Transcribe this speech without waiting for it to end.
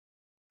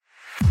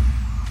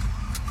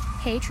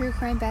Hey true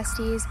crime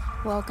besties,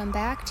 welcome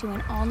back to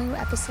an all-new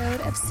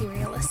episode of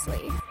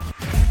Seriously.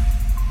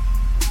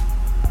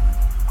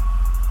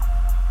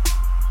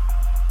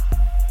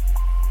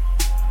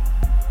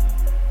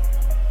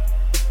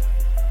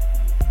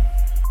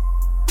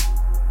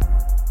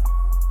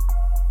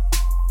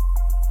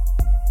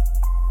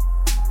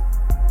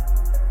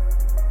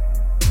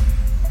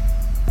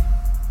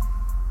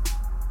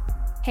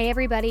 Hey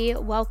everybody,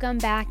 welcome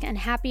back and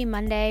happy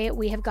Monday.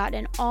 We have got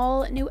an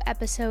all new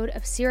episode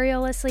of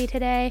Seriously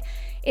today.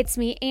 It's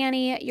me,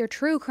 Annie, your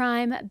true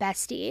crime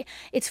bestie.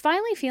 It's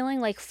finally feeling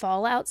like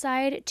fall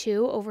outside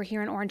too over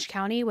here in Orange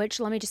County, which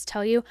let me just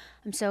tell you,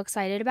 I'm so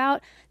excited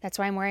about. That's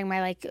why I'm wearing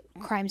my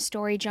crime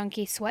story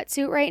junkie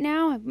sweatsuit right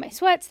now. I have my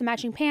sweats, the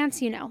matching pants,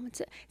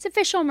 it's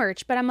official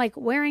merch, but I'm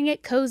wearing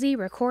it cozy,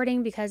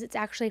 recording because it's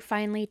actually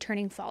finally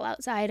turning fall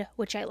outside,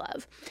 which I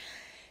love.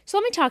 So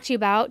let me talk to you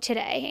about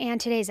today and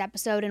today's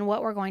episode and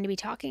what we're going to be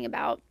talking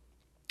about,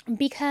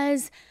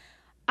 because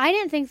I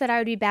didn't think that I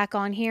would be back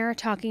on here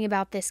talking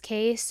about this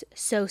case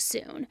so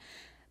soon.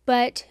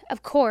 But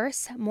of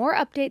course, more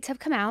updates have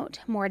come out,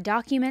 more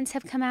documents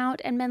have come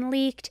out and been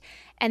leaked,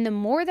 and the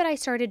more that I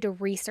started to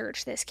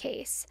research this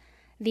case,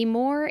 the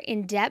more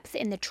in depth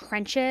in the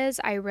trenches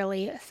I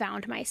really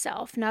found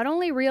myself. Not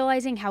only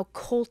realizing how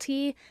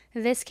culty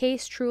this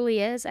case truly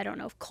is, I don't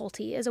know if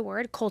culty is a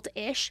word,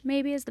 cult-ish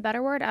maybe is the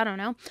better word, I don't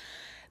know,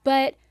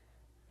 but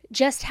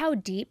just how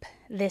deep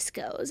this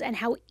goes and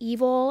how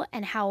evil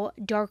and how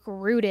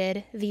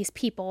dark-rooted these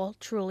people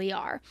truly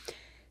are.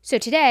 So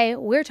today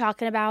we're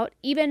talking about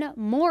even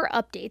more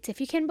updates,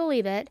 if you can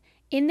believe it,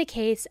 in the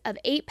case of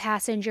 8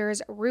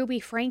 passengers,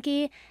 Ruby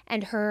Franke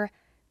and her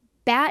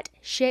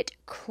batshit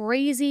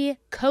crazy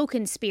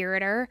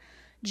co-conspirator,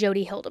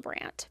 Jodi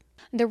Hildebrandt.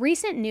 The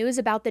recent news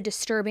about the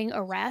disturbing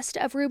arrest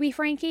of Ruby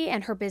Franke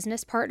and her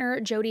business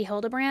partner, Jodi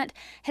Hildebrandt,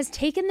 has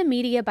taken the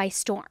media by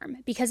storm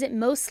because it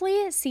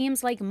mostly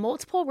seems like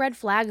multiple red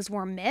flags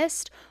were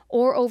missed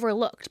or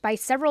overlooked by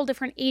several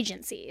different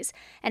agencies.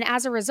 And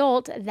as a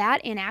result,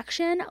 that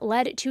inaction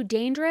led to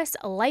dangerous,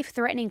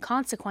 life-threatening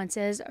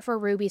consequences for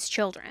Ruby's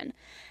children.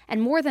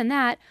 And more than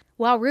that,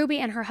 while Ruby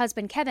and her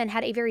husband Kevin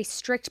had a very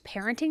strict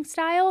parenting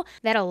style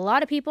that a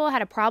lot of people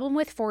had a problem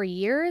with for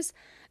years,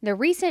 the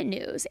recent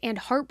news and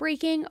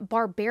heartbreaking,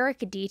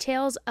 barbaric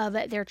details of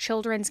their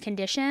children's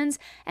conditions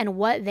and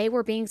what they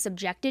were being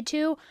subjected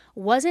to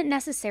wasn't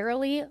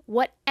necessarily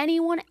what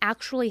anyone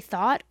actually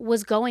thought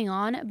was going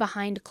on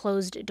behind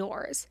closed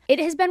doors. It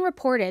has been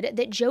reported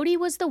that Jodi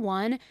was the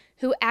one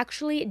who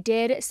actually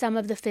did some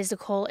of the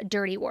physical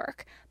dirty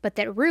work, but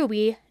that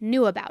Ruby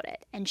knew about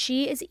it, and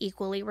she is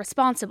equally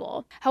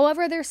responsible.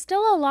 However, there's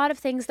still a lot of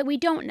things that we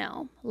don't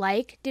know,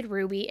 like, did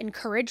Ruby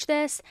encourage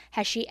this?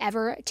 Has she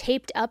ever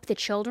taped up the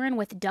children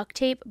with duct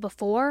tape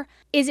before?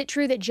 Is it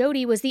true that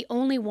Jodi was the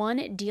only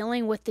one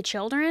dealing with the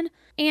children?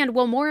 And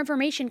will more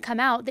information come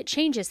out that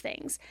changes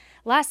things?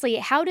 Lastly,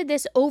 how did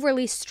this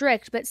overly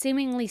strict but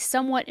seemingly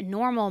somewhat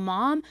normal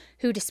mom,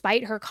 who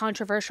despite her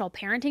controversial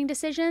parenting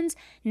decisions,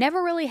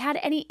 never really had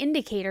any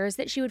indicators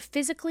that she would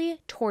physically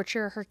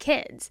torture her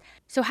kids?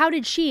 So how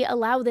did she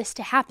allow this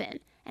to happen?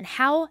 And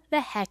how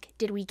the heck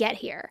did we get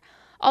here?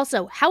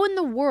 Also, how in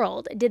the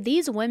world did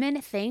these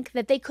women think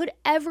that they could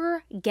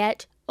ever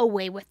get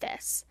away with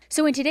this?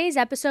 So in today's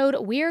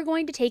episode, we are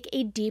going to take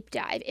a deep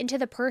dive into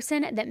the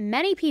person that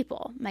many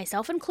people,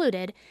 myself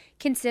included,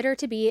 consider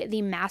to be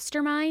the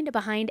mastermind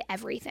behind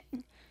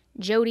everything,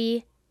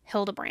 Jodi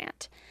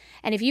Hildebrandt.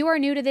 And if you are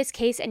new to this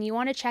case and you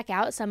want to check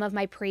out some of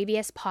my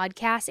previous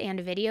podcasts and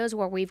videos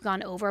where we've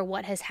gone over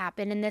what has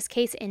happened in this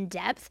case in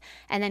depth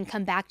and then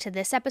come back to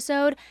this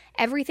episode,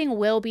 everything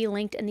will be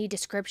linked in the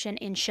description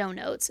in show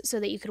notes so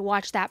that you could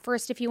watch that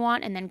first if you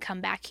want and then come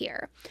back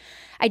here.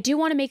 I do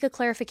want to make a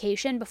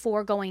clarification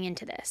before going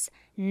into this.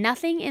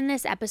 Nothing in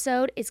this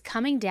episode is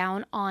coming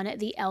down on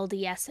the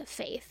LDS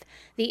faith.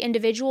 The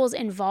individuals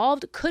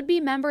involved could be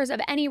members of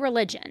any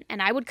religion,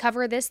 and I would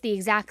cover this the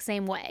exact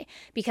same way,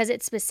 because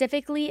it's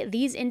specifically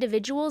these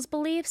individuals'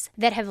 beliefs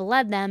that have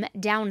led them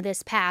down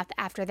this path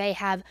after they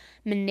have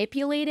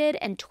manipulated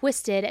and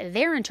twisted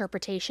their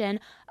interpretation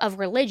of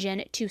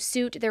religion to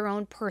suit their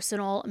own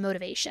personal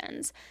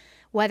motivations.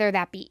 Whether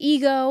that be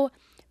ego,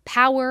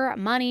 power,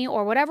 money,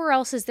 or whatever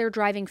else is their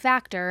driving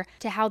factor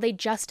to how they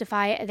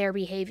justify their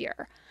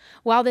behavior.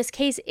 While this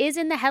case is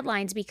in the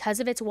headlines because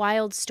of its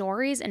wild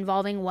stories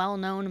involving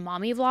well-known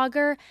mommy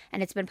vlogger,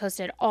 and it's been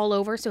posted all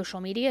over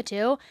social media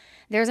too,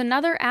 there's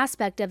another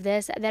aspect of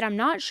this that I'm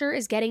not sure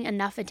is getting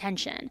enough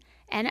attention,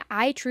 and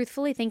I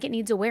truthfully think it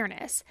needs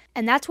awareness.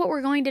 And that's what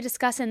we're going to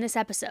discuss in this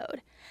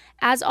episode.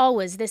 As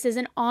always, this is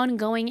an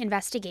ongoing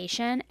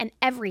investigation, and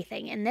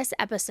everything in this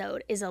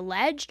episode is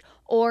alleged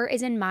or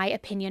is in my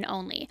opinion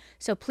only.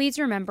 So please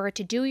remember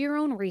to do your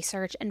own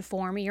research and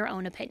form your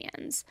own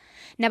opinions.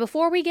 Now,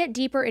 before we get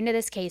deeper into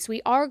this case,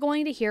 we are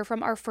going to hear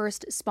from our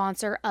first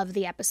sponsor of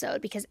the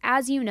episode, because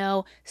as you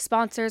know,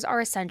 sponsors are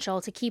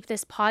essential to keep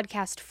this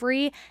podcast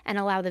free and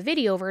allow the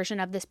video version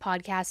of this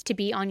podcast to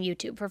be on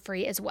YouTube for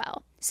free as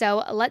well.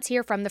 So let's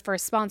hear from the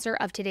first sponsor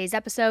of today's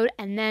episode,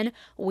 and then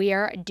we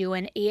are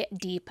doing a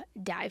deep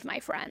dive, my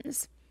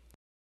friends.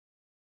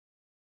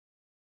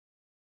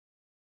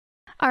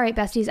 All right,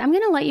 besties, I'm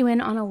going to let you in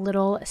on a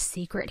little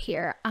secret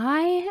here.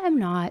 I am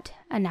not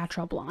a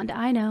natural blonde.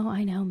 I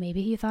know,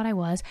 maybe you thought I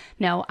was.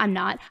 No, I'm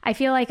not. I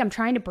feel like I'm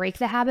trying to break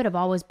the habit of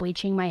always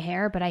bleaching my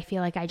hair, but I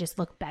feel like I just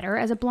look better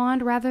as a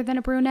blonde rather than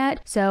a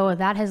brunette. So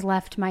that has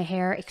left my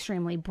hair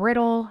extremely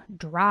brittle,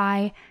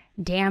 dry,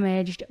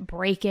 damaged,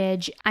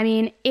 breakage. I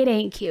mean, it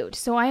ain't cute.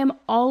 So I am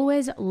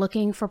always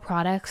looking for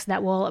products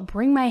that will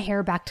bring my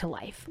hair back to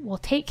life, will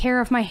take care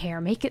of my hair,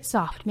 make it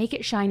soft, make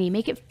it shiny,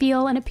 make it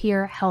feel and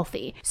appear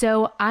healthy.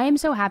 So I am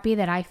so happy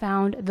that I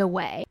found The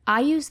Way.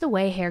 I use The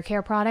Way hair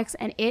care products,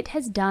 and it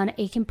has done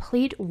a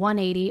complete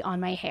 180 on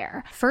my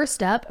hair.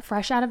 First up,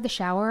 fresh out of the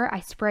shower,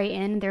 I spray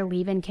in their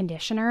leave-in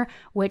conditioner,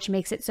 which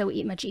makes it so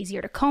much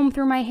easier to comb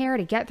through my hair,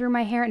 to get through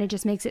my hair, and it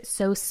just makes it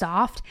so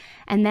soft.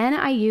 And then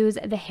I use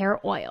the hair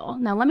oil.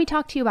 Now, let me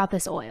talk to you about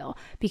this oil,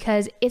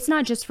 because it's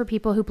not just for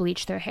people who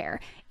bleach their hair.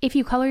 If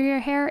you color your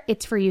hair,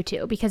 it's for you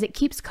too, because it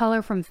keeps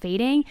color from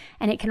fading,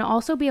 and it can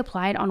also be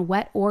applied on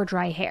wet or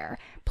dry hair.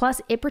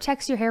 Plus, it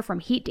protects your hair from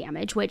heat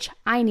damage, which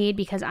I need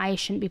because I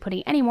shouldn't be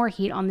putting any more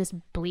heat on this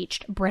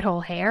bleached,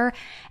 brittle hair.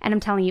 And I'm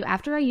telling you,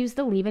 after I use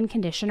the leave-in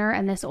conditioner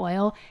and this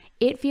oil,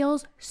 it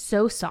feels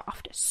so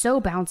soft, so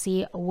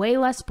bouncy, way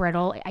less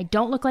brittle. I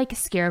don't look like a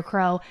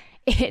scarecrow.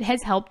 It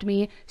has helped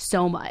me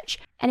so much.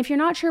 And if you're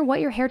not sure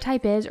what your hair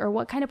type is or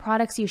what kind of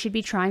products you should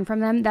be trying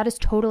from them, that is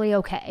totally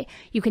okay.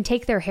 You can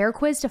take their hair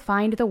quiz to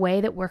find the way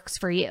that works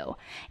for you.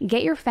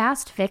 Get your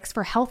fast fix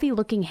for healthy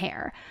looking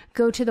hair.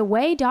 Go to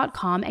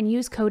theway.com and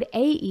use code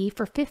AE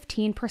for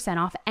 15%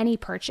 off any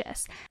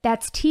purchase.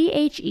 That's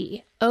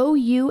THEOUAI.com,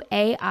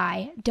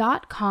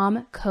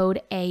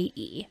 code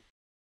AE.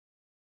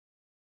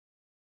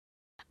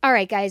 All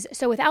right, guys,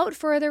 so without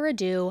further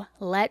ado,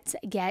 let's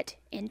get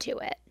into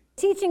it.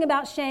 Teaching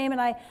about shame,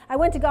 and I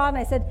went to God and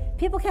I said,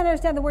 people can't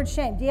understand the word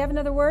shame. Do you have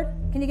another word?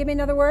 Can you give me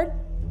another word?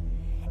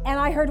 And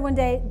I heard one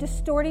day,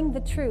 distorting the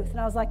truth. And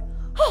I was like,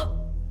 oh,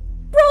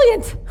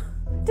 brilliant!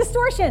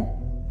 Distortion!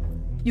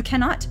 You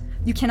cannot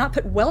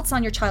put welts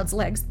on your child's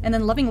legs and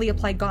then lovingly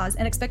apply gauze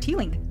and expect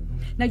healing.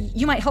 Now,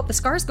 you might help the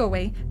scars go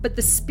away, but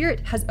the spirit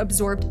has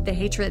absorbed the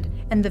hatred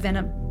and the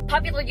venom.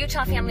 Popular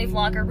Utah family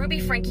vlogger Ruby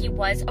Franke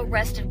was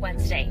arrested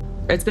Wednesday.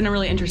 It's been a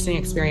really interesting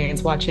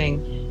experience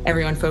watching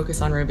everyone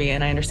focus on Ruby,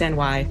 and I understand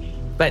why,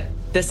 but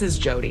this is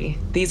Jodi.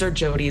 These are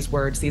Jodi's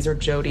words. These are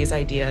Jodi's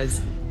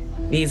ideas.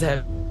 These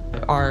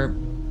are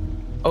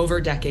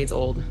over decades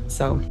old,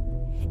 so.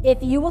 If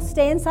you will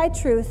stay inside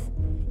truth,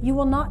 you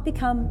will not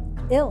become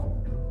ill.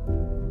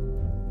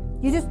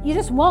 You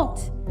just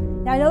won't.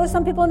 Now, I know there's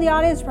some people in the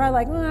audience probably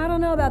like, I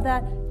don't know about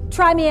that.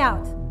 Try me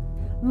out.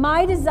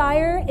 My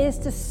desire is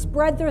to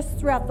spread this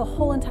throughout the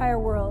whole entire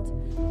world.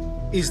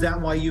 Is that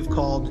why you've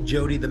called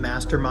Jodi the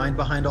mastermind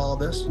behind all of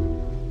this?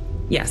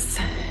 Yes.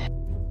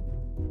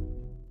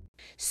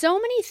 So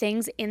many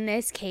things in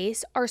this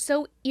case are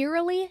so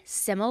eerily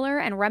similar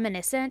and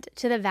reminiscent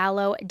to the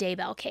Vallow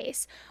Daybell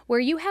case, where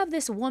you have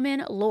this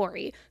woman,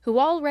 Lori, who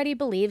already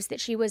believes that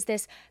she was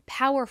this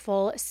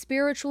powerful,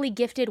 spiritually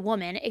gifted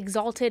woman,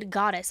 exalted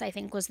goddess, I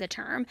think was the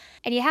term,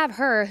 and you have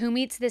her who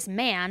meets this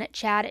man,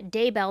 Chad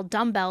Daybell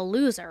Dumbbell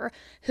Loser,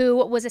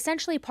 who was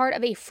essentially part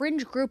of a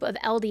fringe group of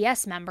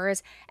LDS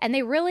members, and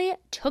they really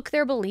took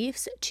their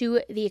beliefs to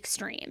the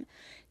extreme.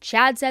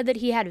 Chad said that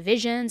he had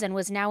visions and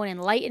was now an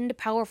enlightened,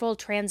 powerful,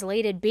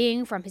 translated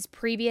being from his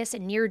previous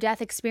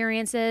near-death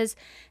experiences,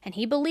 and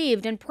he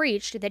believed and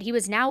preached that he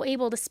was now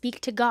able to speak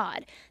to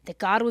God, that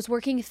God was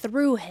working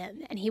through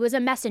him, and he was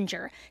a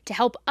messenger to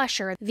help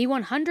usher the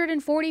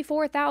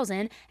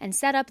 144,000 and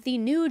set up the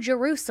New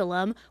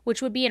Jerusalem,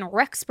 which would be in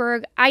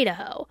Rexburg,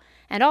 Idaho,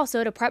 and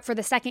also to prep for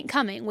the second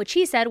coming, which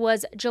he said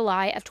was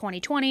July of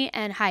 2020,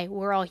 and hi,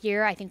 we're all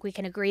here. I think we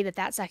can agree that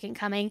that second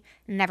coming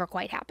never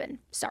quite happened.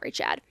 Sorry,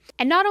 Chad.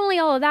 And not only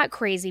all of that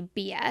crazy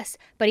BS,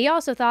 but he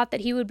also thought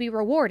that he would be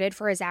rewarded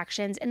for his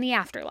actions in the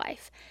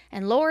afterlife.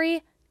 And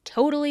Lori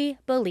totally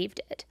believed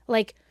it.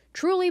 Like,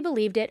 truly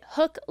believed it,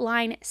 hook,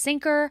 line,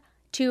 sinker,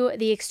 to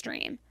the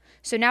extreme.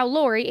 So now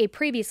Lori, a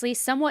previously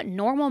somewhat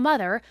normal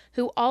mother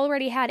who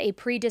already had a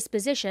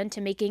predisposition to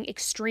making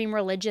extreme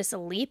religious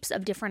leaps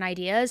of different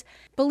ideas,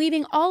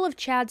 believing all of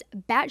Chad's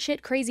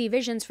batshit crazy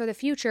visions for the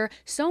future,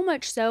 so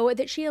much so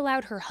that she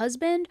allowed her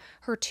husband,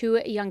 her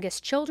two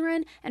youngest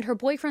children, and her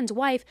boyfriend's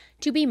wife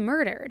to be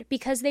murdered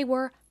because they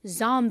were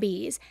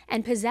zombies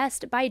and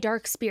possessed by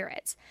dark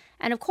spirits.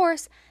 And of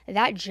course,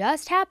 that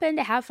just happened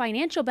to have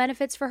financial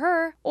benefits for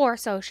her, or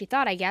so she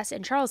thought, I guess,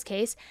 in Charles'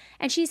 case,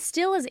 and she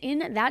still is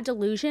in that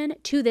delusion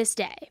to this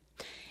day.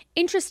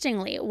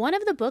 Interestingly, one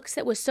of the books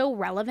that was so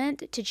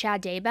relevant to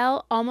Chad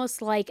Daybell,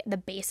 almost like the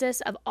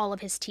basis of all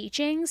of his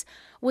teachings,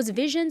 was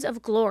Visions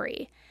of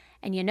Glory.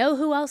 And you know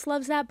who else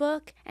loves that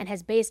book and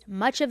has based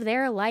much of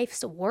their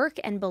life's work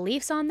and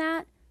beliefs on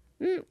that?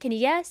 Can you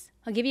guess?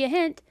 I'll give you a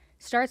hint.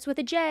 Starts with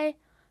a J.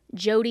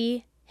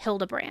 Jodi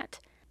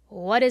Hildebrandt.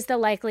 What is the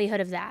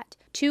likelihood of that?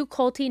 Two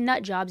culty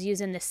nutjobs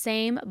using the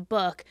same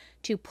book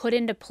to put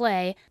into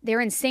play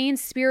their insane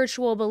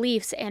spiritual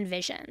beliefs and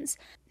visions.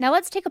 Now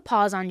let's take a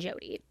pause on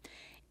Jodi.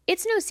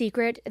 It's no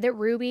secret that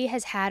Ruby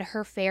has had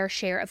her fair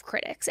share of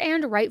critics,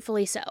 and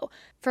rightfully so,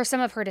 for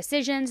some of her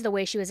decisions, the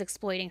way she was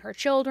exploiting her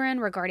children,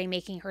 regarding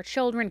making her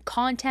children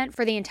content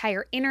for the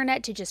entire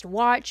internet to just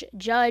watch,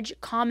 judge,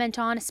 comment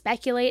on,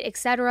 speculate,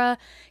 etc.,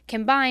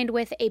 combined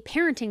with a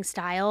parenting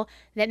style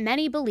that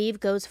many believe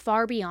goes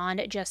far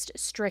beyond just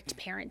strict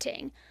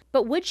parenting.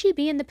 But would she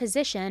be in the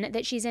position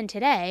that she's in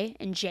today,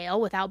 in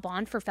jail without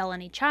bond for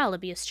felony child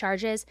abuse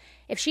charges,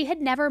 if she had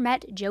never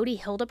met Jodi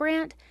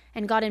Hildebrandt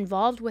and got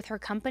involved with her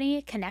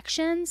company,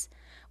 Connections?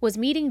 Was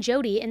meeting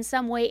Jodi in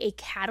some way a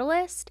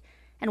catalyst?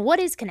 And what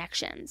is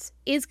Connections?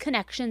 Is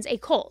Connections a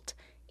cult?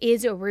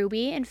 Is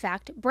Ruby, in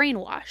fact,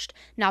 brainwashed?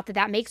 Not that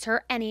that makes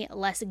her any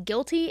less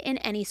guilty in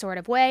any sort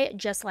of way,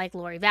 just like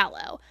Lori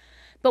Vallow.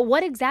 But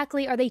what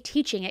exactly are they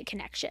teaching at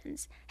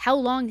Connections? How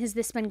long has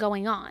this been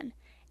going on?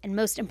 And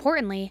most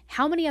importantly,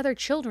 how many other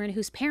children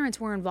whose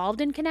parents were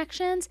involved in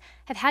Connections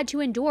have had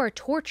to endure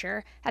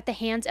torture at the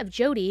hands of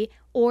Jodi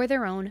or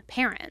their own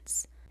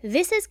parents?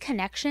 This is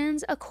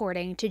Connections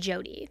according to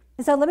Jodi.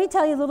 So let me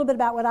tell you a little bit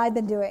about what I've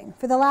been doing.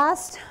 For the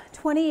last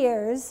 20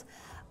 years,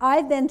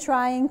 I've been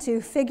trying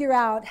to figure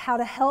out how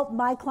to help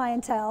my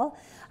clientele.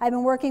 I've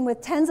been working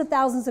with tens of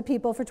thousands of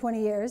people for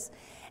 20 years,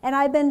 and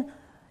I've been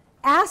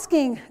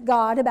asking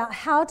God about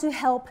how to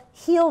help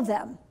heal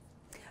them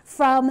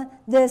from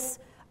this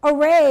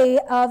array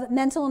of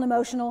mental and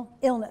emotional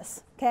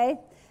illness, okay?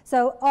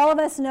 So all of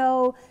us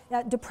know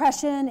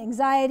depression,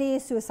 anxiety,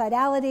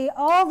 suicidality,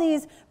 all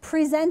these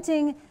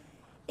presenting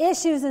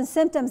issues and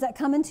symptoms that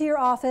come into your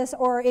office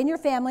or in your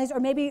families or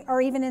maybe are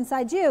even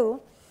inside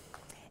you.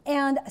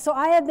 And so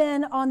I have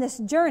been on this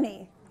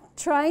journey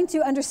trying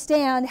to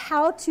understand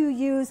how to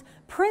use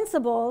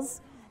principles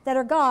that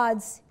are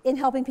God's in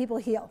helping people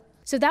heal.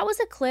 So that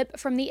was a clip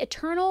from the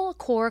Eternal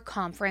Core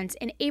Conference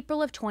in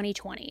April of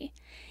 2020.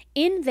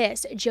 In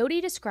this,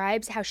 Jodi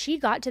describes how she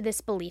got to this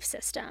belief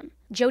system.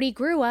 Jodi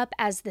grew up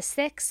as the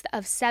sixth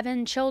of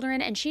 7 children,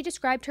 and she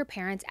described her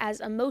parents as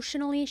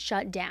emotionally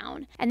shut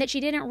down, and that she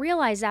didn't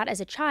realize that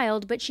as a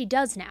child, but she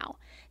does now,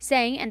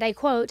 saying, and I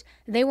quote,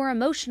 "They were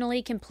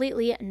emotionally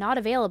completely not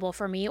available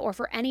for me or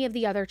for any of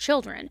the other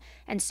children,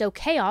 and so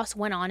chaos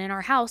went on in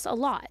our house a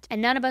lot,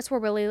 and none of us were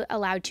really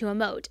allowed to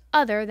emote,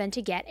 other than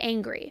to get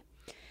angry."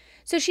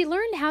 So she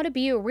learned how to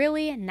be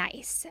really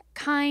nice,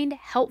 kind,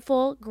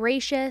 helpful,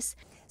 gracious.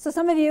 So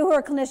some of you who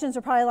are clinicians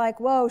are probably like,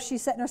 whoa,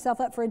 she's setting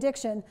herself up for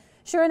addiction.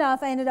 Sure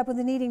enough, I ended up with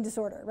an eating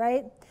disorder,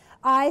 right?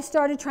 I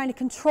started trying to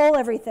control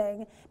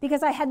everything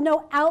because I had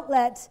no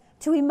outlet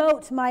to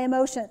emote my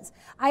emotions.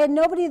 I had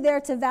nobody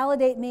there to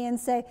validate me and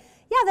say,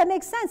 yeah, that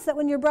makes sense that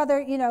when your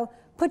brother,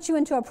 puts you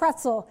into a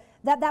pretzel,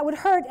 that would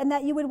hurt and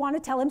that you would want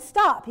to tell him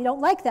stop. You don't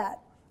like that.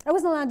 I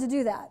wasn't allowed to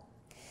do that.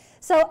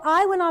 So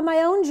I went on my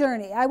own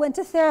journey. I went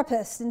to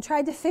therapists and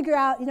tried to figure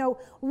out,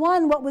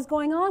 one, what was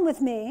going on with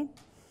me,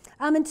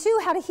 and 2,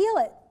 how to heal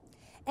it.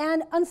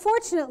 And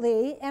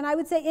unfortunately, and I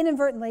would say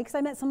inadvertently, because I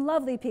met some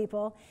lovely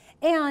people,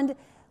 and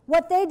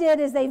what they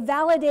did is they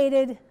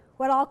validated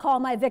what I'll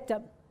call my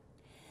victim.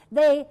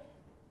 They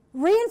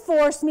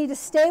reinforced me to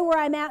stay where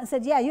I'm at and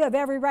said, yeah, you have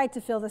every right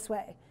to feel this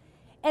way.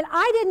 And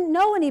I didn't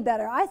know any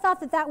better. I thought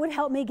that would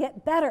help me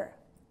get better,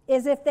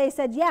 is if they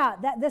said, yeah,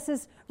 that this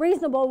is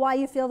reasonable why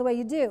you feel the way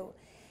you do.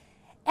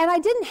 And I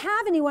didn't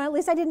have anyone, at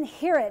least I didn't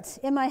hear it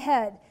in my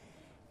head,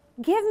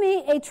 give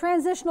me a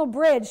transitional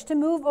bridge to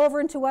move over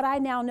into what I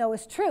now know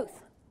is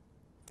truth.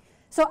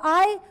 So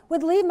I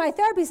would leave my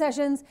therapy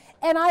sessions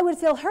and I would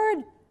feel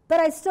heard, but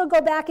I'd still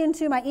go back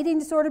into my eating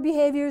disorder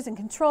behaviors and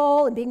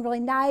control and being really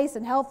nice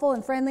and helpful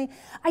and friendly.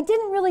 I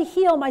didn't really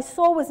heal. My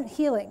soul wasn't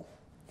healing.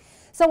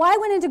 So I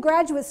went into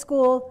graduate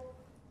school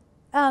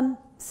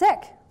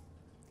sick.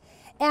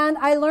 And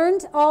I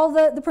learned all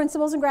the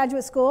principles in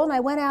graduate school, and I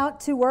went out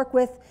to work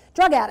with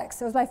drug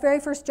addicts. It was my very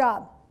first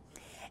job.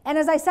 And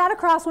as I sat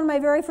across one of my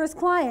very first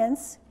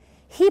clients,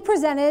 he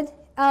presented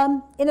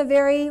in a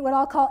very, what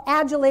I'll call,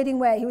 adulating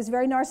way. He was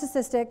very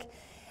narcissistic,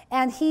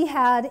 and he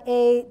had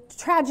a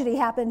tragedy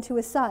happen to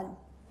his son.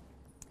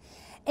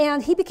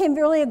 And he became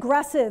really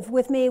aggressive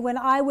with me when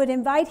I would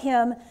invite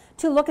him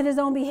to look at his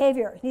own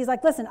behavior. He's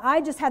like, listen,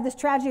 I just had this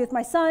tragedy with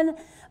my son.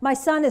 My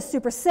son is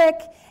super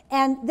sick,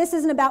 and this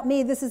isn't about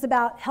me. This is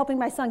about helping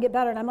my son get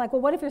better. And I'm like,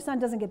 well, what if your son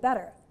doesn't get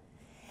better?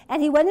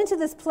 And he went into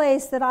this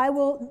place that I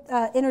will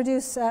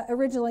introduce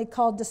originally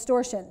called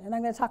distortion. And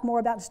I'm going to talk more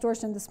about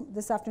distortion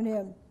this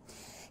afternoon.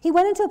 He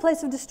went into a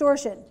place of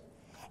distortion.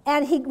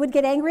 And he would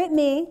get angry at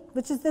me,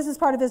 this is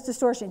part of his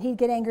distortion. He'd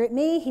get angry at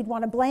me. He'd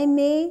want to blame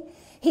me.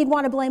 He'd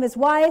want to blame his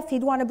wife.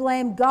 He'd want to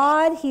blame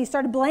God. He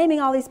started blaming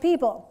all these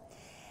people.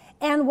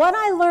 And what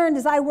I learned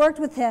as I worked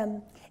with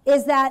him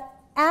is that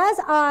as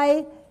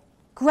I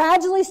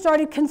gradually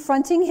started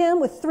confronting him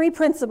with 3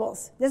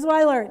 principles, this is what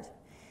I learned.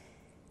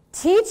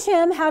 Teach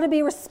him how to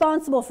be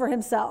responsible for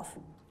himself.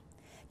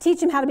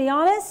 Teach him how to be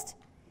honest,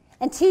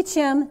 and teach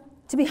him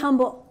to be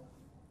humble.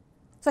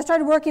 So I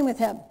started working with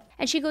him.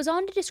 And she goes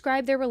on to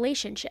describe their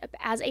relationship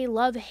as a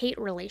love-hate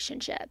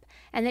relationship,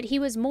 and that he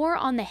was more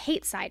on the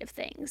hate side of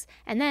things.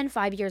 And then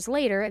 5 years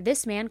later,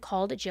 this man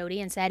called Jodi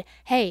and said,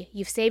 "Hey,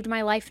 you've saved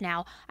my life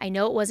now. I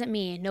know it wasn't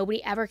me.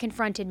 Nobody ever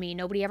confronted me.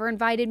 Nobody ever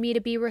invited me to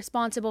be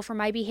responsible for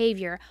my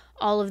behavior."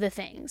 All of the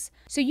things.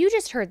 So you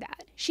just heard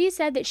that. She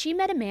said that she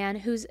met a man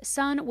whose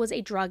son was a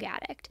drug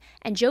addict,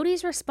 and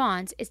Jodi's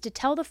response is to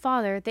tell the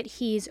father that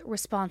he's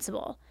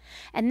responsible.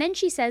 And then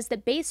she says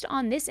that based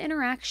on this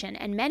interaction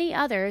and many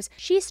others,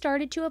 she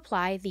started to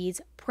apply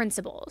these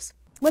principles.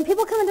 When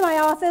people come into my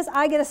office,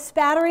 I get a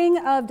spattering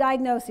of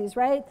diagnoses,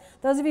 right?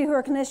 Those of you who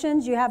are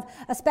clinicians, you have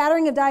a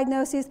spattering of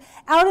diagnoses.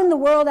 Out in the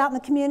world, out in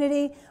the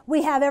community,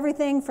 we have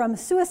everything from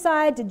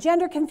suicide to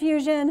gender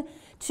confusion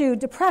to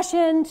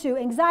depression to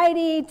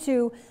anxiety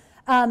to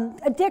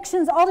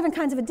addictions, all different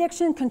kinds of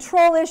addiction,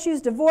 control issues,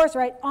 divorce,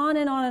 right? On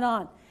and on and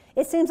on.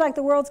 It seems like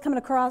the world's coming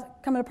apart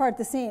at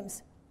the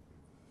seams.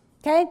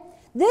 Okay?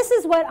 This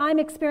is what I'm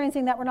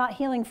experiencing that we're not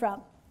healing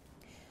from.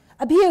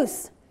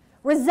 Abuse,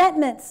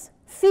 resentments,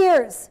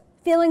 fears,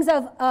 feelings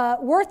of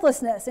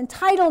worthlessness,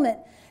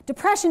 entitlement,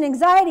 depression,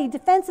 anxiety,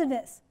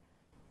 defensiveness.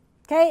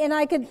 Okay? And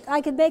I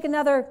could make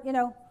another,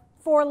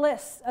 4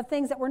 lists of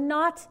things that we're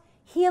not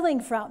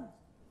healing from.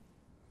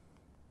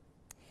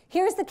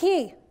 Here's the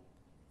key.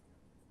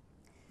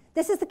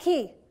 This is the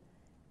key.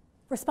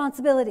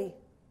 Responsibility.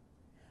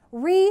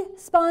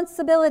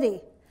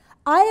 Responsibility.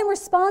 I am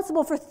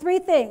responsible for 3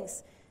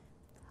 things.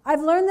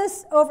 I've learned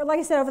this over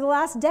the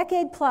last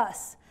decade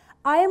plus.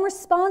 I am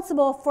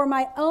responsible for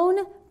my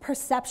own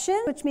perception,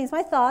 which means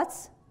my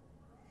thoughts.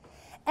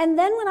 And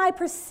then when I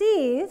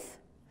perceive,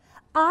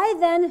 I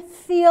then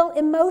feel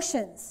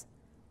emotions.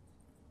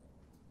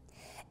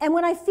 And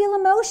when I feel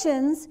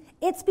emotions,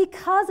 it's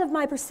because of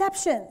my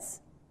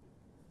perceptions.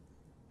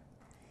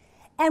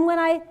 And when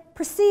I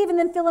perceive and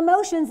then feel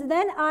emotions,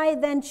 then I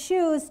then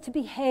choose to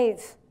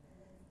behave.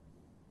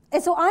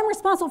 And so I'm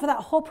responsible for that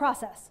whole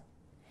process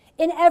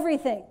in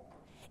everything,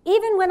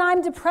 even when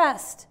I'm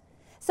depressed.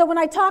 So when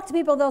I talk to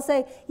people, they'll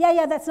say,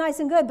 yeah, that's nice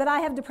and good, but I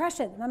have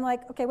depression. And I'm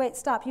like, okay, wait,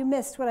 stop. You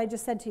missed what I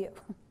just said to you.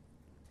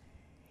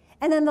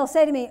 And then they'll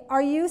say to me,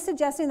 are you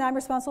suggesting that I'm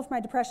responsible for my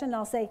depression? And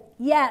I'll say,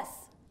 yes,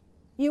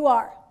 you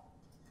are.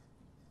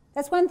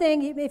 That's one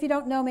thing. If you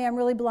don't know me, I'm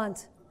really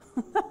blunt.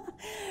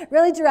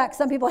 Really direct.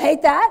 Some people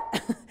hate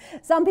that.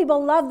 Some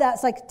people love that.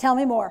 It's like, tell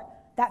me more.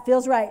 That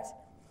feels right.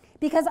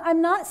 Because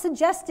I'm not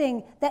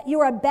suggesting that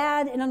you're a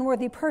bad and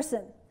unworthy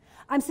person.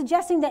 I'm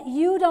suggesting that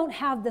you don't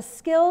have the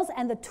skills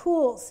and the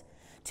tools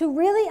to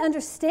really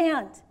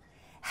understand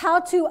how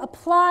to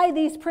apply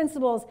these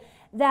principles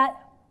that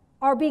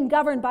are being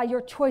governed by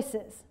your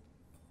choices.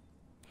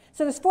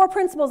 So there's 4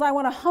 principles I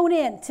want to hone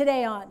in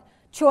today on.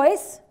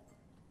 Choice,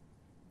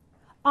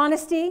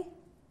 honesty,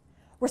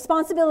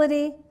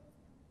 responsibility,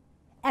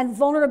 and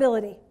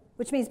vulnerability,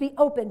 which means be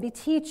open, be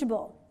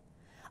teachable.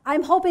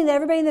 I'm hoping that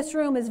everybody in this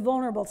room is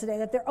vulnerable today,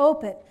 that they're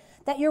open,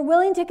 that you're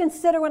willing to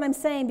consider what I'm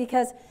saying,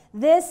 because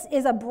this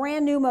is a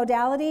brand new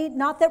modality.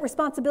 Not that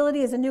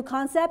responsibility is a new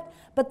concept,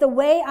 but the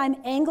way I'm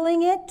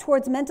angling it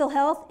towards mental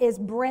health is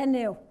brand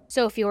new.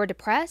 So if you're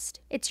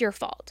depressed, it's your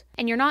fault.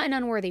 And you're not an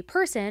unworthy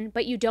person,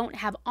 but you don't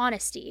have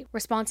honesty,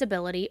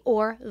 responsibility,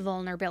 or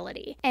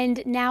vulnerability.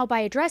 And now by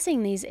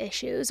addressing these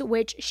issues,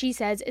 which she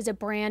says is a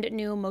brand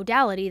new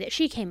modality that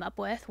she came up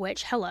with,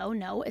 which, hello,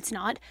 no, it's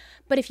not.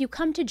 But if you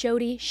come to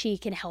Jodi, she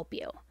can help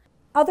you.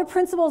 Other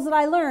principles that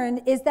I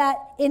learned is that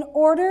in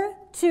order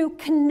to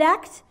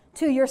connect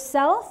to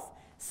yourself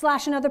 /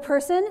 another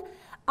person,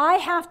 I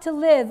have to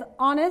live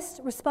honest,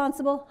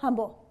 responsible,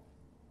 humble.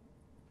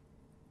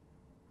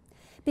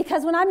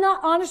 Because when I'm not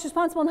honest,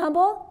 responsible, and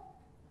humble,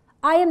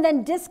 I am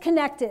then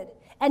disconnected.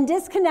 And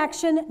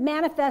disconnection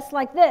manifests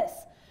like this: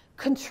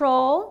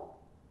 control,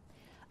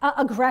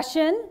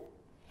 aggression,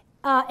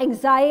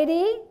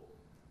 anxiety,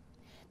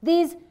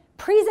 these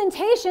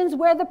presentations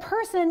where the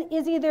person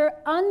is either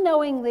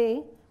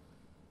unknowingly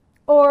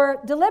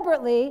or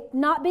deliberately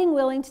not being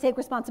willing to take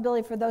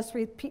responsibility for those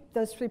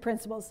three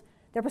principles: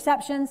 their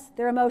perceptions,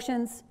 their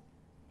emotions,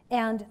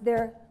 and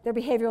their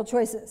behavioral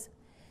choices.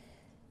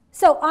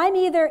 So I'm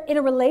either in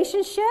a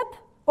relationship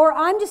or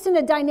I'm just in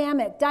a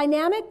dynamic.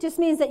 Dynamic just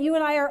means that you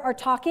and I are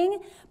talking,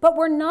 but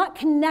we're not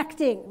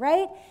connecting,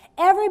 right?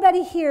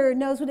 Everybody here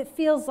knows what it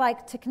feels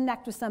like to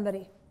connect with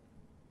somebody.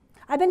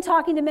 I've been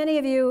talking to many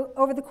of you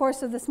over the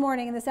course of this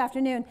morning and this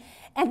afternoon,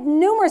 and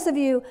numerous of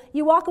you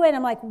walk away and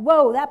I'm like,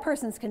 whoa, that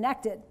person's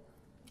connected.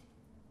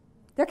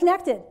 They're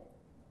connected.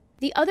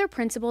 The other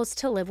principles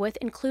to live with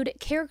include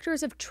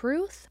characters of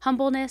truth,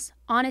 humbleness,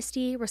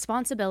 honesty,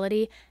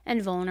 responsibility,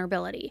 and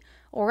vulnerability,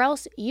 or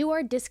else you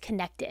are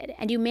disconnected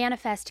and you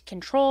manifest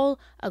control,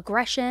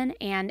 aggression,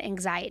 and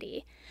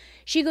anxiety.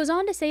 She goes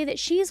on to say that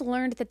she's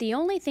learned that the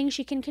only thing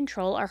she can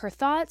control are her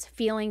thoughts,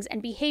 feelings,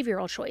 and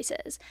behavioral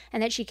choices,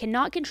 and that she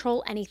cannot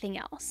control anything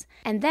else.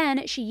 And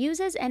then she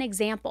uses an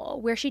example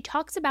where she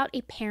talks about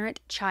a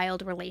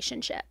parent-child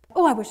relationship.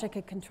 Oh, I wish I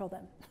could control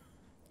them.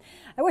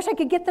 I wish I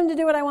could get them to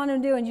do what I want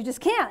them to do, and you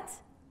just can't.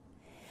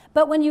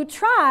 But when you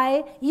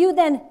try, you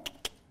then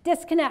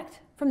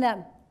disconnect from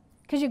them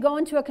because you go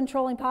into a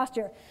controlling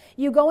posture.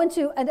 You go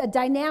into a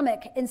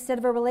dynamic instead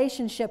of a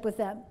relationship with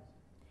them.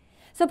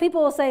 So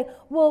people will say,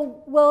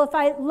 well, if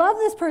I love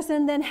this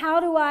person, then how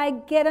do I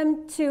get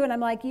them to? And I'm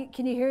like,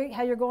 can you hear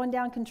how you're going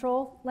down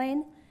control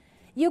lane?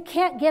 You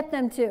can't get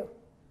them to.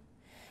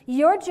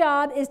 Your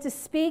job is to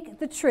speak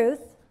the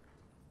truth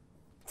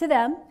to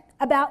them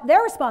about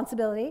their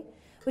responsibility,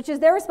 which is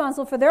they're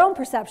responsible for their own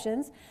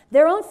perceptions,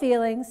 their own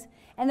feelings,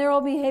 and their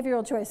own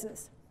behavioral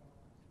choices.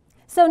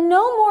 So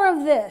no more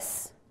of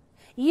this.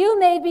 You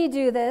made me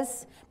do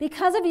this.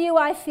 Because of you,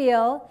 I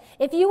feel.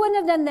 If you wouldn't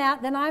have done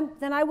that, then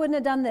I wouldn't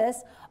have done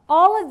this.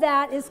 All of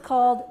that is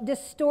called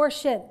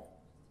distortion,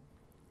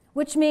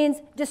 which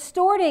means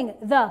distorting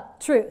the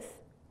truth.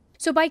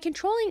 So by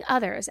controlling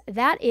others,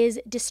 that is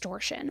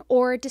distortion,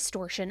 or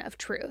distortion of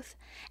truth.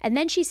 And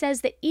then she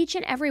says that each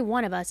and every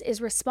one of us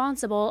is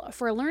responsible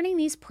for learning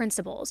these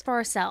principles for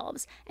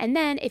ourselves. And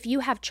then if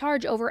you have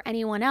charge over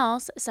anyone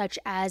else, such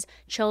as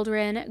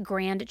children,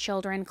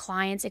 grandchildren,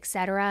 clients,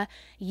 etc.,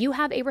 you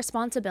have a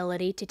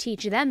responsibility to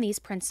teach them these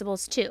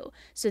principles too,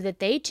 so that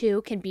they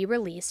too can be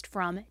released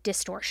from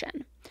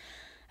distortion.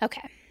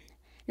 Okay.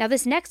 Now,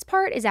 this next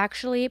part is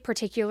actually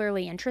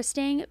particularly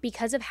interesting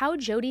because of how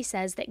Jodi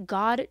says that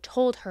God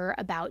told her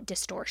about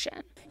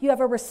distortion. You have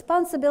a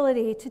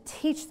responsibility to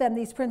teach them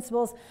these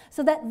principles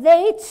so that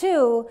they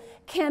too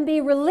can be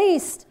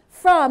released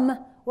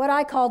from what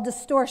I call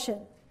distortion.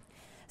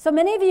 So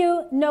many of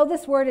you know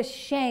this word is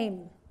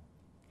shame.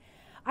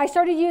 I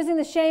started using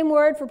the shame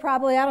word for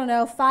probably,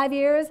 5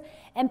 years,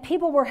 and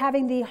people were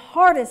having the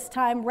hardest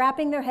time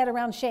wrapping their head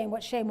around shame,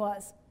 what shame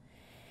was.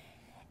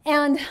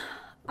 And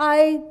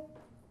I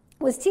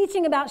was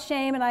teaching about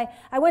shame, and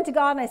I went to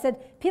God and I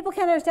said, people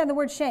can't understand the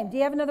word shame. Do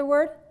you have another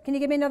word? Can you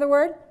give me another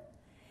word?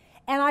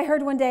 And I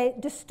heard one day,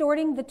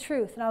 distorting the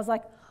truth. And I was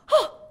like,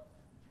 oh,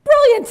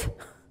 brilliant!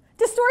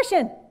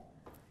 Distortion.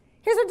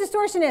 Here's what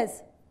distortion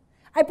is.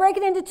 I break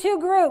it into 2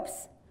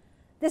 groups.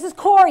 This is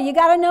core. You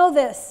got to know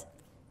this.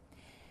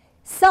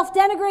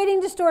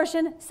 Self-denigrating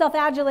distortion,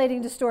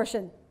 self-adulating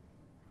distortion.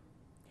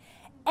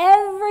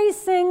 Every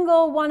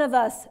single one of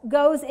us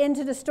goes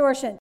into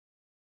distortion.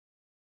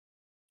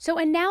 So,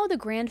 and now the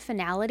grand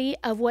finality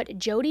of what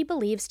Jodi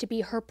believes to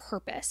be her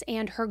purpose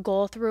and her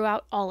goal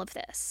throughout all of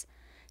this.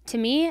 To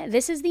me,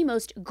 this is the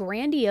most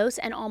grandiose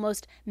and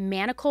almost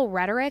maniacal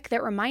rhetoric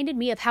that reminded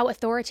me of how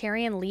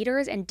authoritarian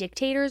leaders and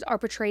dictators are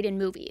portrayed in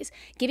movies,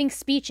 giving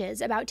speeches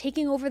about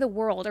taking over the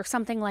world or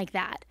something like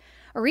that.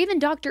 Or even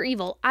Dr.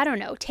 Evil, I don't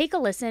know, take a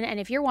listen, and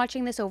if you're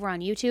watching this over on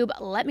YouTube,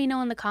 let me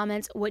know in the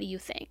comments what you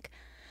think.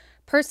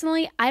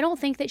 Personally, I don't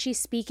think that she's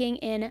speaking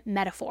in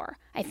metaphor.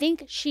 I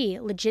think she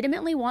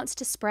legitimately wants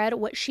to spread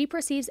what she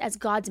perceives as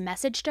God's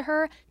message to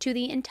her to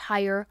the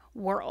entire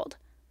world.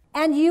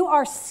 And you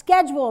are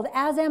scheduled,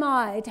 as am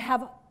I, to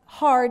have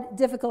hard,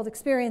 difficult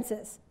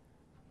experiences.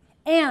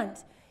 And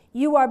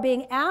you are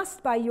being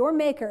asked by your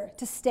Maker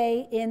to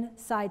stay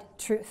inside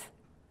truth.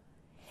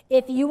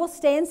 If you will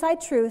stay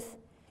inside truth,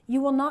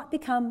 you will not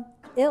become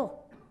ill.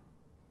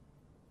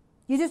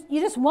 You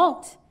just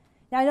won't.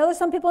 Now, I know there's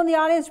some people in the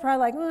audience who are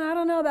probably like, I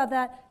don't know about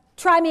that.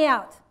 Try me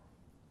out.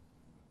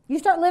 You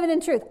start living in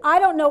truth. I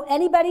don't know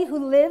anybody who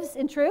lives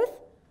in truth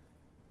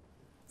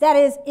that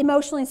is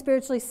emotionally and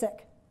spiritually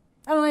sick.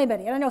 I don't know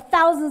anybody. And I know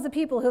thousands of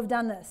people who have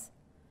done this.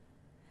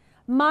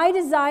 My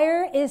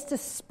desire is to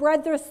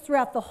spread this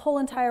throughout the whole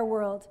entire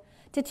world,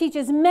 to teach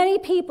as many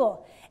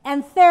people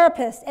and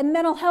therapists and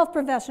mental health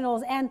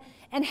professionals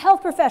and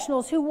health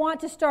professionals who want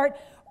to start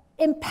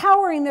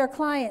empowering their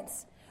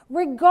clients.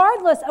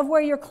 Regardless of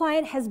where your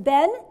client has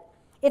been,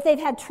 if they've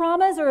had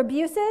traumas or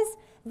abuses,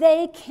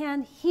 they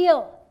can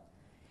heal.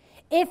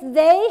 If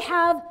they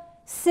have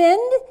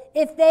sinned,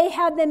 if they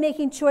have been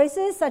making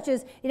choices such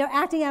as,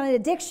 acting out an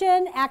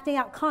addiction, acting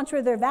out contra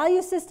to their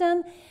value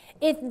system,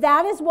 if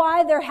that is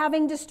why they're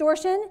having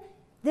distortion,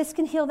 this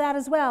can heal that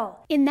as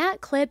well. In that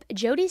clip,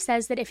 Jodi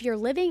says that if you're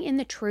living in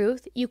the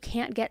truth, you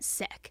can't get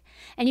sick,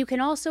 and you can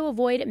also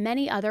avoid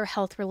many other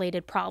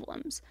health-related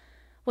problems.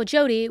 Well,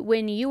 Jodi,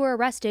 when you were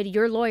arrested,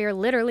 your lawyer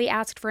literally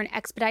asked for an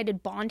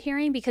expedited bond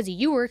hearing because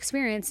you were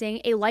experiencing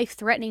a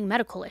life-threatening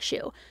medical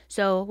issue.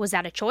 So was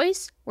that a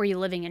choice? Were you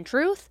living in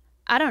truth?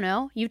 I don't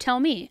know. You tell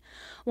me.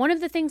 One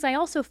of the things I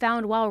also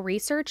found while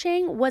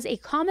researching was a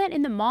comment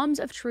in the Moms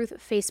of Truth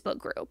Facebook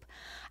group.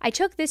 I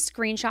took this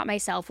screenshot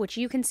myself, which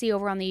you can see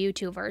over on the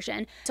YouTube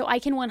version, so I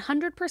can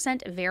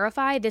 100%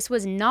 verify this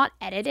was not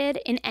edited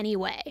in any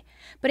way.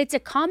 But it's a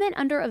comment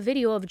under a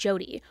video of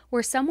Jodi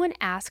where someone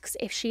asks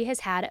if she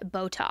has had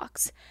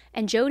Botox.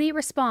 And Jodi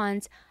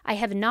responds, I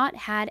have not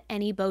had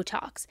any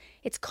Botox.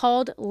 It's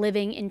called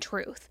living in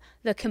truth,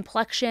 the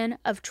complexion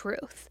of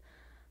truth.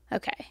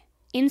 Okay.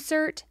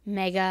 Insert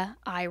mega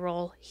eye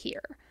roll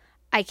here.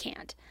 I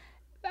can't.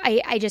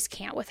 I just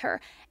can't with her.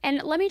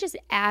 And let me just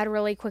add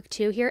really quick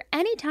too here.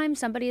 Anytime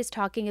somebody is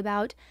talking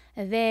about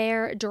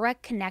their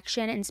direct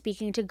connection and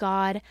speaking to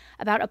God,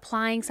 about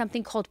applying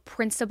something called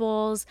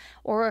principles,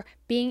 or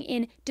being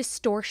in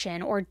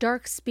distortion or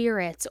dark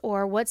spirits,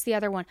 or what's the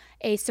other one?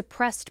 A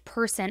suppressed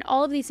person,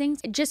 all of these things,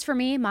 just for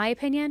me, my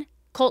opinion,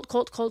 cult.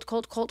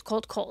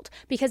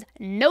 Because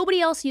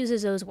nobody else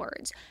uses those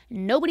words.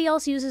 Nobody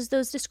else uses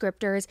those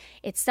descriptors.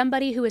 It's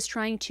somebody who is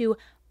trying to,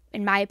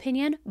 in my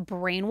opinion,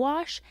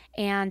 brainwash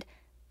and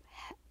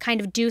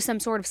kind of do some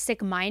sort of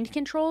sick mind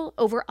control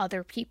over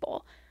other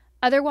people.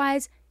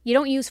 Otherwise, you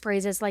don't use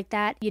phrases like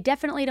that. You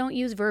definitely don't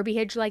use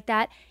verbiage like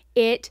that.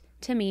 It,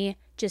 to me,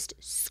 just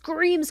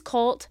screams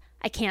cult.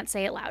 I can't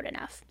say it loud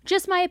enough.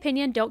 Just my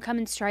opinion. Don't come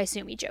and try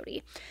sue me,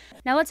 Jodi.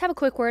 Now let's have a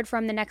quick word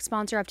from the next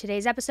sponsor of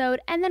today's episode,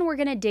 and then we're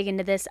going to dig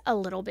into this a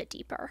little bit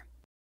deeper.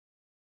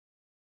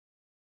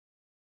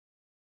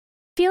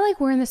 I feel like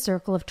we're in the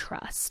circle of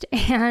trust,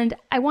 and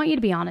I want you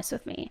to be honest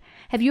with me.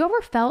 Have you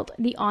ever felt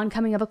the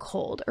oncoming of a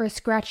cold or a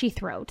scratchy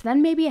throat,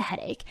 then maybe a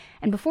headache,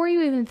 and before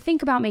you even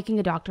think about making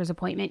a doctor's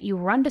appointment, you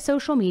run to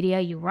social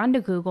media, you run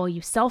to Google, you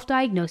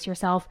self-diagnose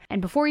yourself,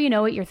 and before you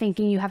know it, you're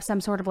thinking you have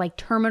some sort of like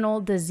terminal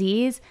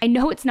disease? I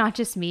know it's not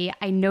just me.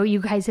 I know you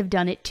guys have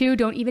done it too.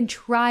 Don't even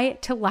try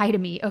to lie to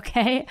me,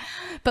 okay?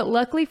 But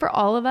luckily for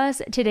all of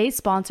us, today's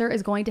sponsor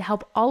is going to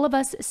help all of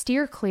us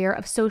steer clear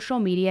of social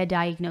media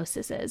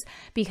diagnoses,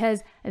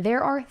 because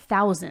there are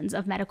thousands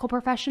of medical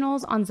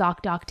professionals on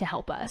ZocDoc to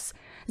help us.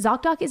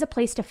 ZocDoc is a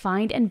place to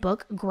find and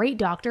book great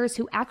doctors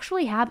who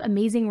actually have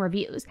amazing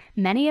reviews,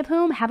 many of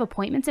whom have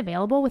appointments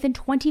available within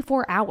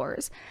 24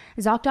 hours.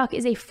 ZocDoc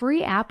is a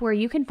free app where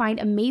you can find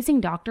amazing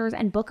doctors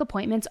and book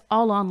appointments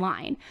all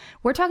online.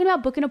 We're talking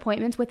about booking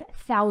appointments with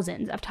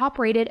thousands of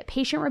top-rated,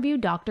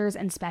 patient-reviewed doctors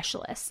and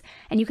specialists.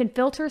 And you can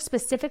filter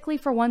specifically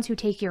for ones who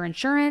take your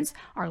insurance,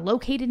 are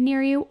located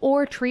near you,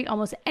 or treat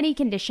almost any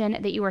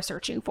condition that you are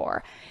searching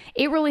for.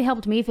 It really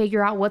helped me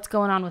figure out what's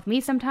going on with me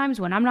sometimes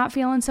when I'm not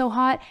feeling so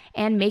hot,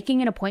 and making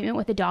an appointment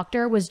with a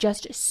doctor was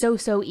just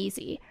so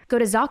easy. Go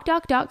to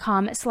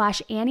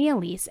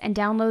ZocDoc.com/AnnieElise and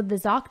download the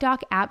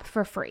ZocDoc app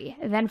for free.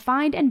 Then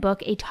find and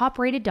book a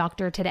top-rated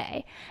doctor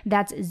today.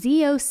 That's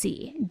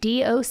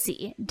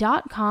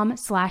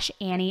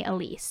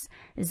ZocDoc.com/AnnieElise.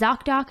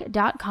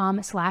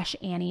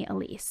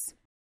 ZocDoc.com/AnnieElise.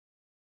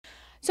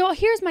 So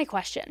here's my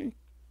question.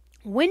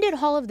 When did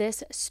all of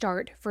this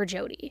start for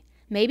Jodi?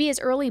 Maybe as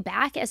early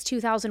back as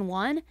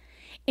 2001?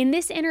 In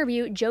this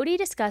interview, Jodi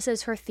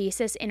discusses her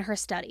thesis in her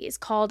studies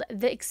called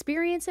The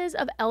Experiences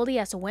of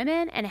LDS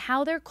Women and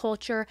How Their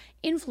Culture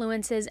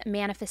Influences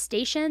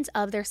Manifestations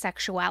of Their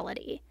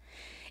Sexuality.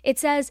 It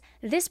says,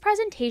 this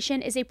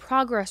presentation is a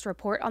progress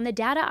report on the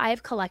data I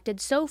have collected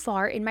so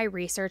far in my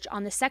research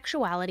on the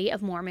sexuality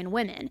of Mormon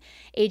women,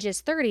 ages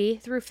 30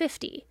 through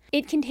 50.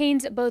 It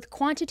contains both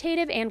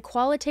quantitative and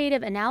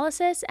qualitative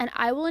analysis, and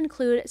I will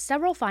include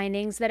several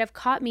findings that have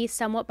caught me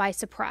somewhat by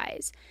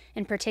surprise.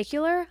 In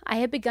particular, I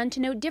have begun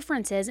to note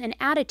differences in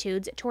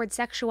attitudes toward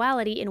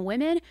sexuality in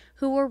women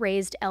who were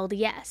raised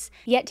LDS,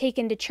 yet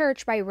taken to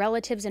church by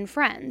relatives and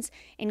friends,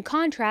 in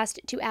contrast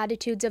to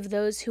attitudes of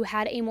those who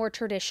had a more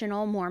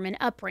traditional Mormon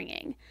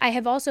upbringing. I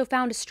have also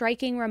found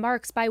striking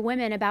remarks by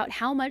women about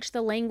how much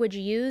the language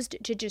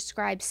used to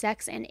describe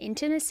sex and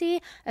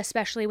intimacy,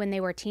 especially when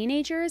they were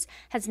teenagers,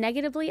 has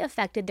negatively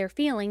affected their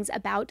feelings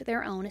about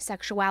their own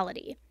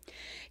sexuality.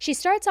 She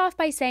starts off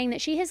by saying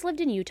that she has lived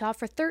in Utah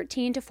for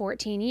 13 to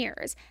 14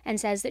 years and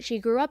says that she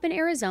grew up in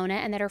Arizona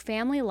and that her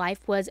family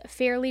life was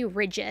fairly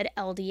rigid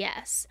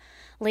LDS.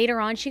 Later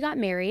on, she got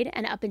married,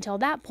 and up until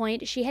that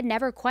point, she had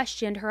never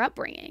questioned her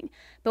upbringing.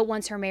 But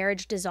once her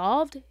marriage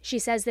dissolved, she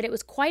says that it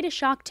was quite a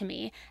shock to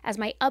me, as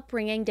my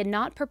upbringing did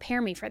not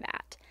prepare me for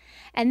that.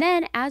 And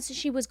then, as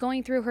she was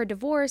going through her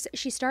divorce,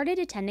 she started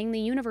attending the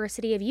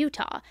University of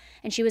Utah,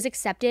 and she was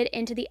accepted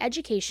into the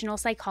educational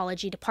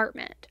psychology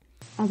department.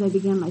 As I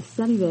began my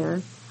study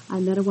there, I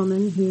met a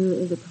woman who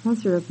is a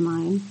professor of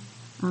mine,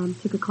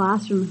 took a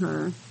class from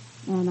her,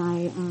 and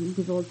I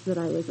divulged that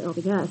I was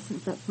LDS.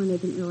 At that point, I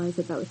didn't realize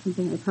that was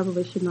something I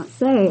probably should not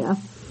say up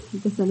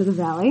at this end of the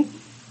valley.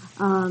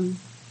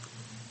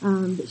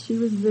 But she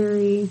was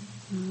very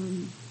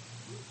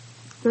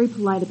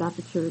polite about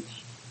the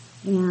church,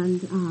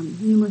 and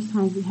numerous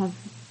times we have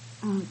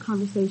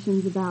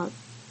conversations about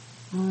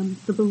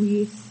the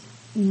beliefs,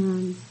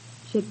 and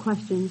she had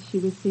questions. She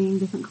was seeing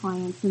different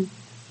clients and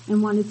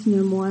wanted to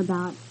know more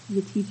about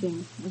the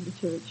teachings of the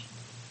church.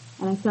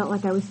 And I felt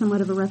like I was somewhat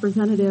of a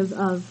representative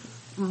of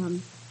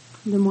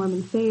the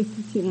Mormon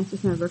faith to answer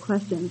some of her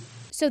questions.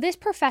 So this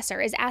professor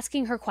is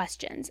asking her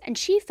questions, and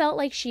she felt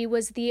like she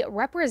was the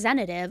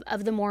representative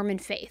of the Mormon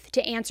faith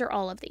to answer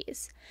all of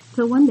these.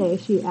 So one day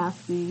she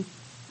asked me,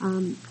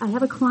 I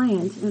have a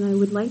client, and I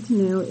would like to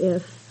know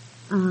if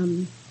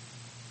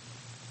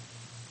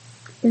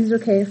is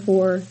it okay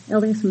for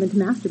LDS women to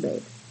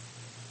masturbate?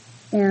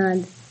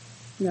 And,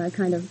 I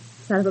kind of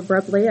sat up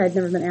abruptly. I'd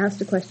never been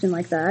asked a question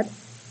like that.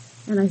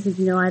 And I said,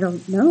 I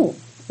don't know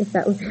if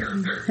that would be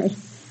all right.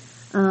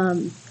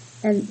 And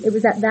it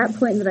was at that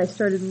point that I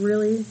started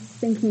really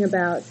thinking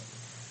about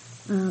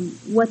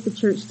what the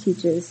church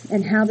teaches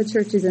and how the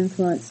church has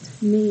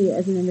influenced me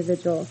as an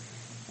individual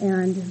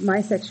and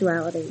my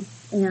sexuality.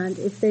 And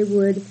if they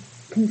would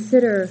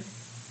consider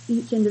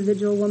each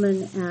individual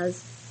woman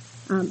as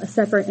a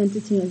separate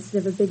entity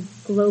instead of a big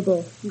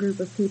global group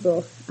of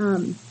people.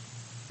 And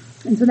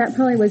so that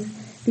probably was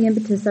the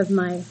impetus of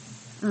my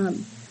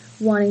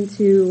wanting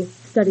to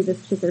study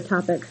this particular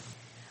topic.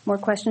 More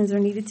questions are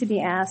needed to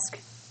be asked.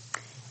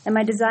 And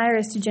my desire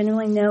is to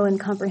genuinely know and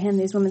comprehend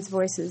these women's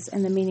voices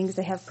and the meanings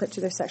they have put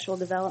to their sexual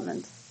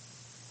development.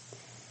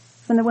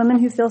 From the women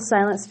who feel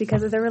silenced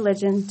because of their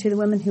religion to the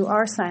women who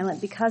are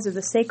silent because of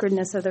the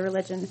sacredness of their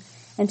religion,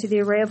 and to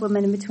the array of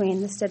women in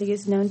between, the study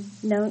is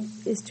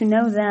to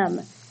know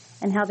them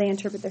and how they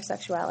interpret their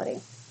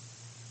sexuality.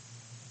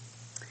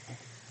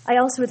 I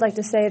also would like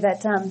to say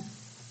that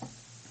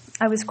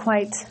I was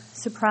quite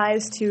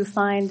surprised to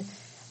find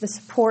the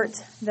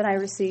support that I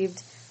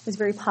received was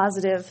very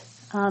positive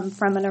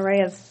from an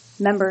array of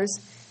members,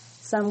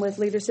 some with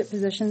leadership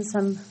positions,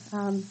 some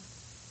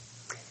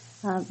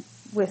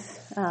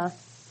with, I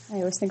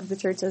always think of the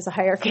church as a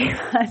hierarchy,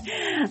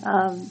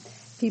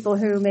 people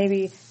who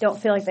maybe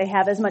don't feel like they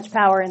have as much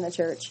power in the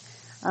church.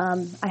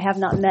 I have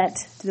not met,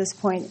 to this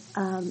point,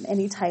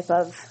 any type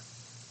of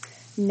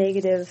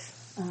negative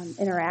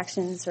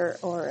interactions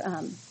or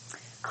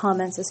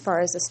comments as far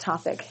as this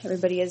topic.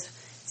 Everybody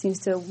seems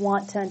to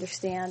want to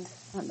understand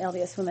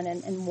LDS women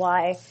and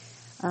why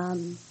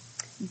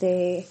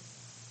they,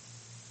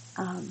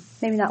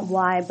 maybe not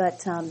why,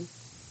 but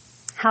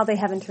how they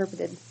have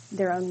interpreted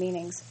their own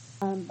meanings.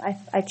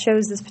 I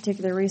chose this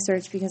particular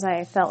research because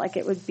I felt like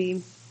it would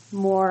be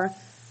more,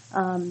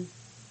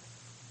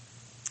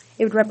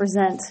 it would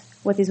represent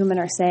what these women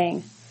are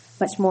saying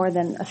much more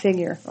than a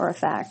figure or a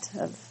fact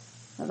of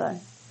a.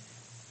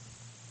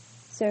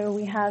 So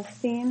we have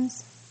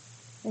themes,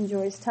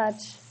 enjoys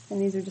touch,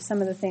 and these are just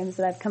some of the themes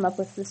that I've come up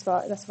with thus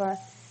far.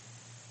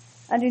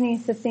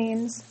 Underneath the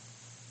themes,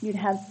 you'd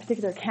have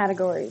particular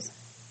categories.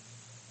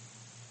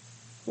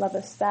 Love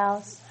of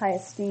spouse, high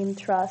esteem,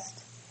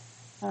 trust,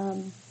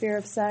 fear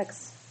of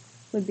sex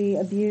would be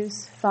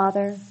abuse,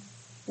 father,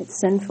 it's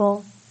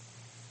sinful.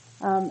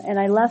 And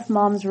I left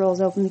mom's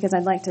roles open because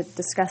I'd like to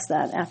discuss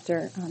that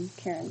after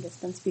Karen gets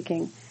done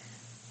speaking.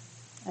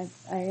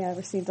 I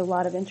received a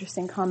lot of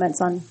interesting comments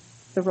on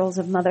the roles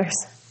of mothers.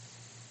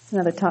 It's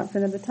another talk for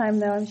another time,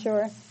 though, I'm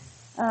sure.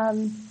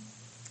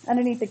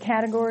 Underneath the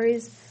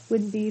categories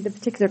would be the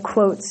particular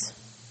quotes,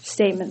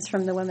 statements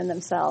from the women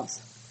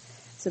themselves,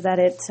 so that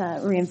it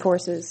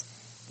reinforces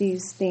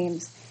these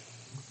themes.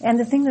 And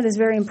the thing that is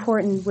very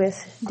important with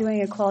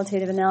doing a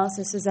qualitative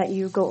analysis is that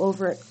you go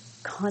over it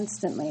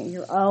constantly.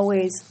 You're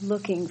always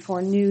looking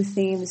for new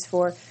themes,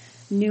 for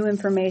new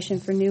information,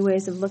 for new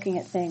ways of looking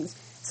at things.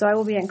 So I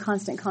will be in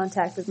constant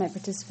contact with my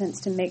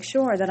participants to make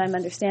sure that I'm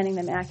understanding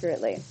them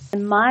accurately.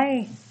 And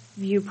my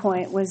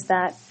viewpoint was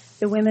that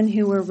the women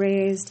who were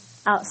raised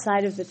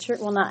outside of the church,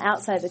 well, not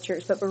outside the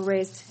church, but were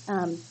raised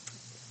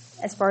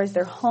as far as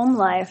their home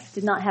life,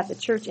 did not have the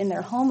church in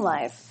their home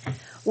life,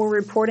 were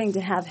reporting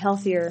to have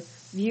healthier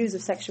views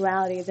of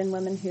sexuality than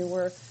women who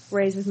were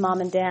raised with mom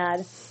and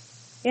dad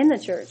in the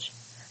church.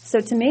 So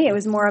to me, it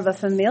was more of a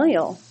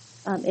familial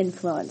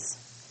influence,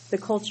 the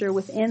culture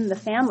within the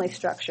family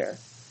structure.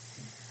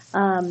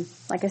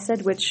 Like I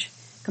said, which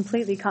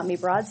completely caught me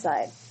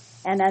broadside.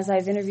 And as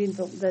I've interviewed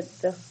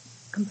the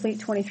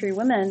complete 23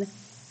 women,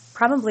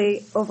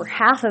 probably over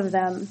half of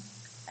them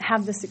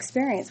have this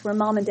experience where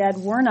mom and dad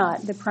were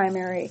not the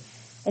primary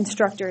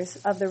instructors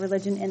of the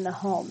religion in the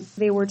home.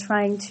 They were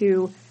trying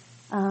to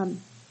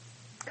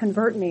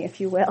convert me,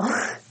 if you will,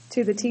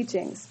 to the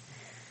teachings.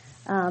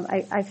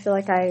 I feel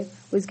like I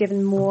was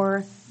given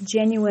more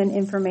genuine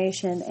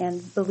information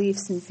and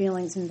beliefs and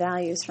feelings and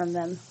values from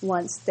them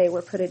once they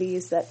were put at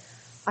ease that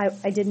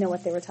I did know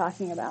what they were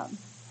talking about.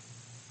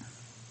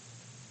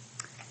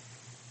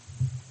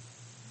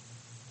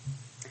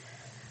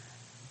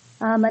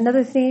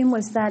 Another theme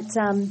was that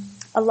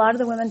a lot of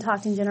the women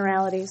talked in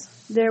generalities.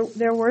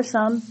 There were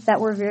some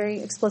that were very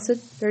explicit,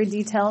 very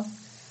detailed,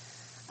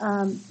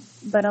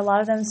 but a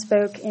lot of them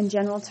spoke in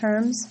general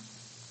terms.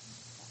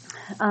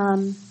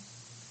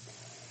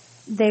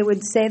 They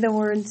would say the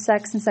word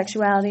sex and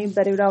sexuality,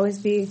 but it would always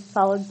be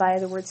followed by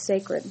the word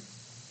sacred.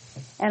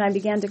 And I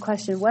began to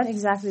question, what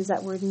exactly does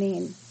that word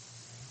mean?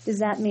 Does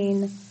that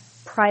mean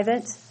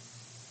private?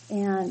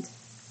 And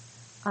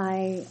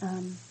I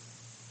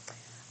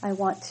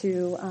want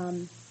to,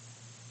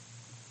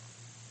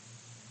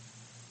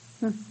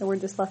 the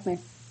word just left me.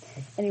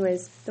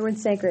 Anyways, the word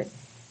sacred,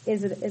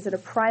 is it a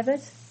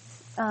private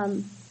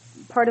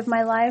part of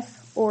my life,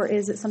 or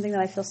is it something that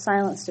I feel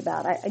silenced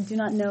about? I do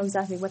not know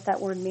exactly what that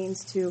word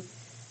means to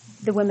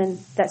the women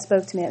that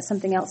spoke to me. It's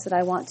something else that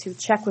I want to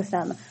check with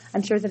them.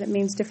 I'm sure that it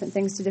means different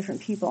things to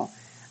different people,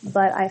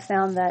 but I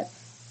found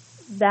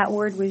that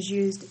word was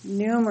used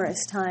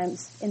numerous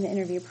times in the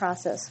interview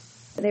process.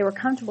 They were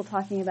comfortable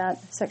talking about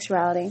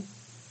sexuality,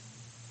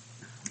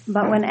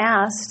 but when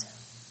asked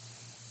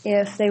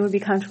if they would be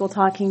comfortable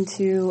talking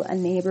to a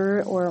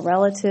neighbor or a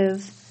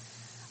relative.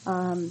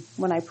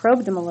 When I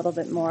probed them a little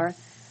bit more,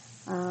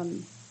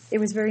 it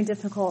was very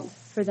difficult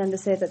for them to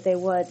say that they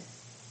would.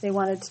 They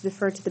wanted to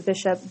defer to the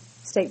bishop,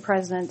 stake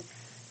president,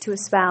 to a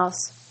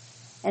spouse.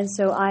 And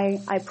so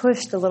I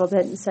pushed a little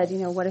bit and said,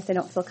 what if they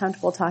don't feel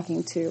comfortable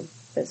talking to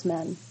those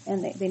men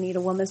and they need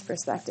a woman's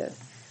perspective?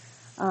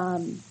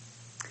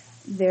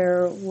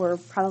 There were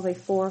probably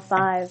 4 or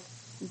 5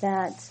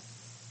 that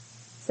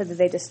said that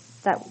they just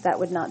that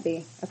would not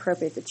be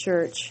appropriate. The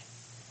church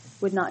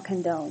would not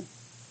condone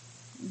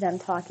them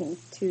talking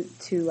to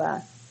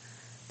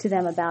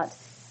them about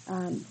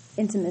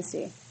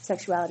intimacy,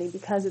 sexuality,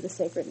 because of the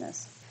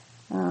sacredness.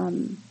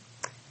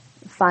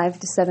 5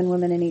 to 7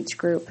 women in each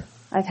group.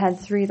 I've had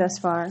 3 thus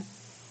far,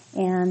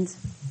 and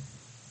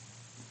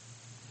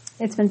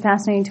it's been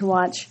fascinating to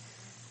watch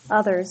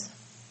others'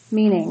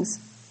 meanings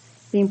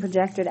being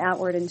projected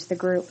outward into the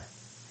group.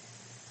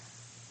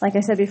 Like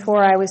I said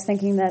before, I was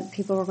thinking that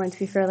people were going to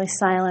be fairly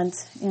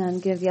silent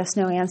and give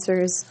yes/no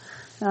answers.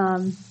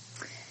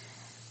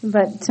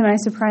 But to my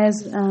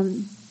surprise,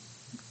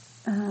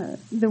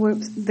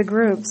 the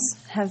groups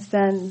have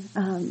been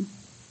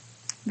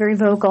very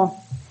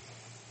vocal.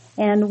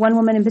 And one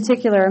woman in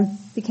particular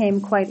became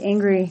quite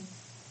angry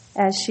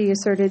as she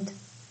asserted,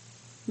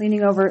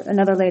 leaning over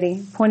another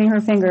lady, pointing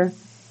her finger,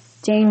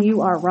 "Jane,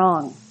 you are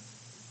wrong."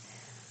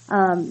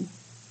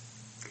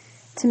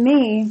 To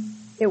me,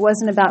 it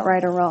wasn't about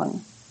right or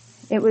wrong.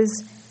 It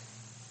was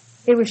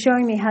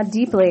showing me how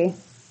deeply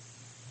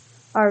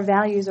our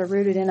values are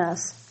rooted in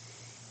us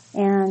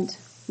and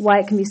why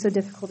it can be so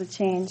difficult to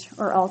change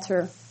or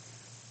alter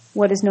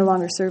what is no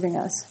longer serving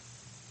us.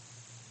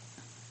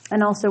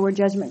 And also where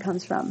judgment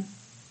comes from.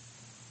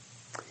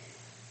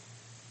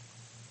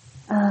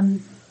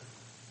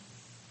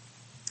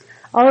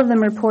 All of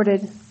them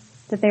reported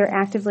that they are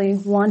actively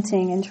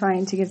wanting and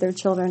trying to give their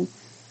children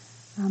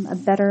a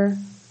better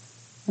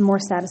and more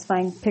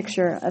satisfying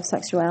picture of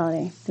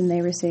sexuality than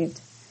they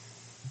received.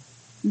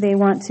 They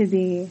want to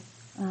be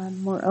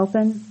more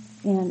open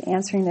in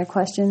answering their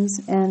questions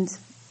and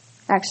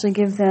actually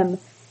give them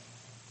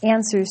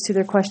answers to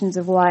their questions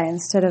of why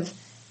instead of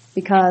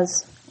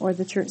because or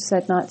the church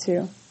said not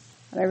to.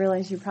 But I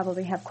realize you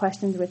probably have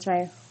questions, which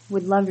I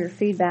would love your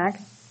feedback.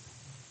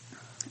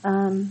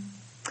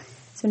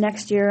 So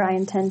next year I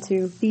intend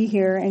to be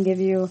here and give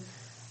you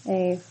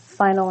a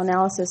final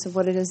analysis of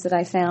what it is that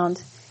I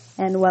found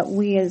and what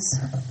we as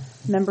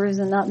members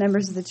and not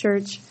members of the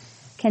church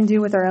can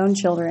do with our own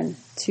children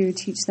to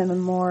teach them a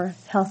more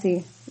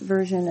healthy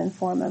version and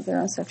form of their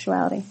own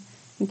sexuality.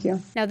 Thank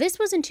you. Now, this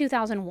was in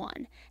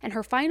 2001, and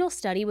her final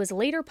study was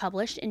later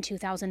published in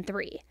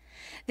 2003.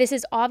 This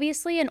is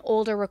obviously an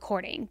older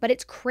recording, but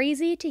it's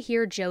crazy to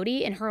hear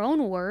Jodi, in her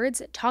own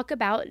words, talk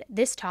about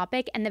this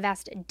topic and the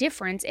vast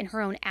difference in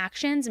her own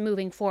actions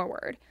moving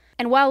forward.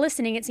 And while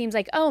listening, it seems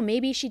like, oh,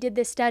 maybe she did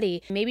this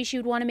study. Maybe she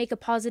would want to make a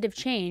positive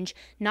change,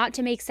 not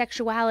to make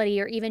sexuality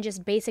or even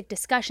just basic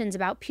discussions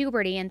about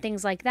puberty and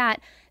things like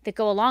that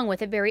go along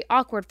with it very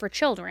awkward for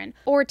children,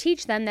 or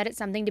teach them that it's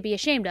something to be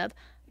ashamed of.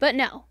 But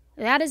no,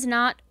 that is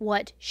not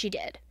what she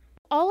did.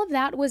 All of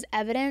that was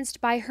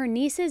evidenced by her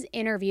niece's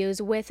interviews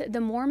with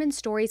the Mormon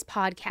Stories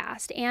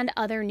podcast and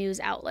other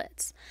news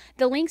outlets.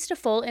 The links to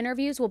full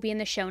interviews will be in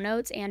the show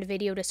notes and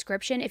video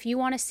description if you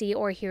want to see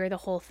or hear the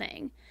whole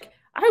thing.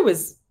 I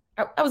was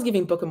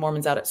giving Book of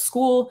Mormons out at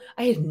school.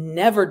 I had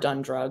never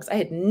done drugs. I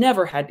had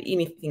never had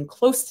anything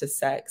close to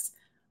sex.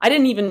 I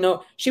didn't even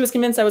know. She was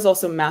convinced I was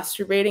also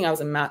masturbating. I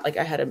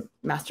had a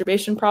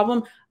masturbation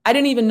problem. I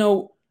didn't even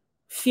know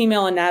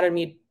female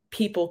anatomy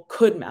people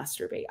could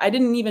masturbate. I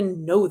didn't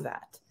even know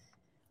that.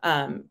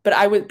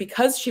 But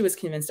because she was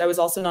convinced, I was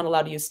also not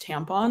allowed to use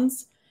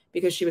tampons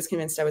because she was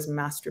convinced I was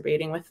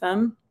masturbating with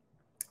them,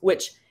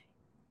 which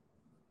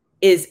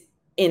is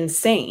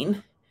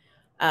insane.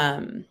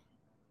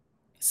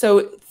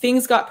 So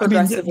things got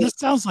progressively. This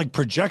sounds like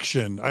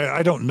projection.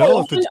 I don't know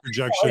if it's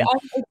projection.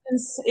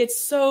 It's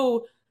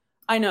so,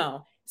 I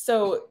know.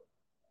 So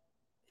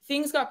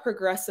things got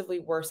progressively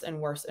worse and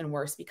worse and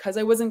worse because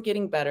I wasn't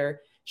getting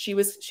better. She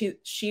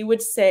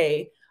would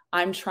say,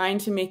 "I'm trying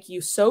to make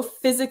you so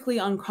physically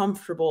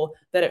uncomfortable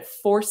that it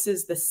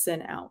forces the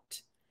sin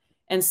out."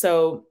 And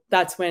so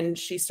that's when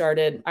she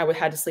started. I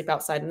had to sleep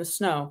outside in the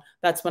snow.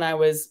 That's when I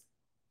was,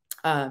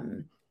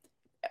 when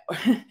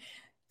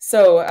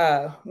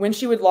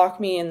she would lock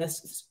me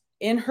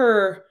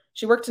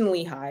she worked in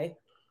Lehigh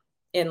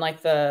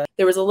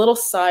there was a little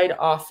side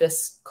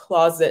office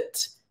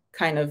closet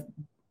kind of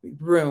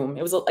room.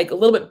 It was like a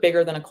little bit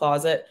bigger than a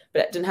closet,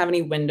 but it didn't have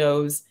any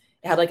windows.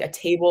 It had like a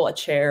table, a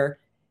chair,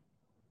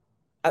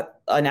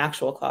 an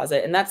actual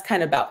closet. And that's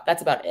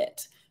about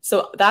it.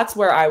 So that's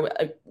where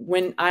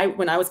when I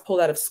was pulled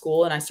out of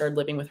school and I started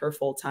living with her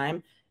full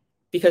time,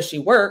 because she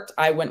worked,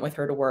 I went with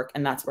her to work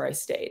and that's where I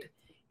stayed.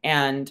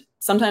 And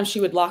sometimes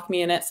she would lock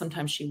me in it.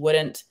 Sometimes she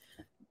wouldn't.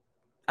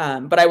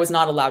 But I was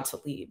not allowed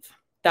to leave.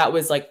 That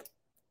was like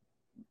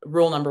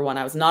rule number 1.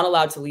 I was not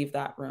allowed to leave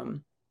that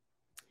room.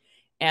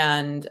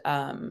 And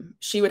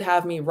she would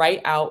have me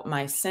write out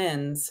my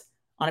sins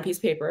on a piece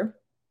of paper.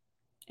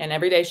 And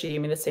every day she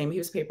gave me the same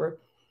piece of paper.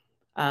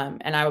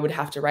 And I would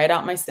have to write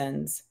out my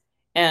sins.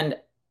 And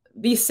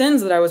these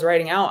sins that I was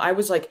writing out, I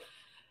was like,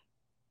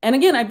 and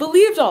again, I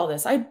believed all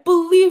this. I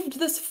believed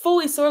this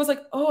fully. So I was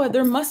like, oh,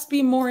 there must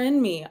be more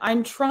in me.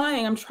 I'm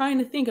trying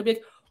to think. I'd be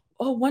like,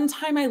 oh, one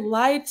time I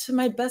lied to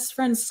my best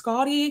friend,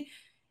 Scotty.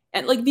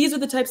 And like, these are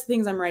the types of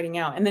things I'm writing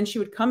out. And then she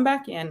would come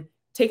back in,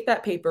 take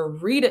that paper,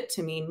 read it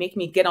to me, make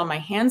me get on my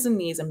hands and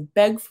knees and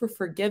beg for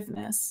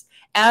forgiveness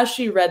as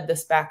she read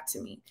this back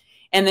to me.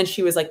 And then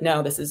she was like,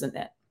 no, this isn't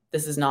it.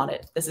 This is not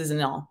it. This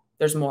isn't all.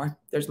 There's more.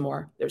 There's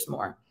more. There's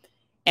more.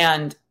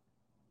 And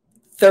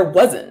there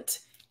wasn't.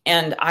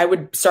 And I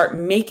would start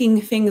making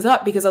things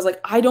up because I was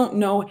like, I don't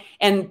know.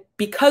 And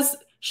because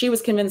she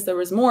was convinced there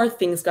was more,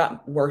 things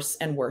got worse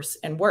and worse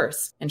and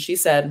worse. And she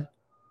said,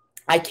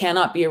 I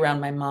cannot be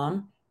around my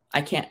mom.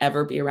 I can't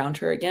ever be around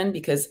her again,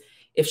 because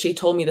if she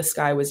told me the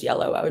sky was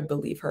yellow, I would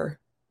believe her.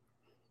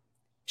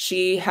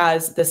 She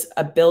has this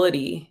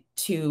ability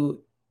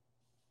to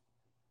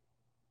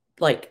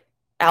like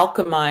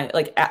alchemize,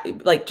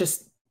 like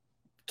just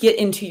get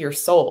into your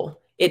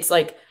soul. It's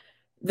like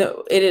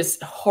it is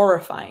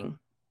horrifying.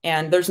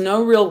 And there's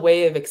no real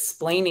way of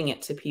explaining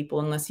it to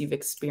people unless you've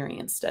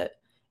experienced it.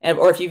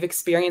 Or if you've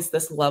experienced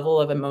this level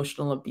of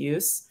emotional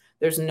abuse,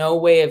 there's no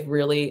way of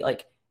really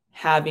like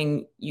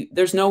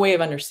there's no way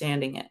of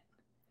understanding it.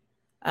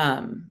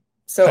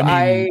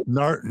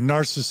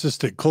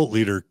 Narcissistic cult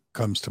leader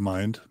comes to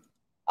mind.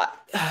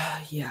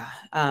 Yeah.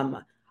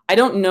 I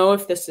don't know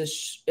if this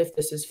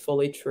is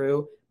fully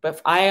true,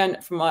 but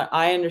from what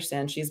I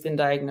understand, she's been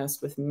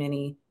diagnosed with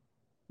many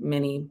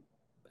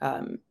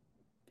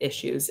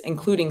issues,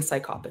 including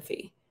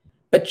psychopathy.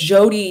 But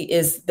Jodi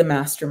is the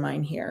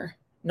mastermind here,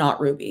 not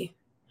Ruby.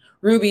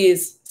 Ruby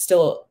is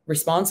still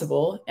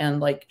responsible and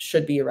like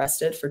should be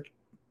arrested for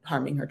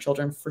harming her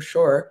children for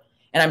sure.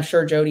 And I'm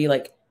sure Jodi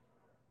like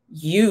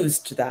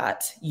used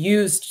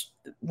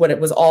what it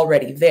was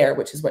already there,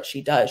 which is what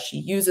she does. She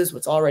uses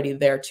what's already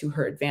there to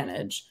her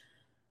advantage.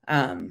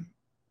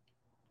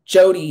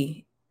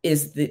 Jodi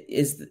is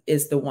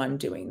the one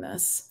doing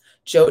this.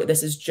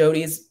 This is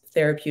Jodi's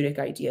therapeutic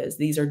ideas.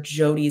 These are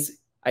Jodi's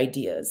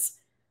ideas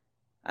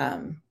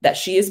that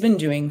she has been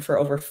doing for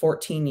over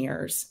 14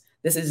 years.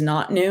 This is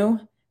not new.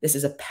 This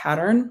is a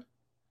pattern.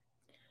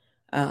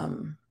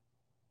 And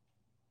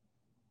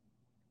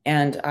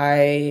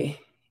I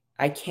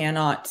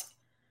cannot,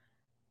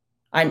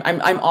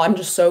 I'm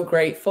just so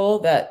grateful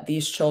that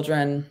these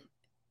children,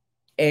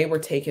 were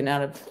taken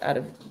out of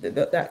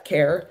that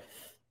care,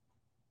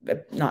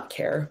 not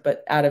care,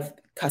 but out of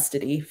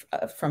custody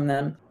from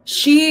them.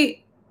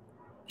 She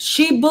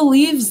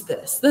believes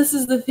this. This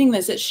is the thing,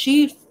 that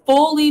she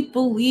fully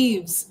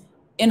believes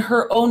in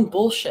her own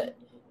bullshit.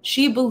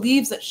 She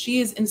believes that she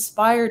is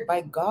inspired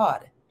by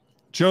God.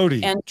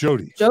 Jodi. Yeah.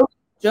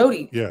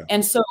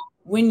 And so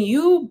when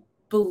you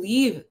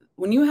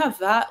have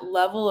that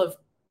level of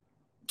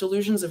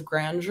delusions of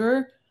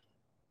grandeur,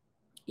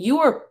 you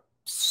are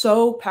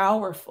so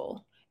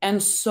powerful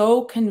and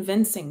so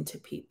convincing to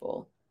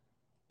people.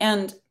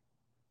 And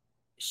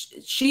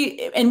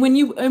when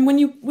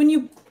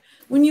you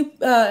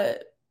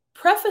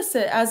preface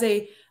it as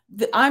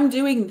I'm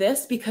doing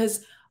this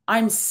because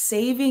I'm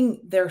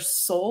saving their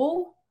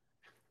soul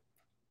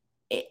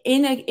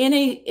in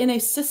a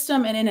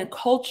system and in a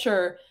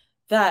culture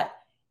that,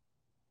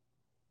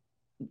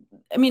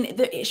 I mean,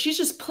 she's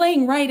just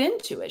playing right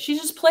into it.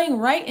 She's just playing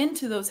right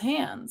into those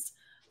hands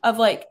of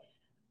like,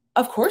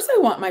 of course I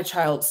want my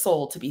child's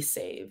soul to be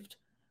saved.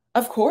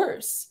 Of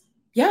course.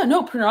 Yeah,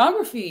 no,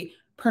 pornography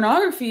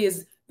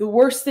is the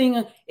worst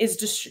thing,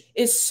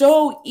 is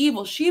so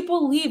evil. She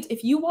believed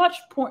if you watch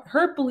porn,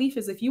 her belief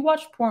is if you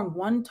watch porn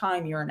one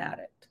time, you're an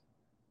addict.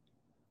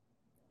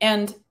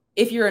 And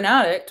if you're an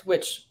addict,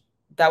 which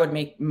that would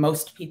make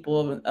most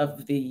people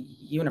of the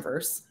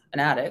universe an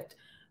addict,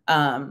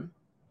 then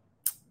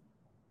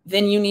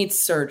you need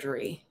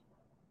surgery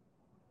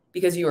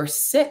because you are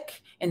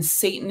sick and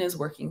Satan is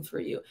working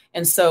through you.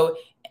 And so,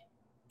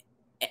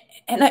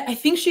 and I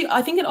think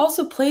it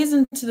also plays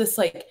into this,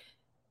 like,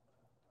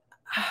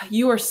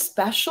 you are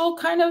special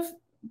kind of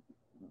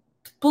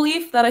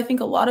belief that I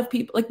think a lot of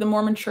people, like the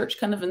Mormon church,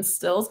 kind of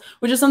instills,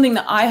 which is something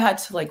that I had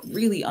to like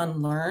really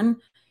unlearn,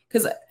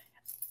 because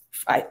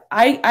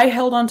I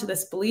held on to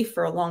this belief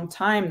for a long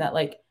time that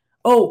like,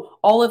 oh,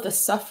 all of the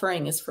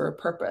suffering is for a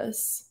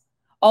purpose.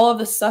 All of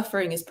the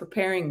suffering is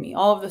preparing me.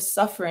 All of the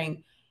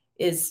suffering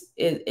is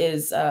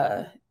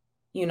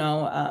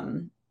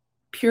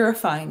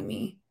purifying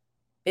me.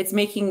 It's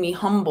making me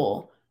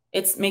humble.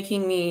 It's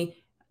making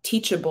me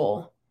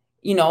teachable,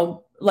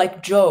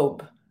 like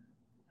Job.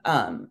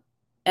 And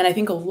I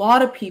think a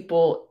lot of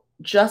people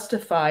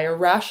justify or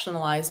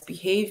rationalize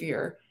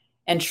behavior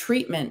and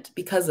treatment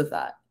because of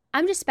that.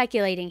 I'm just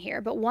speculating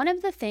here, but one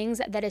of the things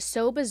that is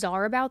so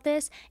bizarre about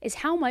this is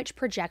how much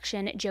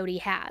projection Jodi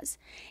has.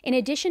 In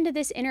addition to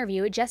this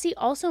interview, Jesse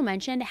also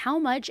mentioned how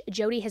much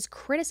Jodi has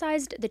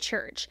criticized the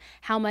church,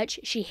 how much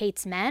she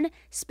hates men,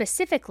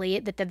 specifically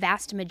that the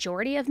vast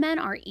majority of men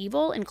are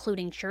evil,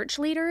 including church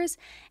leaders,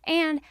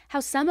 and how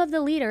some of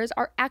the leaders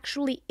are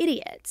actually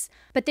idiots,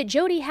 but that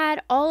Jodi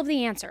had all of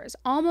the answers,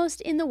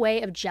 almost in the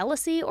way of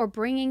jealousy or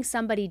bringing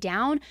somebody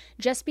down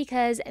just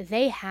because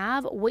they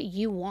have what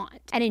you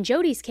want. And in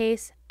Jodi's case,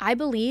 I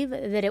believe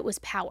that it was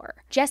power.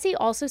 Jesse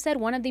also said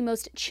one of the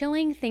most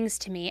chilling things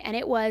to me, and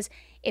it was,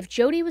 if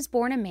Jodi was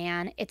born a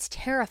man, it's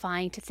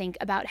terrifying to think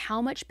about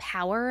how much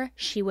power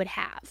she would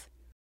have.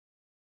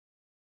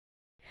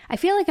 I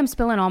feel like I'm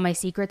spilling all my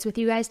secrets with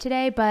you guys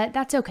today, but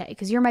that's okay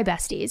because you're my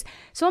besties.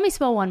 So let me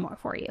spill one more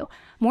for you.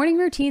 Morning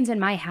routines in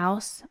my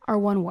house are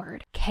one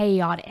word: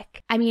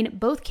 chaotic. I mean,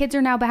 both kids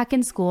are now back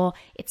in school.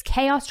 It's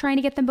chaos trying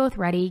to get them both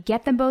ready,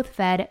 get them both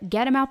fed,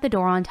 get them out the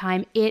door on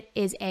time. It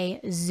is a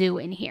zoo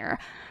in here.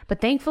 But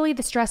thankfully,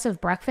 the stress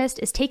of breakfast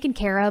is taken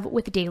care of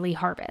with Daily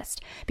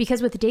Harvest.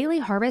 Because with Daily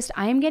Harvest,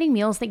 I am getting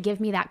meals that give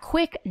me that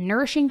quick,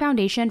 nourishing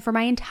foundation for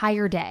my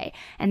entire day.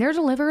 And they're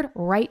delivered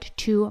right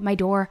to my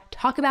door.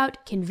 Talk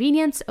about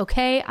convenience,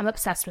 okay? I'm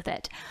obsessed with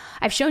it.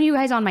 I've shown you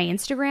guys on my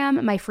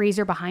Instagram my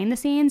freezer behind the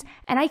scenes,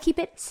 and I keep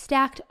it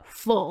stacked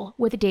full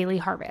with Daily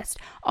Harvest.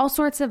 All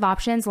sorts of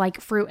options like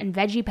fruit and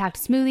veggie packed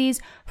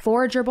smoothies,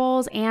 forager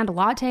bowls, and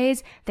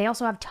lattes. They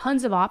also have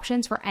tons of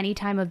options for any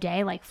time of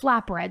day like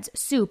flatbreads,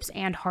 soups,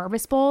 and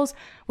harvest bowls,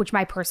 which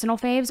my personal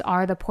faves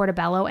are the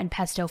portobello and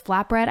pesto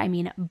flatbread. I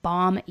mean,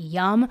 bomb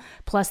yum.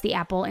 Plus the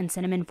apple and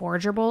cinnamon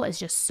forager bowl is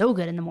just so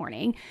good in the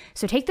morning.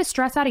 So take the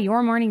stress out of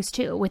your mornings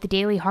too with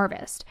Daily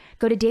Harvest.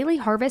 Go to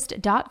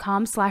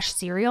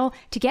dailyharvest.com/cereal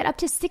to get up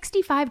to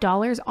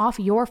 $65 off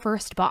your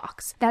first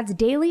box. That's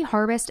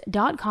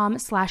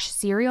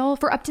dailyharvest.com/cereal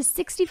for up to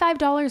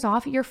 $65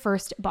 off your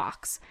first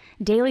box.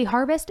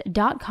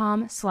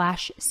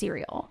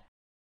 dailyharvest.com/cereal.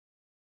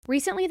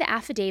 Recently, the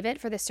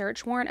affidavit for the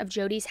search warrant of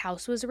Jodi's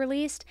house was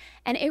released,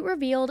 and it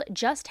revealed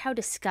just how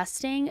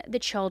disgusting the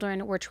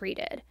children were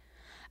treated.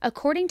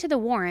 According to the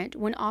warrant,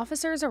 when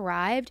officers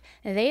arrived,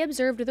 they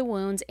observed the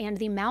wounds and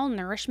the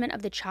malnourishment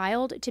of the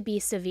child to be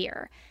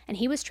severe, and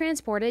he was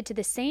transported to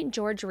the St.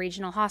 George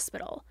Regional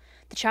Hospital.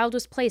 The child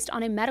was placed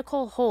on a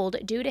medical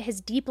hold due to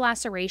his deep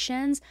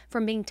lacerations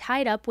from being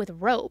tied up with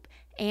rope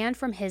and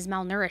from his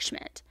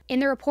malnourishment. In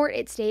the report,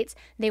 it states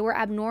they were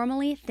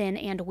abnormally thin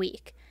and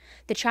weak.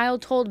 The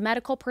child told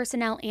medical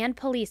personnel and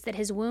police that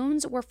his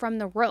wounds were from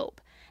the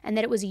rope and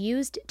that it was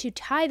used to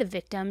tie the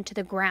victim to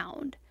the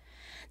ground.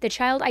 The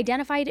child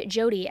identified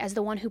Jodi as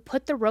the one who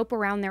put the rope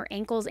around their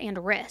ankles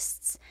and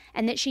wrists,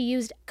 and that she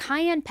used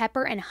cayenne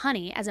pepper and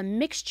honey as a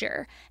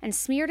mixture and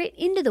smeared it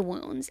into the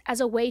wounds as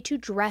a way to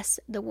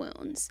dress the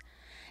wounds.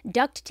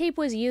 Duct tape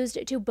was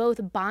used to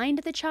both bind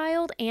the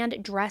child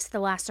and dress the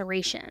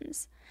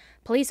lacerations.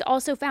 Police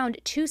also found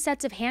 2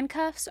 sets of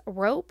handcuffs,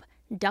 rope,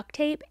 duct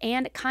tape,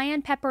 and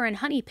cayenne pepper and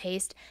honey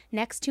paste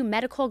next to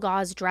medical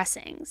gauze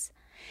dressings.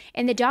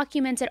 In the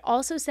documents, it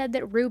also said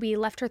that Ruby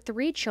left her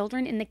 3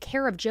 children in the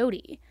care of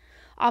Jodi.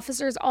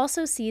 Officers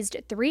also seized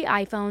 3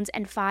 iPhones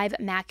and 5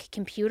 Mac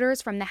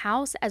computers from the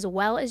house, as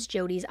well as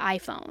Jodi's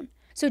iPhone.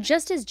 So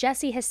just as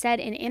Jesse has said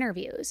in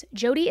interviews,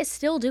 Jodi is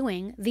still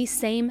doing the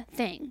same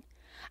thing.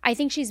 I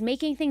think she's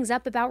making things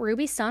up about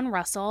Ruby's son,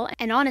 Russell,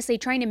 and honestly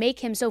trying to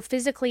make him so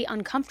physically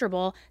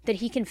uncomfortable that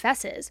he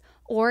confesses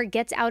or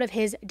gets out of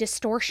his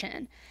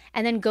distortion,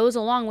 and then goes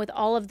along with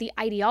all of the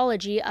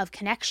ideology of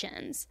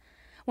connections.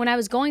 When I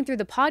was going through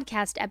the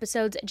podcast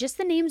episodes, just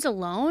the names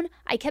alone,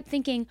 I kept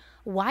thinking,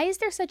 why is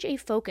there such a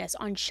focus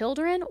on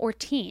children or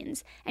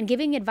teens and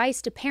giving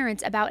advice to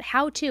parents about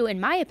how to, in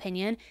my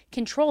opinion,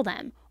 control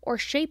them or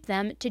shape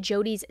them to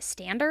Jodi's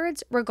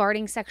standards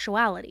regarding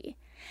sexuality?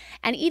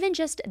 And even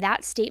just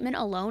that statement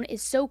alone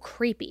is so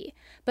creepy,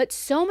 but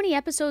so many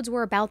episodes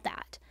were about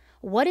that.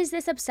 What is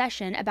this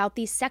obsession about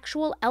these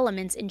sexual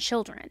elements in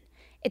children?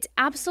 It's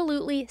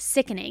absolutely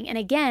sickening. And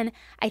again,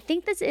 I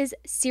think this is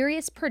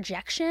serious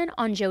projection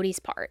on Jodi's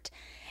part.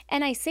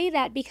 And I say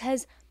that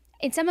because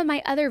in some of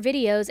my other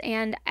videos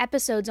and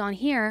episodes on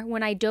here,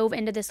 when I dove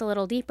into this a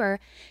little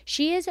deeper,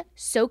 she is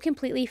so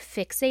completely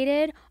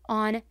fixated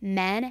on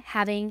men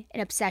having an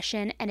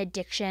obsession and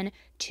addiction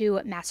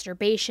to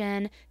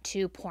masturbation,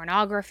 to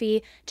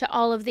pornography, to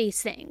all of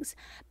these things.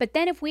 But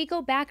then if we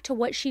go back to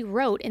what she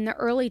wrote in the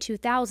early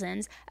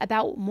 2000s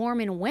about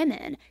Mormon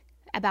women,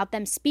 about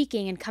them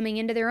speaking and coming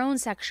into their own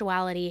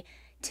sexuality,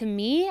 to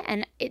me,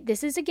 and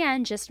this is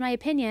again just my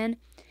opinion,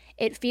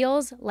 it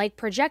feels like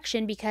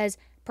projection because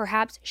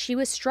perhaps she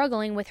was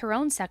struggling with her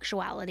own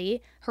sexuality,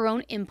 her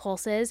own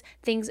impulses,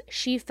 things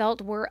she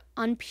felt were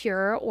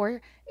impure or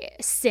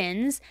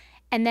sins,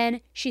 and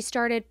then she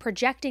started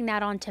projecting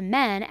that onto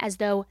men as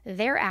though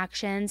their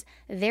actions,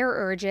 their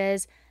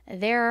urges,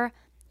 their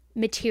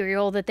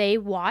material that they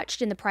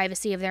watched in the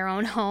privacy of their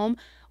own home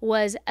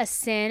was a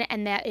sin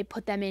and that it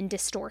put them in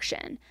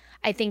distortion.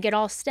 I think it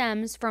all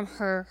stems from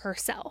her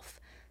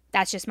herself.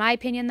 That's just my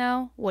opinion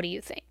though. What do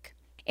you think?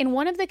 In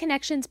one of the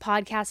Connections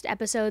podcast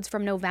episodes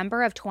from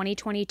November of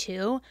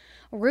 2022,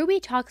 Ruby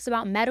talks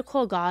about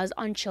medical gauze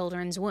on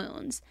children's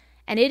wounds.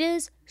 And it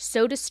is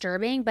so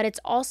disturbing, but it's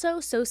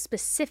also so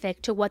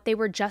specific to what they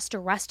were just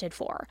arrested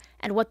for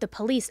and what the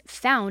police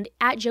found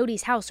at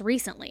Jodi's house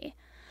recently.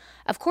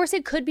 Of course,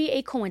 it could be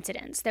a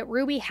coincidence that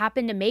Ruby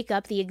happened to make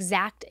up the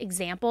exact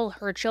example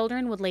her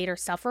children would later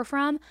suffer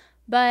from,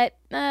 but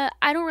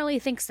I don't really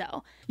think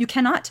so. You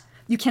cannot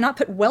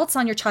put welts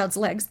on your child's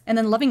legs and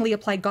then lovingly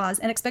apply gauze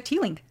and expect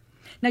healing.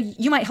 Now,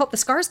 you might help the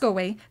scars go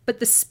away, but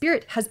the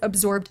spirit has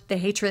absorbed the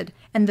hatred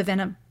and the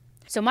venom.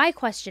 So my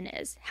question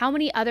is, how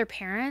many other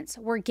parents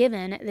were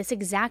given this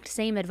exact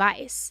same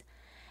advice?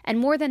 And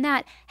more than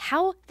that,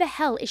 how the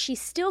hell is she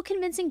still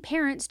convincing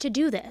parents to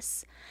do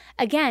this?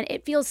 Again,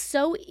 it feels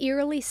so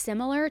eerily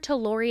similar to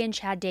Lori and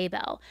Chad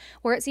Daybell,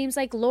 where it seems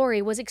like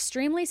Lori was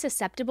extremely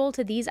susceptible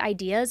to these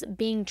ideas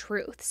being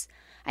truths.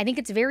 I think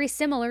it's very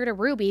similar to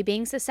Ruby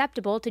being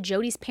susceptible to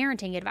Jodi's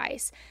parenting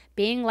advice,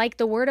 being like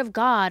the word of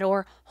God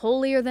or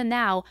holier than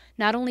thou,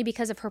 not only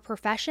because of her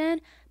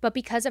profession, but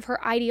because of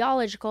her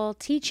ideological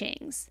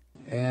teachings.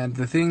 And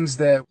the things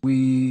that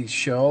we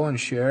show and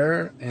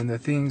share and the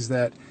things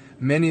that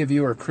many of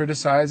you are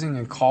criticizing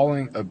and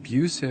calling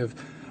abusive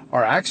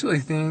are actually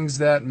things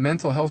that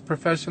mental health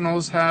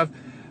professionals have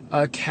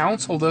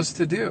counseled us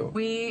to do.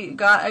 We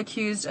got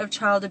accused of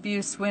child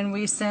abuse when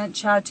we sent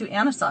Chad to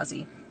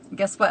Anasazi.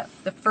 Guess what?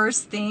 The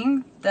first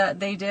thing that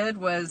they did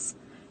was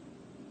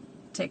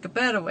take a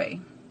bed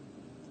away.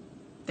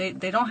 They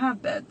don't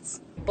have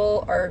beds.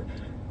 People are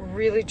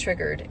really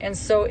triggered. And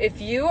so if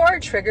you are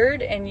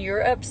triggered and you're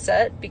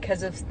upset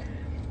because of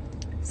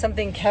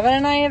something Kevin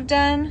and I have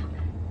done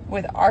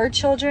with our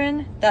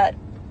children that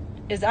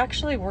is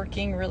actually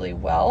working really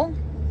well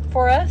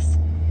for us,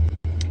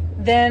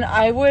 then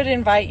I would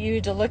invite you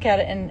to look at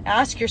it and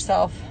ask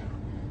yourself,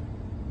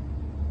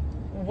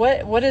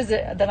 what is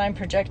it that I'm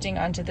projecting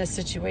onto this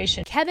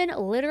situation? Kevin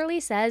literally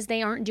says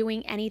they aren't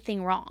doing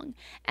anything wrong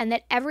and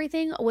that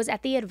everything was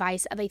at the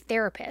advice of a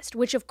therapist,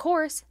 which of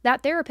course,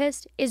 that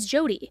therapist is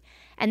Jodi.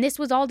 And this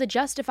was all to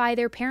justify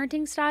their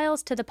parenting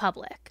styles to the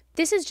public.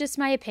 This is just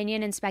my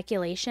opinion and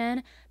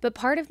speculation, but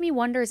part of me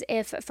wonders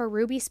if, for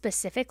Ruby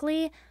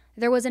specifically,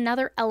 there was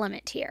another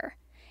element here.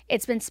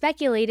 It's been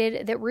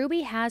speculated that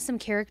Ruby has some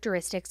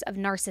characteristics of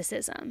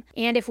narcissism.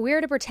 And if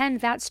we're to pretend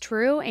that's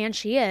true, and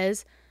she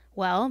is,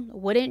 well,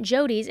 wouldn't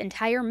Jodi's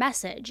entire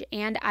message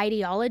and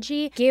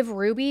ideology give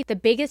Ruby the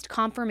biggest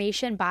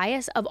confirmation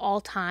bias of all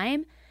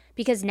time?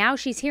 Because now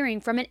she's hearing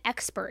from an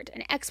expert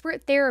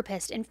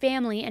therapist in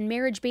family and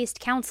marriage-based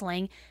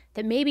counseling,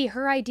 that maybe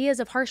her ideas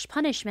of harsh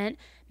punishment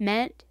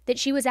meant that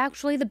she was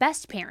actually the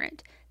best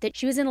parent, that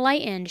she was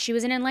enlightened, she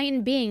was an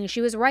enlightened being,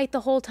 she was right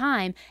the whole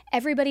time,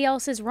 everybody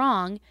else is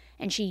wrong,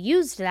 and she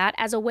used that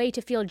as a way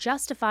to feel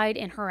justified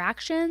in her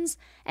actions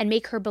and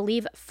make her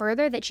believe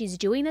further that she's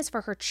doing this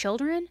for her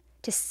children,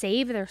 to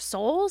save their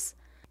souls?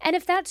 And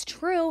if that's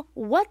true,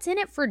 what's in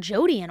it for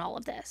Jodi in all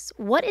of this?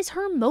 What is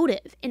her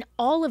motive in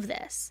all of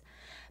this?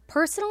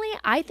 Personally,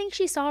 I think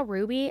she saw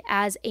Ruby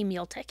as a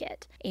meal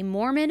ticket, a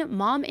Mormon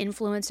mom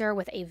influencer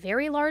with a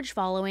very large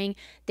following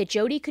that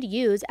Jodi could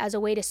use as a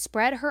way to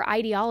spread her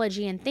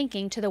ideology and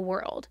thinking to the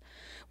world.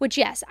 Which,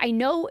 yes, I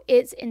know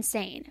it's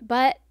insane,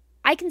 but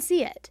I can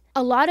see it.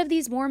 A lot of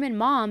these Mormon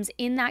moms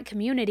in that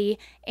community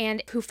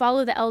and who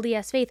follow the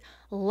LDS faith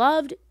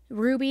loved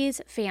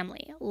Ruby's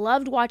family,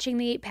 loved watching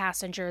the 8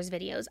 Passengers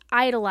videos,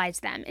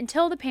 idolized them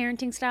until the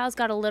parenting styles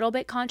got a little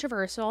bit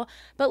controversial,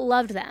 but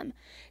loved them.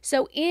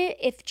 So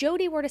if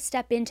Jodi were to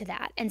step into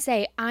that and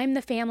say, I'm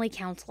the family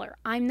counselor,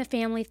 I'm the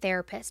family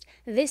therapist,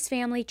 this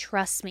family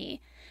trusts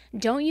me,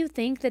 don't you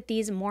think that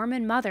these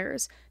Mormon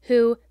mothers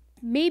who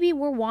maybe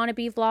were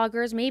wannabe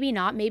vloggers, maybe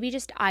not, maybe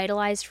just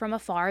idolized from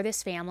afar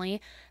this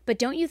family, but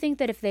don't you think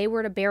that if they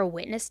were to bear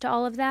witness to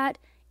all of that,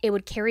 it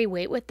would carry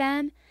weight with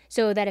them?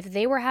 So that if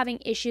they were having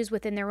issues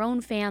within their own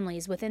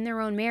families, within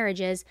their own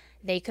marriages,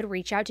 they could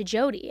reach out to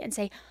Jodi and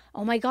say,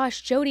 oh my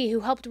gosh, Jodi,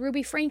 who helped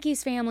Ruby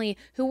Franke's family,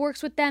 who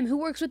works with them, who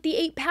works with the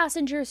 8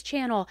 Passengers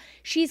channel,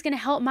 she's going to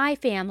help my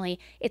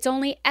family. It's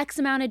only X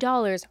amount of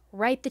dollars.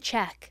 Write the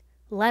check.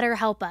 Let her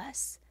help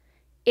us.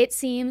 It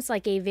seems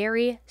like a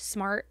very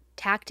smart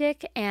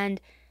tactic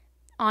and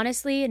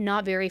honestly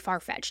not very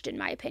far-fetched in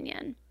my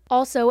opinion.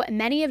 Also,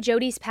 many of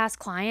Jodi's past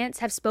clients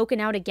have spoken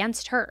out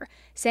against her,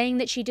 saying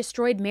that she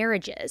destroyed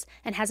marriages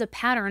and has a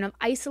pattern of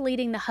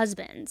isolating the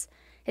husbands.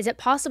 Is it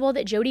possible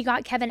that Jodi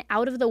got Kevin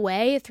out of the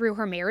way through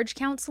her marriage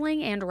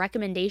counseling and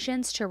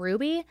recommendations to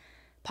Ruby?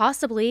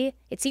 Possibly.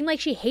 It seemed like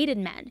she hated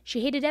men.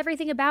 She hated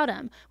everything about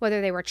them, whether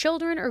they were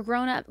children or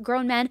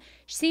grown men.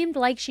 She seemed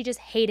like she just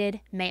hated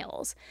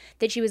males,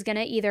 that she was going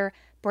to either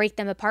break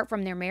them apart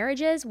from their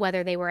marriages,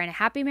 whether they were in a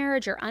happy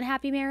marriage or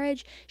unhappy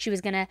marriage. She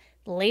was going to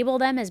label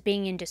them as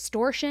being in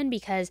distortion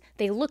because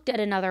they looked at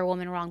another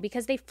woman wrong,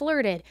 because they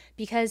flirted,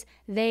 because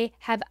they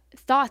have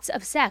thoughts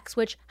of sex,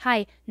 which,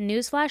 hi,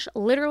 newsflash,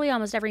 literally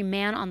almost every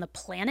man on the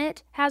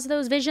planet has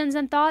those visions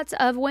and thoughts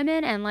of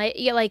women. And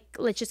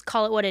let's just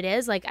call it what it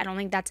is. Like, I don't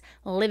think that's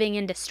living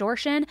in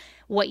distortion.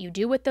 What you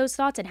do with those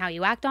thoughts and how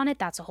you act on it,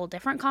 that's a whole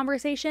different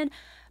conversation.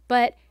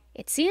 But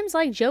it seems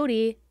like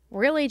Jodi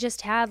really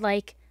just had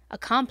like a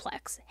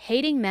complex,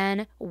 hating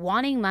men,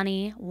 wanting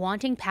money,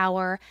 wanting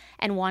power,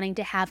 and wanting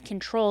to have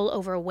control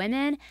over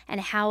women and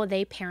how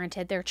they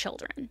parented their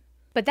children.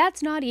 But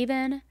that's not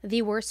even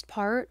the worst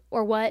part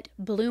or what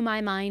blew my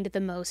mind the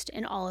most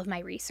in all of my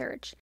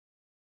research.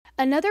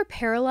 Another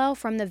parallel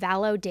from the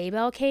Vallow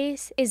Daybell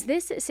case is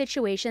this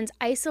situation's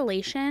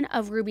isolation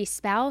of Ruby's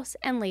spouse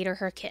and later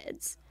her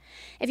kids.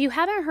 If you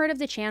haven't heard of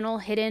the channel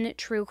Hidden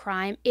True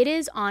Crime, it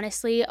is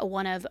honestly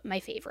one of my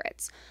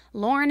favorites.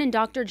 Lauren and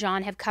Dr.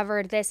 John have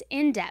covered this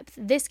in depth,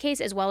 this case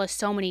as well as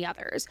so many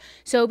others.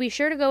 So be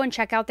sure to go and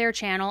check out their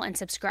channel and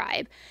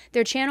subscribe.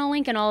 Their channel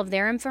link and all of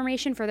their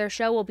information for their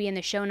show will be in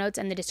the show notes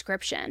and the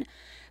description.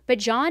 But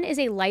John is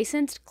a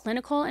licensed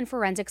clinical and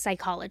forensic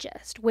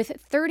psychologist with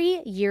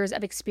 30 years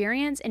of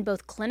experience in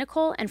both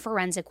clinical and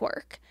forensic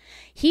work.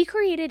 He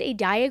created a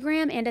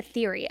diagram and a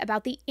theory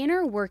about the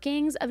inner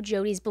workings of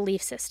Jodi's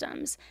belief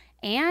systems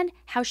and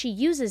how she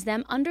uses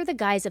them under the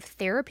guise of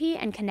therapy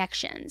and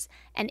connections,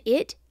 and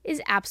it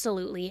is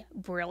absolutely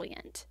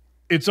brilliant.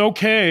 It's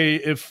okay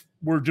if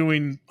we're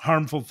doing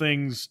harmful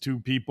things to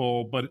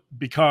people, but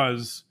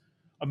because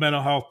a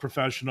mental health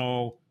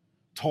professional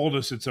told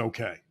us it's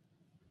okay.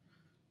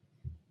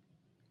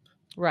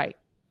 Right.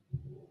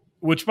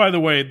 Which, by the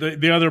way,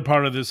 the other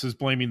part of this is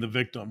blaming the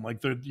victim.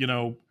 Like, we'll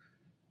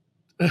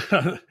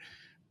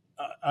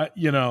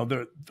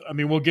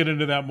get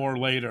into that more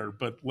later,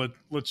 but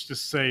let's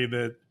just say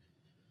that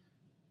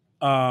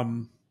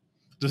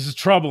this is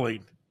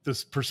troubling,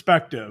 this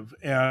perspective,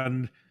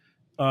 and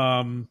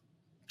to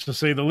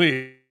say the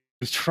least,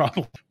 is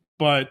troubling.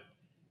 But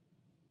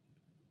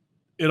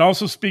it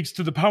also speaks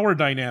to the power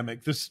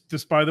dynamic. This,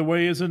 by the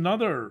way, is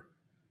another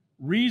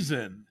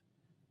reason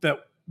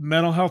that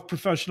mental health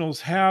professionals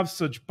have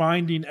such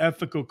binding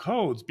ethical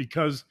codes,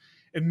 because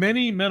in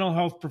many mental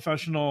health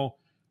professional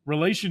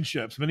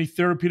relationships, many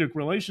therapeutic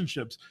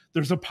relationships,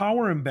 there's a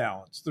power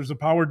imbalance. There's a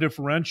power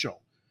differential.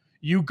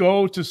 You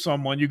go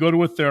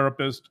to a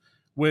therapist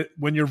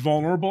when you're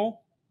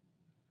vulnerable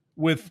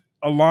with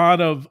a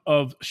lot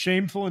of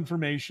shameful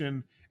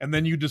information, and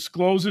then you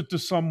disclose it to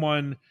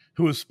someone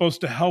who is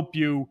supposed to help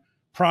you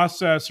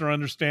process or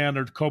understand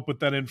or cope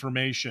with that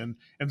information.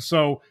 And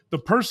so the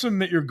person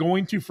that you're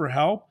going to for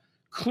help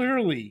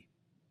clearly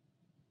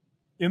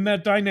in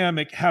that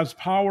dynamic has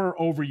power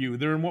over you.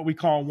 They're in what we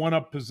call a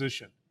one-up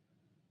position.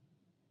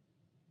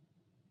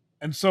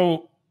 And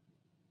so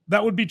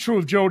that would be true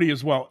of Jodi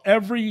as well.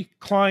 Every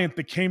client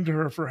that came to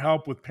her for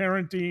help with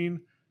parenting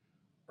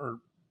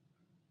or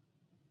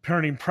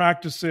parenting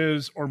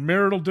practices or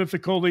marital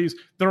difficulties,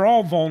 they're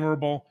all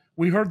vulnerable.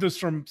 We heard this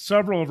from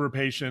several of her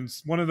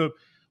patients. One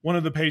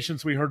of the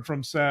patients we heard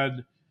from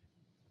said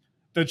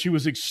that she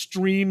was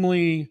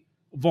extremely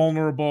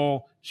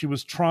vulnerable. She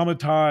was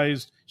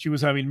traumatized. She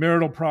was having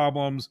marital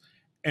problems.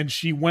 And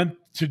she went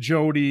to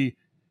Jodi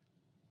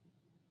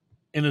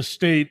in a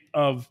state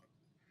of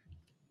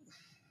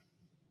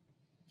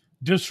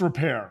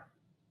disrepair.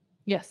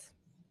 Yes.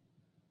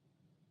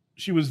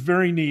 She was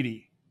very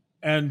needy.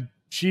 And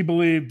she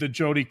believed that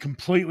Jodi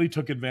completely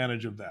took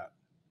advantage of that.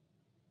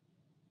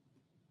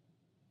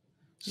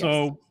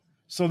 Yes.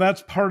 So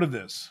that's part of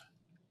this,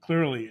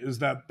 clearly, is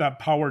that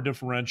power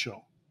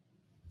differential.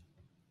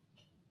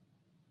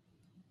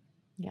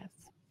 Yes.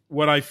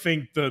 What I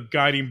think the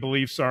guiding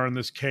beliefs are in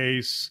this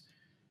case,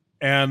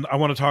 and I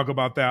want to talk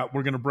about that.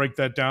 We're going to break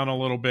that down a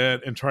little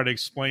bit and try to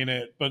explain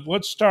it. But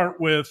let's start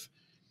with,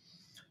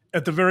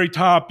 at the very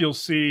top, you'll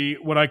see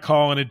what I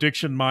call an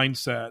addiction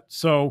mindset.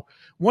 So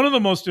one of the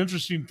most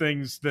interesting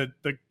things that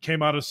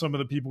came out of some of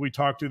the people we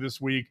talked to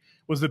this week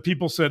was that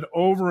people said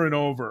over and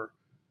over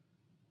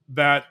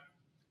that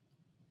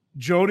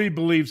Jodi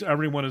believes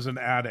everyone is an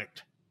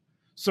addict.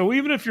 So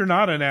even if you're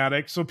not an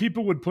addict, so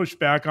people would push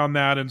back on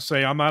that and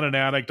say, I'm not an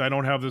addict. I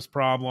don't have this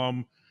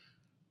problem.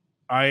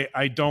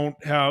 I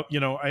don't have,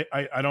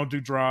 I don't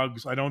do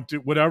drugs. I don't do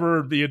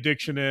whatever the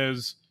addiction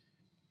is.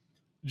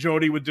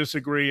 Jodi would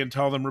disagree and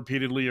tell them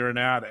repeatedly you're an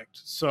addict.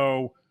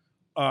 So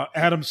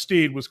Adam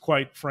Steed was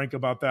quite frank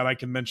about that. I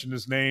can mention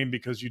his name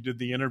because you did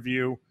the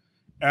interview.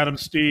 Adam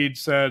Steed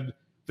said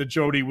that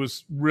Jodi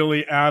was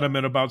really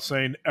adamant about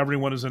saying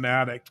everyone is an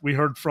addict. We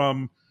heard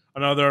from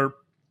another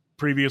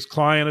previous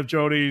client of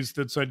Jodi's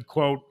that said,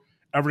 quote,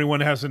 everyone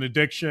has an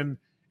addiction.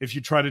 If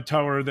you try to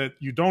tell her that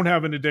you don't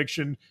have an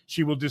addiction,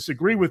 she will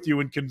disagree with you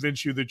and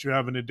convince you that you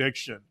have an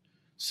addiction.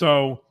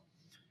 So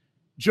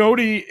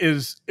Jodi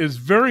is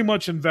very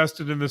much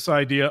invested in this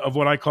idea of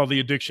what I call the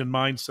addiction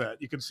mindset.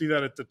 You can see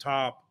that at the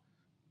top.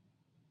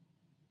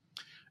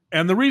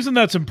 And the reason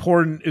that's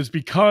important is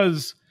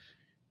because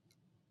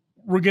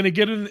we're going to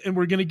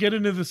get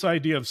into this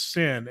idea of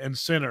sin and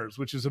sinners,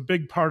 which is a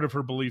big part of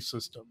her belief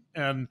system.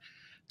 And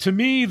to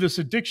me, this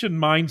addiction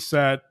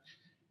mindset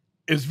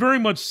is very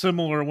much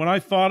similar. When I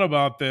thought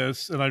about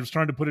this and I was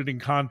trying to put it in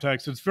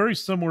context, it's very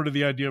similar to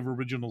the idea of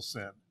original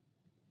sin,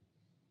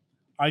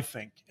 I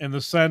think, in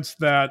the sense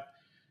that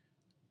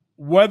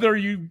whether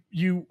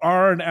you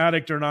are an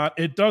addict or not,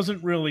 it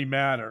doesn't really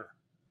matter.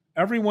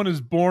 Everyone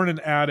is born an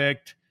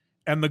addict.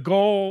 And the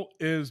goal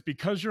is,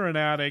 because you're an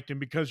addict and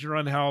because you're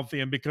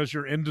unhealthy and because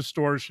you're in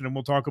distortion, and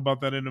we'll talk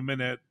about that in a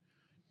minute,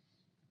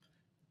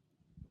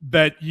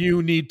 that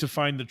you need to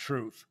find the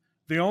truth.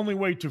 The only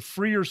way to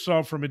free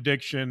yourself from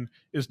addiction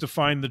is to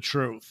find the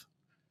truth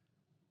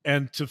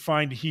and to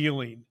find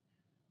healing.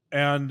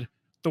 And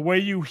the way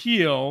you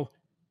heal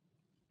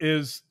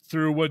is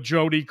through what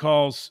Jodi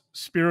calls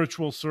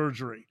spiritual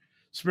surgery.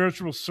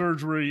 Spiritual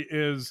surgery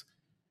is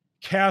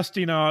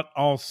casting out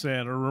all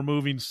sin, or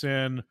removing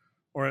sin,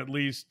 or at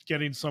least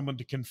getting someone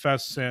to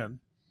confess sin.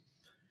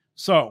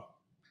 So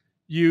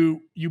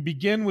you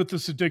begin with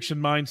this addiction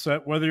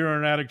mindset, whether you're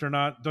an addict or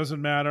not,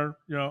 doesn't matter.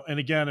 And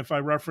again, if I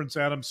reference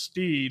Adam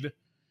Steed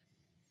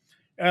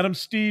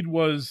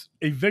was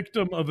a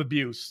victim of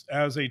abuse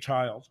as a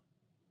child.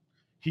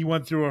 He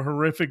went through a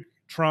horrific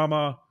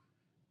trauma.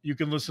 You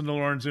can listen to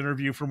Lauren's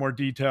interview for more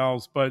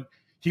details, but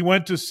he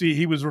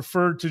was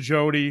referred to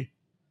Jodi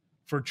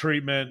for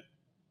treatment,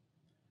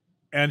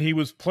 and he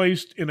was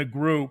placed in a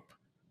group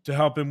to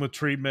help him with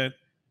treatment.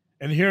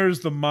 And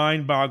here's the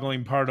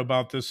mind-boggling part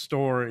about this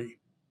story,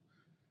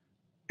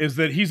 is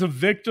that he's a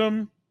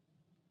victim,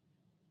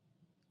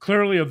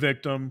 clearly a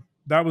victim.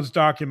 That was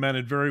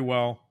documented very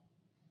well.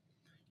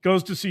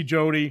 Goes to see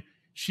Jodi.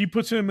 She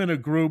puts him in a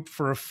group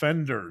for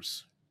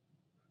offenders.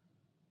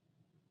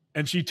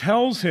 And she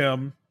tells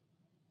him,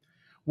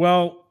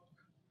 well,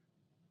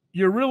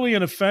 you're really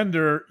an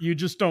offender, you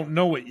just don't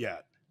know it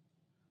yet.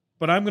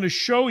 But I'm going to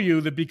show you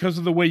that because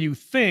of the way you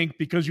think,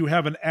 because you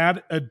have an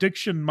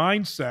addiction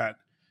mindset,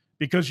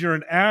 because you're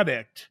an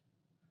addict,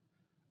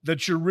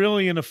 that you're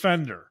really an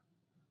offender.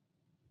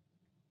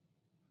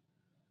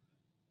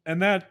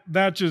 And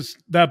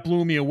that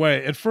blew me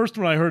away. At first,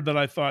 when I heard that,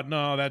 I thought,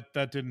 no,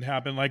 that didn't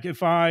happen. Like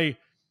if I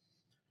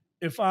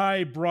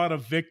brought a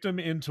victim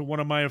into one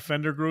of my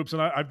offender groups,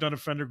 and I've done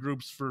offender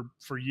groups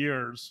for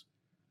years,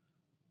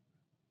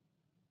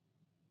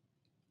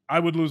 I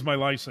would lose my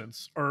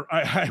license, or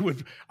I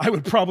would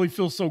probably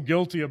feel so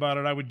guilty about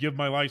it, I would give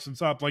my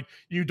license up. Like,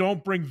 you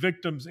don't bring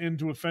victims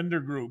into offender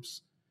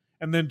groups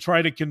and then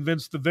try to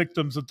convince the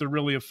victims that they're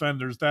really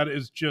offenders. That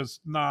is just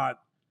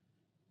not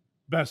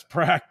best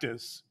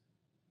practice.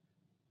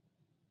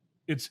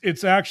 It's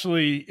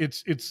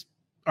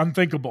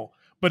unthinkable.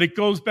 But it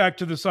goes back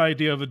to this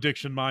idea of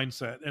addiction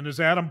mindset. And as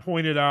Adam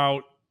pointed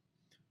out,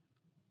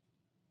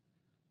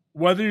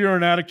 whether you're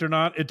an addict or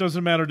not, it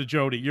doesn't matter to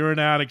Jodi. You're an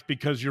addict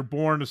because you're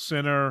born a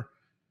sinner,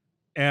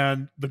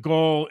 and the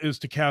goal is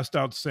to cast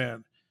out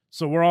sin.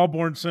 So we're all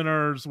born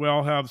sinners. We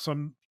all have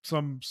some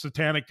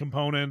satanic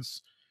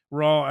components.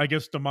 We're all, I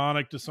guess,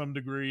 demonic to some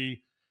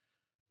degree.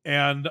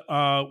 And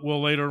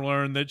we'll later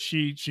learn that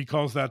she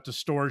calls that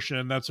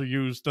distortion. That's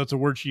a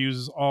word she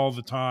uses all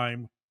the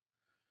time.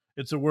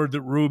 It's a word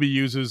that Ruby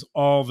uses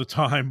all the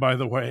time, by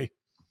the way.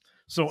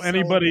 So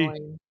anybody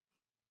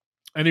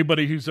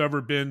who's ever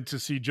been to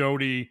see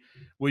Jodi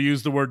will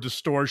use the word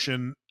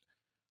distortion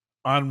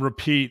on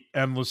repeat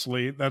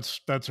endlessly. That's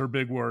her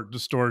big word,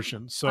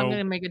 distortion. So I'm going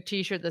to make a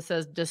t-shirt that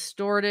says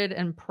distorted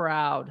and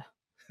proud.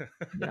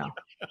 Yeah.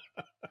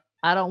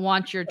 I don't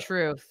want your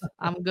truth.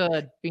 I'm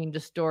good being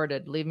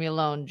distorted. Leave me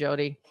alone,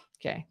 Jodi.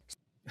 Okay.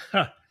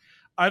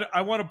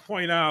 I want to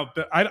point out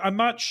that I'm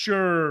not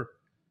sure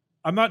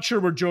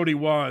where Jodi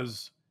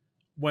was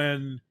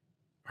when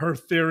her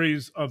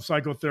theories of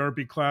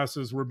psychotherapy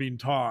classes were being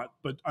taught,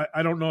 but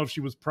I don't know if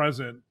she was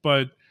present.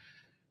 But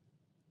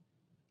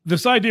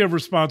this idea of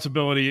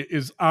responsibility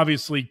is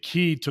obviously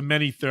key to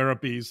many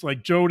therapies.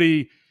 Like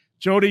Jodi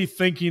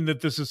thinking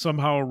that this is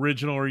somehow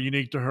original or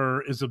unique to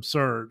her is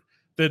absurd.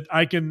 That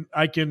I can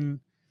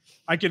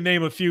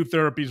name a few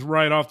therapies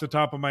right off the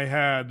top of my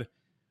head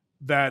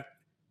that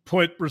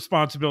put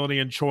responsibility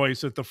and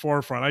choice at the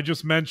forefront. I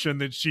just mentioned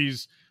that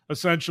she's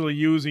essentially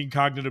using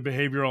cognitive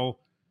behavioral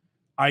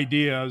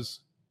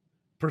ideas.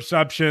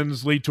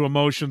 Perceptions lead to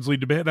emotions,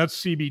 lead to behavior.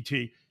 That's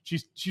CBT.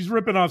 She's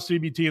ripping off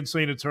CBT and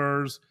saying it's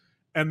hers.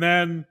 And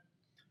then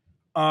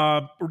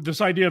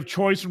this idea of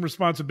choice and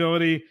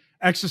responsibility,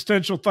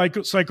 existential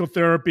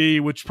psychotherapy,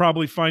 which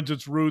probably finds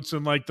its roots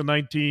in like the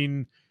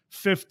 1950s,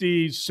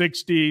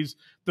 60s.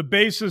 The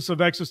basis of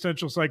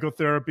existential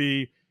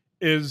psychotherapy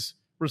is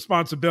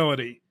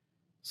responsibility.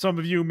 Some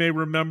of you may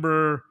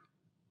remember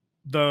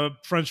the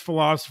French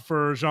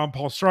philosopher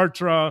Jean-Paul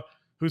Sartre,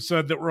 who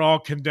said that we're all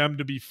condemned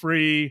to be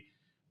free,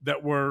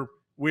 that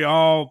we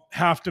all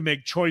have to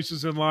make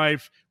choices in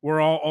life.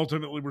 We're all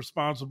ultimately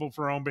responsible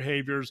for our own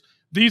behaviors.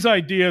 These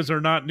ideas are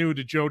not new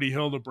to Jodi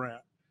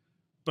Hildebrandt,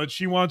 but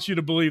she wants you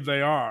to believe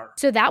they are.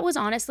 So that was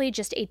honestly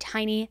just a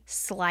tiny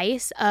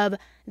slice of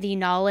the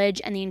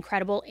knowledge and the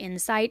incredible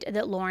insight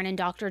that Lauren and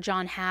Dr.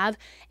 John have.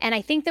 And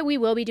I think that we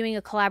will be doing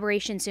a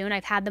collaboration soon.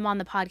 I've had them on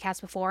the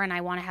podcast before, and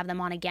I want to have them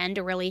on again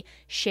to really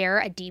share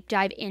a deep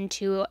dive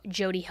into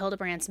Jodi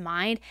Hildebrandt's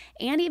mind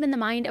and even the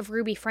mind of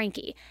Ruby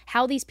Franke,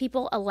 how these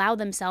people allow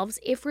themselves,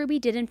 if Ruby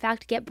did in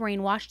fact get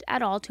brainwashed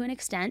at all to an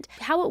extent,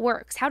 how it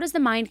works. How does the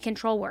mind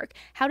control work?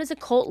 How does a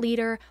cult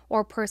leader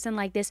or person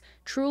like this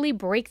truly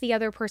break the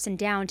other person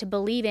down to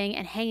believing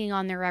and hanging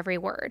on their every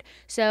word?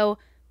 So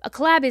a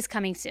collab is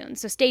coming soon,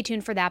 so stay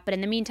tuned for that. But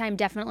in the meantime,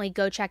 definitely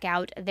go check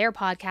out their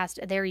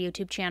podcast, their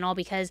YouTube channel,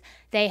 because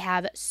they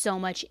have so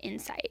much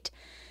insight.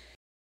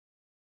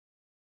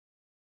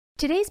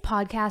 Today's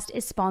podcast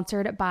is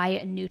sponsored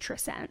by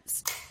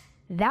NutriSense.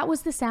 That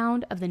was the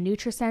sound of the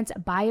NutriSense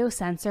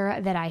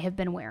biosensor that I have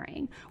been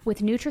wearing. With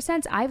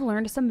NutriSense, I've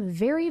learned some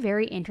very,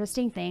 very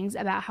interesting things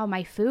about how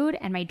my food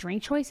and my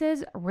drink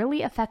choices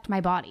really affect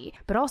my body,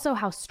 but also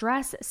how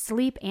stress,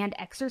 sleep, and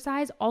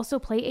exercise also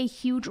play a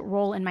huge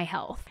role in my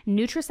health.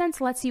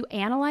 NutriSense lets you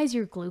analyze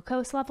your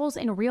glucose levels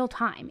in real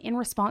time in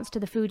response to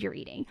the food you're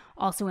eating,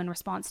 also in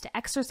response to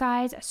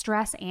exercise,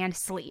 stress, and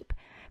sleep.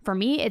 For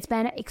me, it's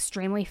been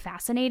extremely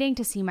fascinating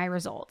to see my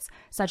results,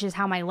 such as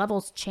how my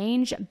levels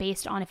change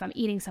based on if I'm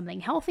eating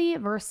something healthy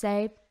versus,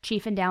 say,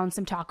 chiefing down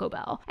some Taco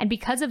Bell. And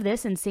because of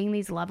this and seeing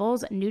these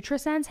levels,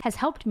 NutriSense has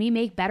helped me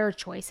make better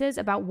choices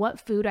about what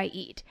food I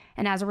eat.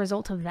 And as a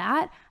result of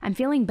that, I'm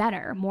feeling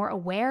better, more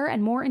aware,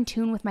 and more in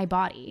tune with my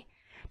body.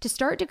 To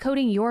start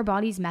decoding your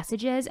body's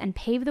messages and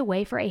pave the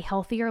way for a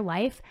healthier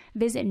life,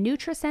 visit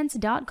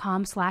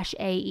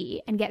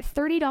Nutrisense.com/AE and get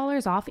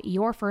 $30 off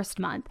your first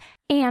month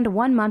and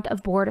 1 month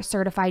of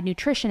board-certified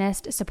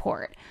nutritionist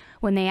support.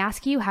 When they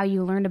ask you how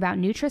you learned about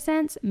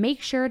NutriSense,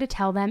 make sure to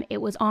tell them it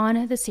was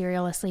on the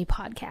Seriously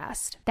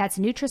podcast. That's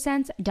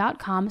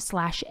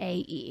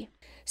Nutrisense.com/AE.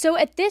 So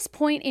at this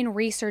point in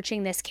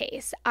researching this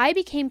case, I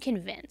became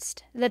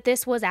convinced that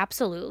this was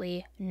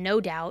absolutely,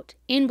 no doubt,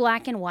 in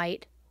black and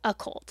white, a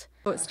cult.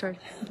 Oh, it started.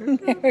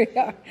 There we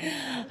are.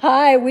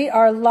 Hi, we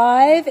are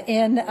live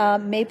in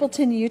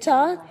Mapleton,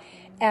 Utah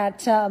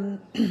at a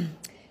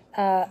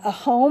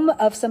home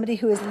of somebody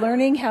who is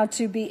learning how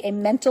to be a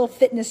mental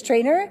fitness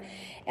trainer.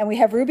 And we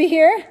have Ruby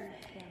here.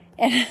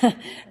 And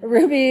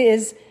Ruby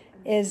is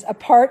a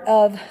part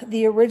of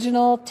the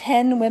original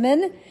 10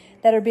 women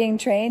that are being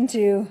trained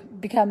to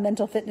become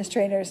mental fitness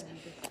trainers.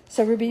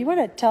 So Ruby, you want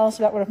to tell us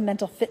about what a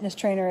mental fitness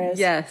trainer is?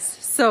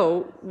 Yes.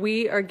 So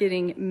we are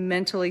getting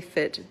mentally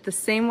fit the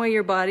same way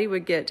your body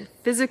would get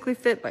physically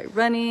fit by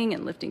running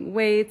and lifting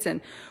weights and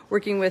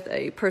working with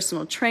a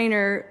personal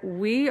trainer.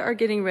 We are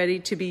getting ready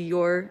to be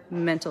your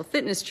mental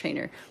fitness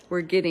trainer. We're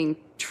getting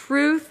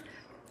truth,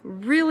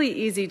 really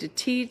easy to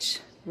teach.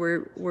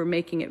 We're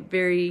making it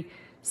very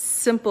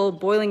simple,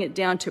 boiling it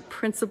down to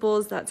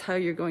principles. That's how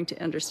you're going to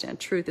understand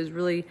truth, is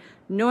really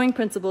knowing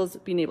principles,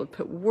 being able to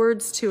put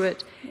words to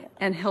it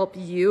and help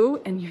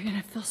you, and you're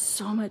going to feel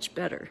so much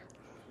better.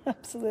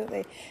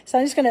 Absolutely. So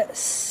I'm just going to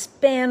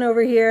span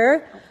over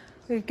here.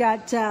 We've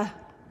got, okay,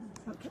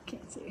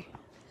 can't see.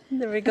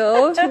 There we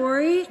go.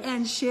 Tori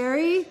and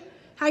Sherry.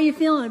 How are you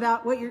feeling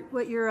about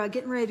what you're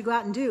getting ready to go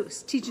out and do?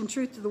 Teaching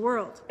truth to the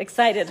world.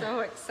 Excited. So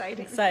excited.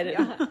 Excited.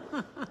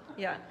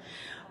 Yeah.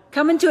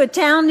 Coming to a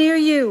town near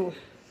you.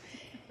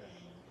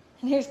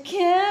 And here's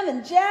Kim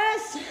and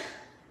Jess.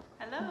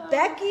 Hello.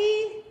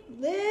 Becky,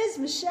 Liz,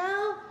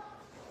 Michelle.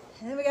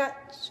 And then we got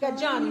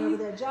Johnny over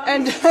there.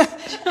 Johnny.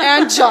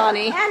 And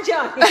Johnny. And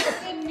Johnny.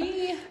 And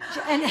me.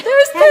 And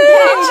there's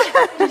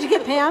Pam. Did you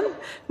get Pam?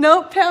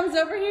 Nope, Pam's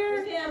over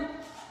here. Pam.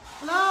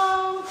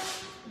 Hello.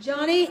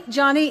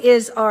 Johnny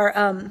is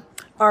our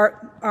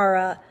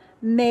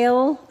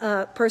male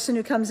person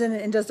who comes in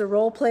and does the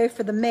role play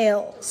for the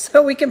male,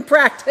 so we can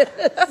practice.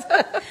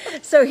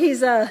 So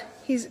he's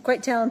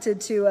quite talented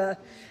to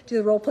do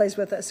the role plays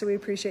with us. So we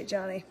appreciate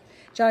Johnny.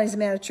 Johnny's a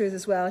man of truth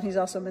as well, and he's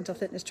also a mental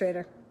fitness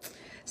trainer.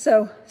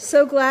 So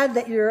glad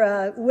that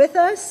you're with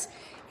us.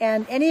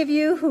 And any of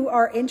you who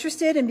are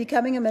interested in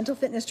becoming a mental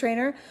fitness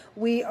trainer,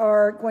 we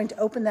are going to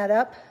open that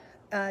up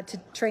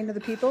to train other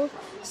people.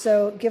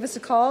 So give us a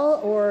call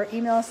or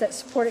email us at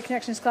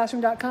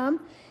support@connectionsclassroom.com,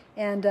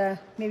 and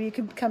maybe you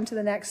can come to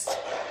the next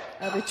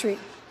retreat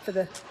for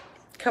the...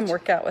 Come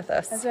work out with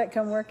us. That's right,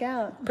 come work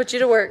out. Put you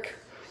to work.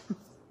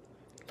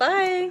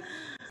 Bye.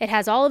 It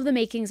has all of the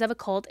makings of a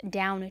cult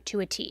down to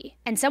a T.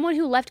 And someone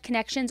who left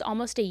Connections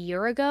almost a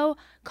year ago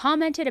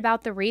commented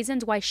about the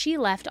reasons why she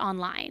left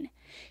online.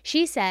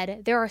 She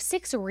said, "There are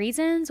 6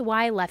 reasons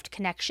why I left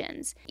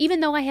Connections, even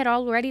though I had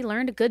already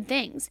learned good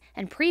things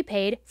and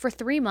prepaid for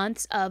 3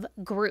 months of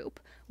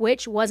group,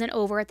 which wasn't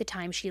over at the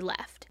time she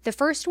left. The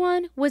first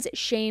one was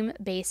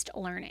shame-based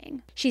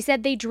learning. She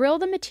said they drill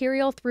the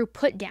material through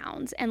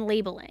put-downs and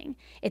labeling.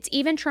 It's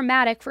even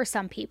traumatic for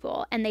some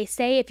people, and they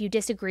say if you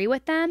disagree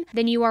with them,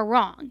 then you are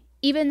wrong,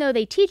 even though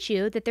they teach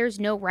you that there's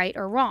no right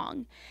or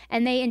wrong.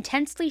 And they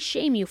intensely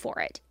shame you for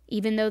it,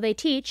 even though they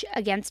teach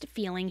against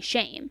feeling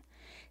shame.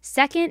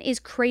 Second is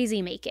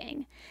crazy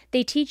making.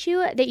 They teach you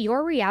that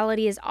your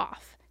reality is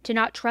off, to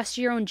not trust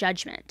your own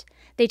judgment.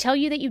 They tell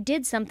you that you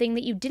did something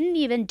that you didn't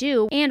even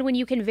do, and when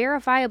you can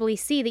verifiably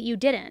see that you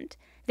didn't,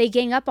 they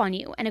gang up on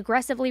you and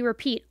aggressively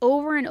repeat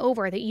over and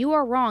over that you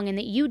are wrong and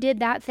that you did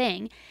that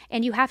thing,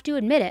 and you have to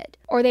admit it,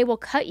 or they will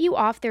cut you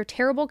off their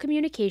terrible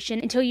communication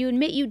until you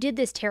admit you did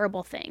this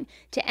terrible thing.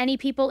 To any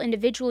people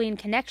individually in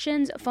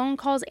connections, phone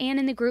calls, and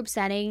in the group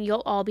setting,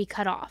 you'll all be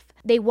cut off.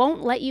 They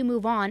won't let you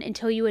move on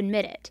until you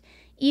admit it,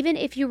 even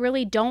if you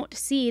really don't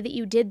see that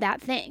you did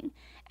that thing.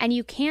 And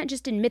you can't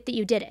just admit that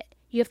you did it.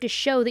 You have to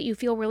show that you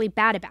feel really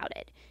bad about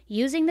it,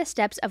 using the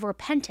steps of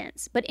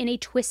repentance, but in a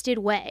twisted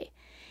way.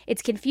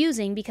 It's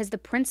confusing because the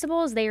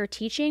principles they are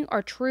teaching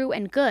are true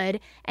and good,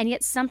 and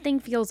yet something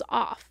feels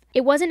off.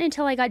 It wasn't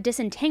until I got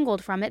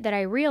disentangled from it that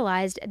I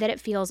realized that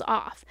it feels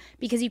off,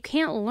 because you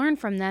can't learn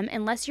from them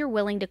unless you're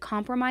willing to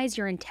compromise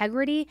your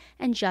integrity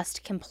and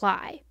just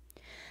comply.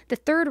 The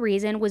third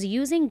reason was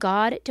using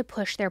God to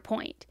push their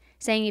point,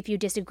 saying if you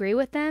disagree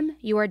with them,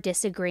 you are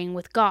disagreeing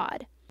with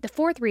God. The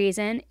fourth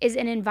reason is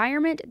an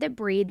environment that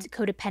breeds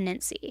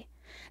codependency.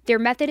 Their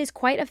method is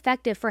quite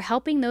effective for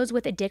helping those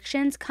with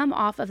addictions come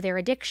off of their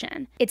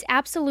addiction. It's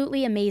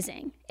absolutely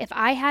amazing. If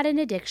I had an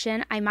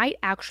addiction, I might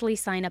actually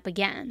sign up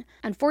again.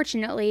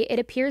 Unfortunately, it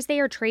appears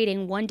they are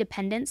trading one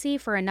dependency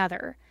for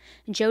another.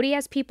 Jodi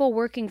has people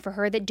working for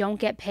her that don't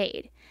get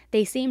paid.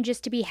 They seem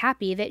just to be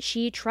happy that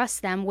she trusts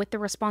them with the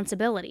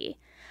responsibility.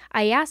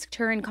 I asked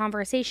her in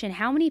conversation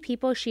how many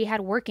people she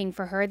had working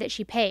for her that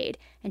she paid,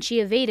 and she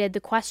evaded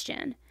the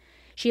question.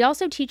 She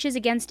also teaches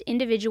against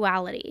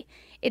individuality.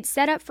 It's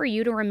set up for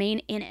you to remain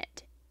in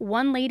it.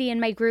 One lady in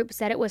my group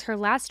said it was her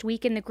last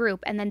week in the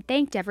group and then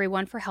thanked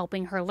everyone for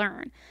helping her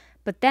learn.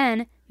 But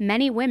then,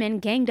 many women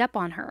ganged up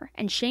on her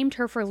and shamed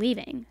her for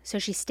leaving, so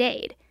she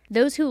stayed.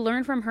 Those who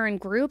learn from her in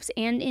groups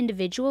and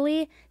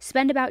individually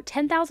spend about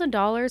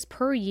 $10,000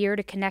 per year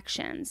to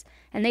connections,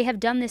 and they have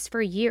done this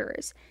for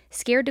years,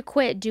 scared to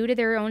quit due to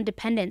their own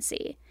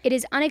dependency. It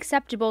is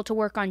unacceptable to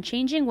work on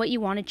changing what you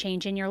want to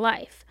change in your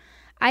life.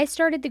 I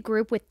started the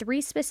group with 3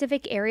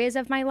 specific areas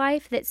of my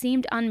life that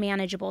seemed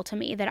unmanageable to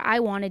me that I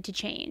wanted to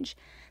change.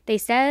 They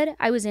said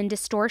I was in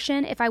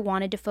distortion if I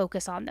wanted to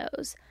focus on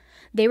those.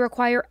 They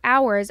require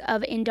hours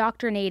of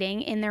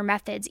indoctrinating in their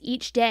methods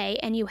each day,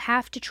 and you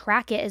have to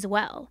track it as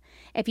well.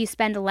 If you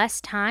spend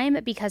less time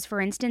because, for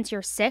instance,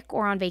 you're sick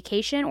or on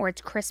vacation or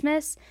it's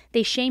Christmas,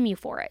 they shame you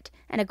for it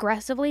and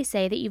aggressively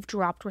say that you've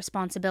dropped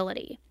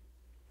responsibility.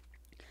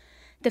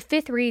 The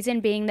fifth reason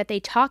being that they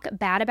talk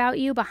bad about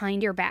you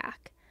behind your back.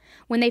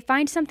 When they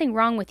find something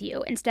wrong with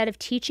you, instead of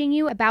teaching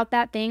you about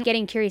that thing,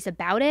 getting curious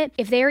about it,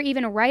 if they are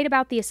even right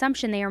about the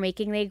assumption they are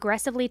making, they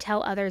aggressively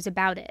tell others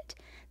about it.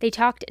 They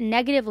talked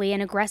negatively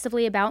and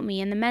aggressively about me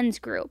in the men's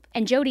group,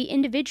 and Jodi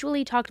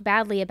individually talked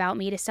badly about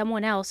me to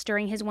someone else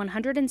during his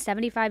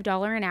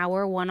 $175 an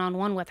hour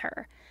one-on-one with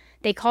her.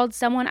 They called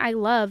someone I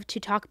loved to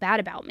talk bad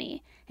about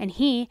me, and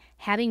he,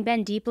 having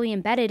been deeply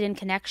embedded in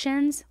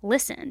connections,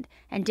 listened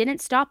and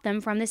didn't stop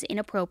them from this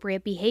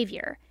inappropriate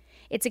behavior.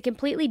 It's a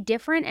completely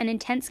different and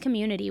intense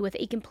community with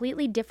a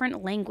completely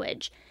different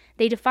language.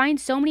 They define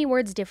so many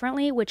words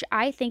differently, which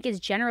I think is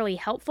generally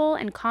helpful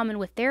and common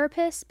with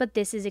therapists, but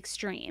this is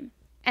extreme.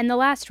 And the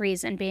last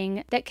reason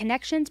being that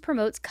connections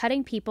promotes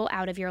cutting people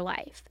out of your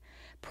life.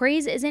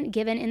 Praise isn't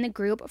given in the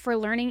group for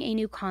learning a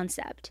new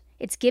concept.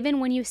 It's given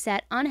when you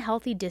set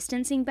unhealthy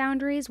distancing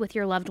boundaries with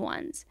your loved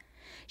ones.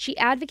 She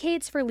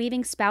advocates for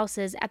leaving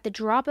spouses at the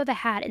drop of a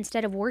hat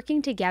instead of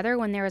working together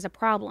when there is a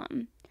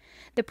problem.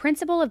 The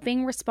principle of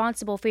being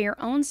responsible for your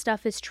own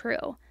stuff is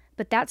true,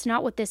 but that's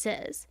not what this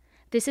is.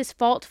 This is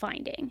fault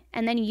finding,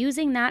 and then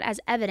using that as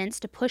evidence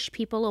to push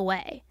people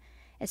away.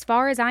 As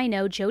far as I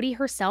know, Jodi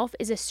herself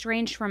is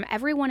estranged from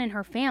everyone in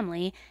her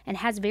family and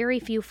has very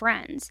few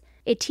friends.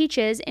 It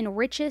teaches in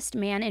Richest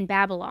Man in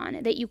Babylon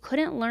that you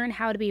couldn't learn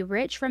how to be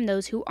rich from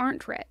those who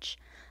aren't rich.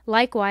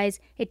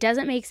 Likewise, it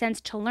doesn't make sense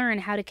to learn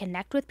how to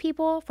connect with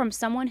people from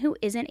someone who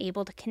isn't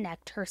able to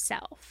connect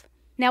herself.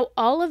 Now,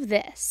 all of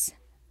this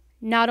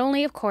not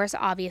only, of course,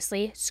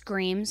 obviously,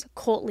 screams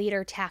cult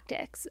leader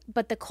tactics,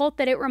 but the cult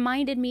that it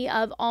reminded me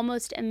of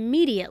almost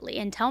immediately,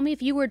 and tell me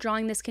if you were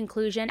drawing this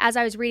conclusion as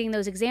I was reading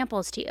those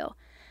examples to you,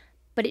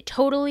 but it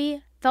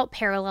totally felt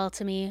parallel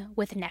to me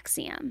with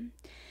NXIVM.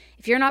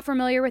 If you're not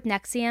familiar with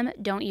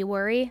NXIVM, don't you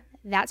worry.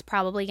 That's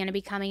probably going to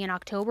be coming in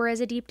October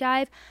as a deep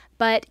dive,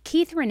 but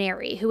Keith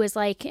Raniere, who is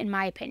like, in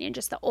my opinion,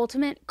 just the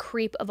ultimate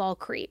creep of all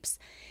creeps,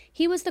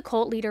 he was the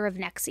cult leader of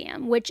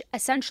NXIVM, which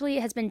essentially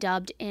has been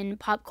dubbed in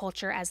pop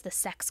culture as the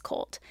sex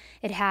cult.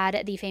 It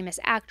had the famous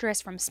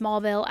actress from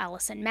Smallville,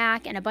 Allison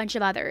Mack, and a bunch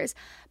of others.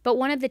 But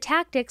one of the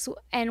tactics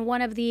and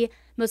one of the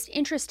most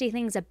interesting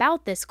things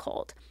about this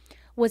cult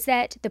was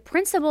that the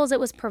principles it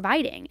was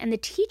providing and the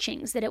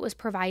teachings that it was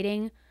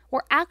providing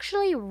were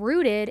actually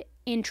rooted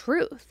in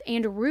truth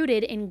and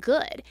rooted in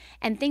good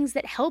and things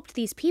that helped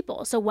these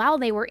people. So while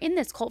they were in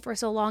this cult for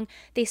so long,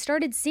 they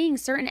started seeing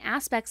certain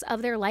aspects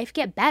of their life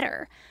get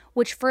better,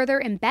 which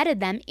further embedded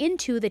them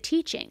into the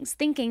teachings,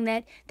 thinking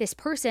that this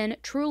person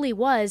truly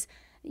was,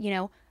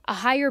 a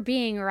higher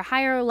being or a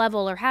higher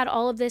level or had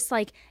all of this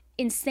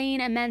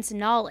insane, immense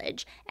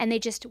knowledge, and they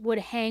just would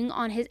hang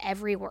on his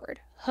every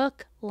word,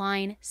 hook,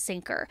 line,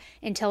 sinker,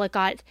 until it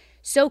got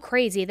so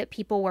crazy that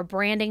people were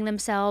branding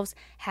themselves,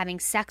 having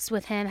sex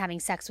with him, having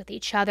sex with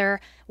each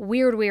other,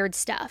 weird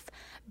stuff.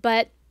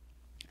 But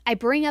I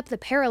bring up the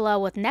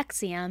parallel with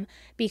NXIVM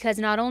because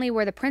not only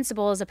were the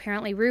principles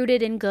apparently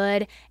rooted in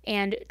good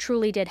and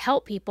truly did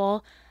help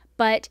people,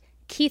 but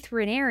Keith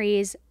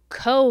Raniere's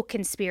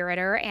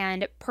co-conspirator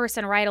and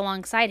person right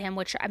alongside him,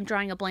 which I'm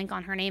drawing a blank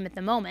on her name at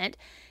the moment,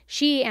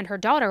 she and her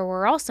daughter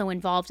were also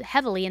involved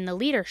heavily in the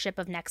leadership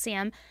of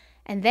NXIVM,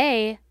 and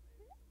they,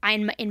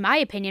 in my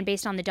opinion,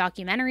 based on the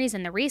documentaries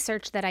and the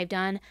research that I've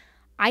done,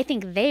 I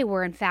think they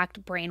were in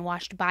fact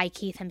brainwashed by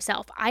Keith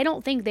himself. I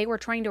don't think they were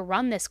trying to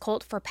run this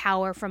cult for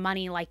power, for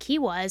money like he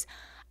was.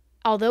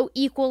 Although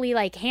equally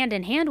like hand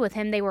in hand with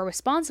him, they were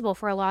responsible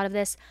for a lot of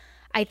this.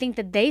 I think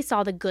that they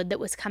saw the good that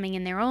was coming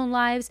in their own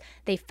lives.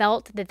 They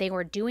felt that they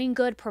were doing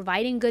good,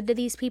 providing good to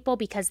these people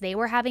because they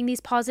were having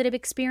these positive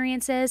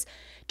experiences,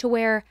 to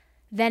where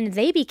then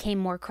they became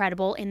more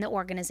credible in the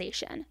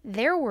organization.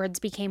 Their words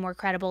became more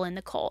credible in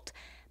the cult,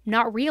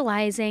 not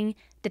realizing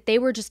that they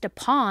were just a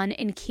pawn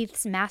in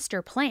Keith's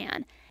master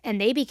plan. And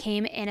they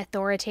became an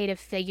authoritative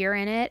figure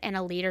in it and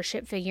a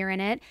leadership figure in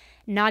it,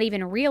 not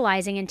even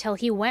realizing until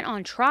he went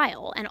on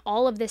trial and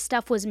all of this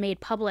stuff was made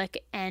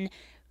public and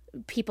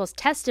people's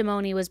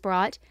testimony was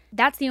brought.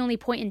 That's the only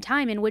point in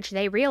time in which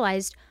they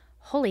realized,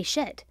 holy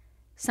shit,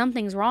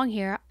 something's wrong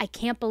here. I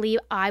can't believe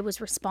I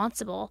was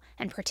responsible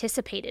and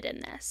participated in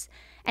this.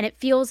 And it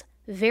feels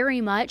very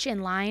much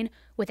in line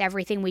with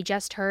everything we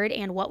just heard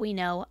and what we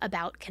know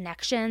about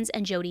connections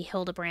and Jodi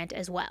Hildebrandt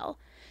as well.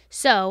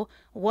 So,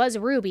 was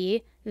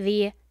Ruby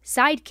the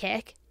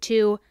sidekick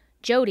to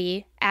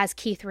Jodi as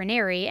Keith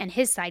Raniere and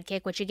his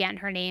sidekick, which again,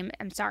 her name,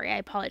 I'm sorry, I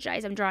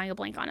apologize, I'm drawing a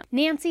blank on it.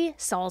 Nancy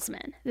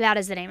Salzman. That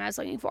is the name I was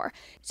looking for.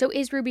 So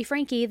is Ruby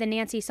Franke the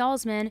Nancy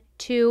Salzman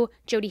to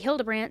Jodi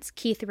Hildebrandt's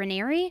Keith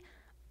Raniere?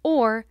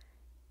 Or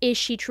is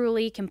she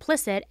truly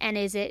complicit, and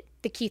is it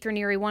the Keith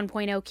Raniere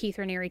 1.0, Keith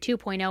Raniere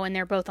 2.0, and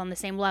they're both on the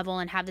same level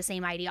and have the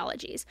same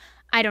ideologies?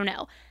 I don't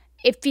know.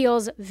 It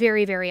feels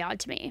very, very odd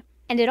to me.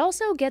 And it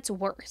also gets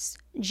worse.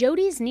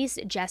 Jodi's niece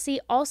Jessie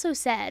also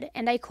said,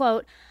 and I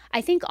quote, "I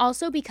think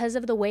also because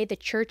of the way the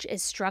church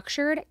is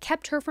structured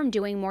kept her from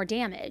doing more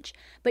damage,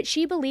 but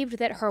she believed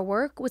that her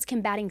work was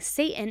combating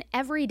Satan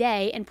every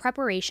day in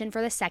preparation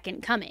for the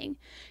second coming.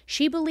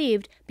 She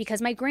believed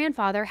because my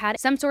grandfather had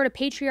some sort of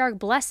patriarch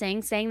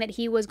blessing saying that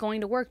he was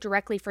going to work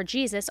directly for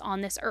Jesus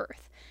on this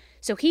earth.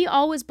 So he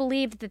always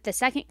believed that the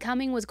second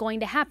coming was going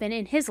to happen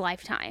in his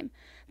lifetime.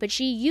 But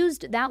she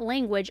used that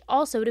language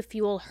also to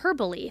fuel her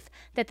belief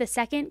that the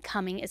second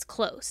coming is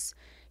close.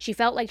 She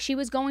felt like she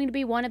was going to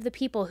be one of the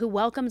people who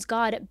welcomes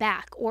God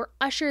back or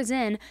ushers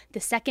in the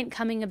second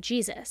coming of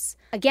Jesus.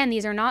 Again,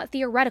 these are not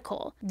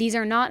theoretical. These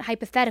are not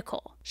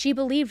hypothetical. She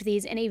believed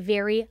these in a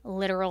very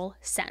literal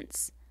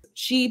sense."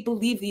 She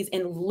believed these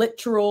in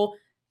literal,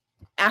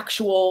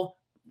 actual,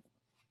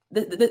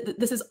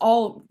 this is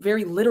all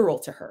very literal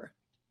to her.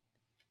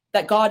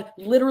 That God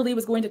literally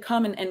was going to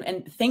come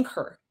and thank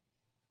her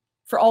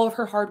for all of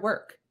her hard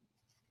work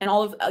and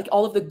all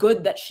of the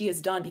good that she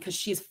has done, because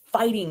she is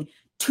fighting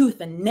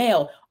tooth and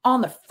nail on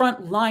the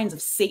front lines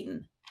of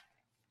Satan.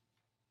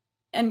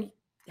 And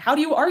how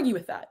do you argue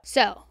with that?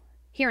 So,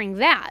 hearing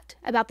that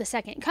about the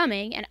second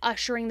coming and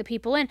ushering the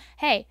people in,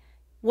 hey,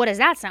 what does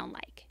that sound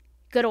like?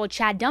 Good old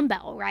Chad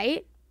Dumbbell,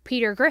 right?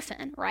 Peter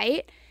Griffin,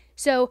 right?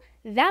 So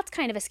that's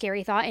kind of a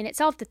scary thought in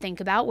itself to think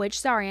about, which,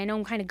 sorry, I know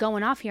I'm kind of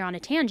going off here on a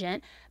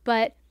tangent,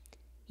 but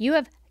you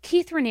have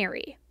Keith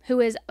Raniere, who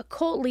is a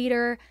cult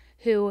leader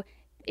who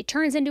it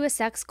turns into a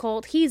sex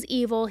cult. He's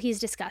evil. He's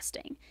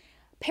disgusting.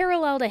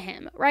 Parallel to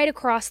him, right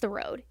across the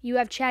road, you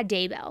have Chad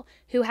Daybell,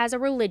 who has a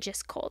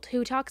religious cult,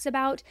 who talks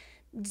about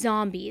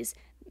zombies,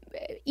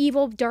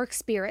 evil, dark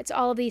spirits,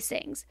 all of these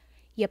things.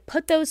 You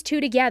put those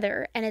two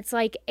together, and it's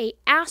like an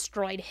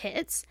asteroid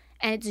hits,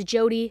 and it's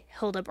Jodi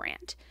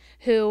Hildebrandt,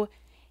 who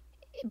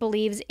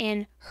believes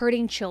in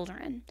hurting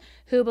children,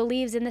 who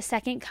believes in the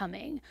second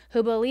coming,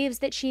 who believes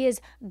that she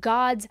is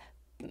God's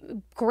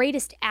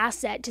greatest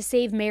asset to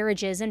save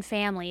marriages and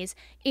families.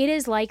 It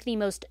is like the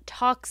most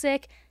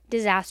toxic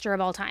disaster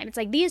of all time. It's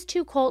like these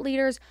two cult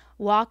leaders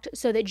walked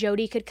so that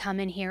Jodi could come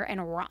in here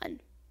and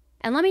run.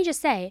 And let me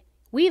just say,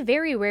 we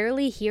very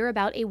rarely hear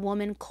about a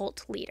woman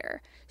cult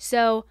leader.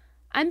 So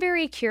I'm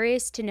very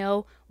curious to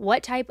know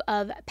what type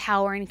of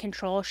power and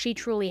control she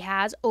truly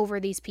has over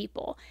these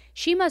people.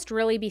 She must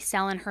really be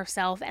selling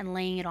herself and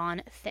laying it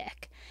on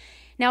thick.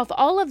 Now, if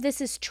all of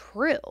this is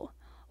true,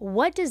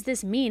 what does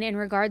this mean in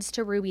regards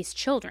to Ruby's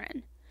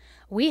children?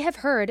 We have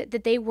heard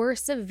that they were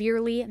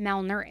severely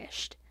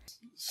malnourished.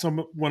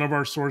 One of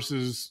our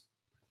sources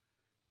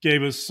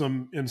gave us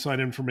some inside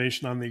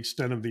information on the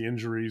extent of the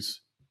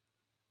injuries.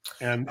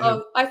 And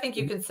I think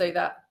you can say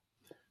that.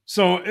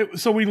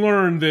 So we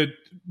learned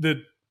that,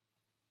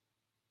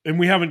 and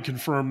we haven't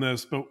confirmed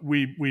this, but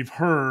we've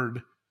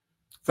heard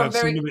from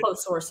very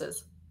close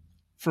sources,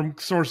 from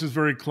sources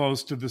very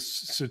close to this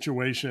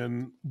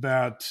situation,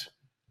 that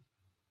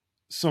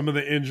some of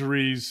the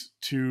injuries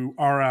to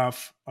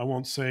RF. I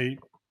won't say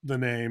the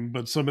name,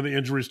 but some of the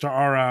injuries to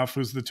RF,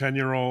 who's the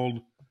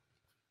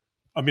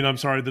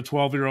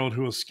 12-year-old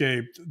who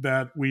escaped,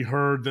 that we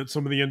heard that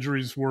some of the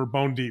injuries were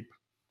bone deep.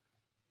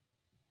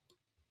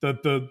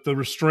 That the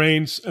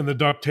restraints and the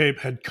duct tape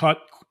had cut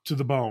to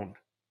the bone.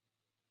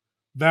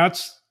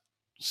 That's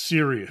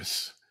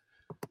serious.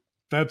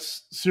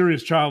 That's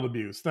serious child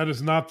abuse. That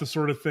is not the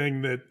sort of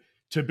thing that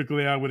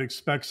typically I would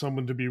expect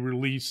someone to be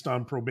released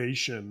on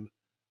probation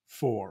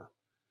for.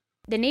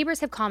 The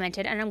neighbors have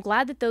commented, and I'm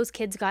glad that those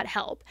kids got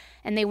help,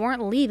 and they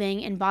weren't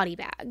leaving in body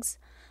bags.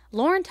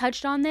 Lauren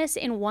touched on this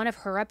in one of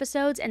her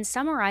episodes and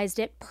summarized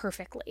it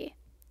perfectly.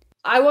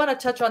 I want to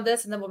touch on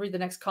this, and then we'll read the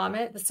next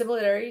comment. The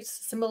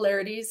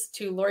similarities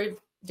to Lori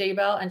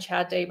Daybell and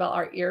Chad Daybell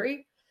are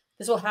eerie.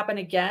 This will happen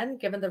again,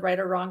 given the right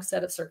or wrong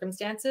set of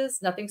circumstances.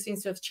 Nothing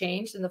seems to have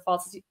changed in the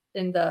falsity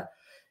to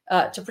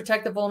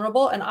protect the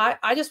vulnerable. And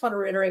I just want to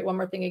reiterate one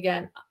more thing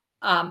again.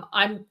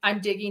 I'm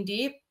digging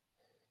deep,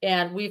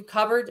 and we've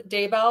covered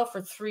Daybell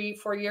for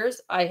 3-4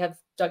 years. I have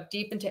dug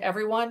deep into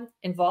everyone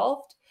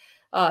involved.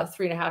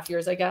 3.5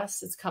 years, I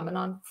guess. It's coming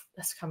on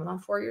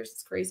 4 years.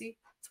 It's crazy.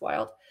 It's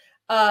wild.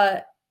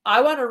 I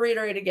want to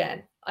reiterate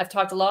again. I've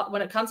talked a lot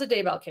when it comes to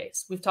Daybell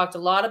case. We've talked a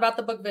lot about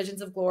the book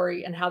Visions of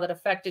Glory and how that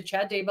affected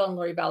Chad Daybell and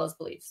Lori Ballow's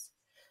beliefs.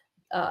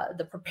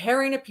 The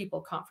Preparing a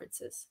People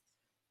conferences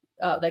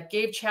that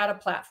gave Chad a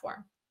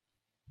platform.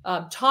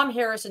 Tom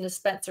Harrison is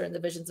Spencer in the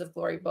Visions of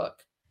Glory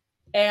book.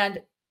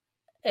 And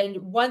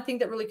one thing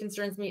that really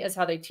concerns me is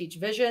how they teach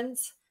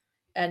visions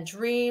and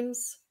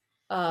dreams.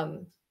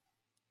 And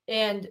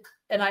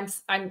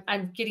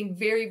I'm getting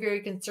very, very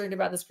concerned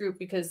about this group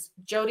because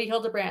Jodi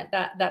Hildebrandt,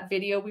 that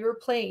video we were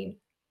playing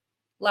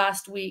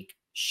last week,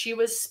 she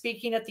was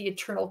speaking at the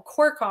Eternal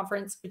Core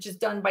Conference, which is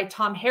done by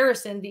Tom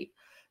Harrison,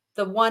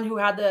 the one who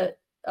had the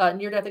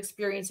near-death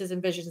experiences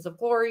and visions of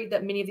glory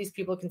that many of these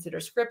people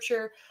consider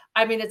scripture.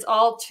 I mean, it's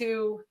all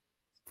too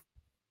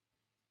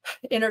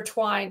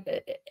intertwined.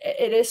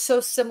 It is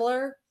so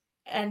similar.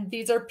 And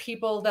these are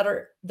people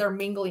they're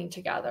mingling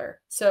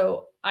together.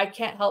 So I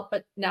can't help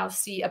but now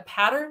see a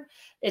pattern.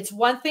 It's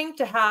one thing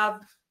to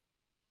have,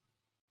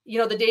 the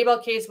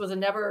Daybell case was a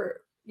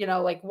never,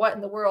 like what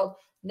in the world?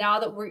 Now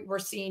that we're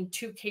seeing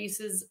 2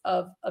 cases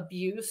of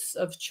abuse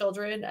of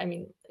children. I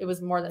mean, it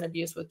was more than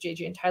abuse with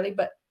JJ and Tylee,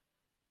 but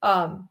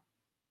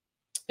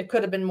it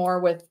could have been more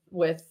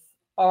with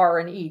R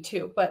and E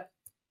too. But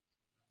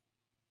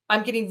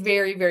I'm getting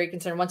very, very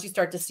concerned. Once you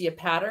start to see a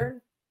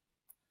pattern,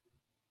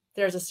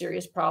 there's a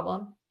serious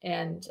problem,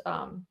 and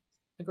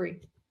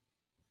agree.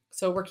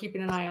 So we're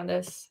keeping an eye on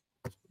this.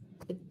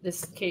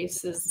 This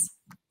case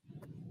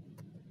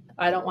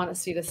I don't want to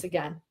see this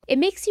again. It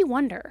makes you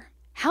wonder,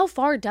 how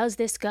far does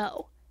this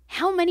go?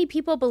 How many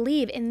people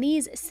believe in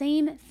these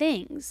same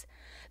things?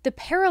 The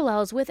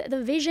parallels with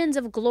the Visions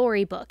of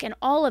Glory book and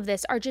all of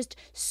this are just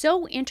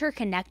so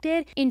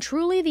interconnected in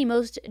truly the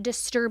most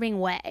disturbing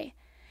way.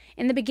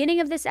 In the beginning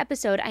of this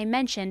episode, I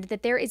mentioned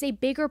that there is a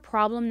bigger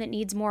problem that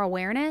needs more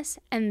awareness,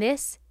 and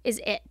this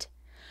is it.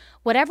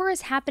 Whatever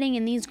is happening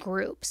in these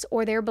groups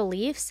or their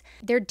beliefs,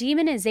 their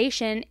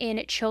demonization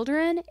in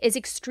children is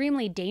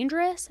extremely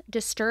dangerous,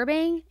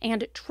 disturbing,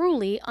 and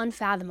truly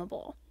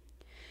unfathomable.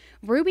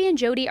 Ruby and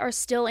Jodi are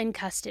still in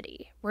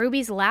custody.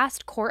 Ruby's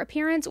last court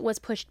appearance was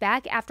pushed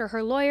back after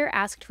her lawyer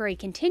asked for a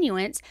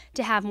continuance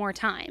to have more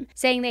time,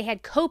 saying they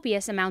had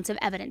copious amounts of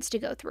evidence to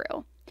go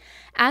through.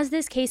 As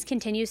this case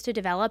continues to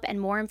develop and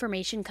more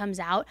information comes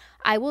out,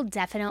 I will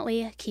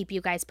definitely keep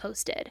you guys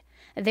posted.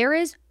 There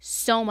is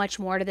so much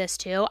more to this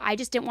too. I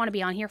just didn't want to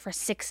be on here for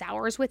 6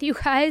 hours with you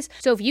guys.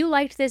 So if you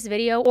liked this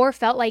video or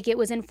felt like it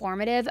was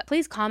informative,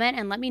 please comment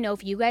and let me know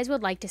if you guys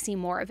would like to see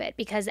more of it,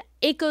 because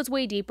it goes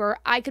way deeper.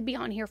 I could be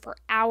on here for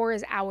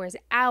hours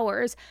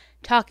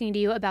talking to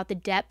you about the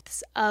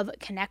depths of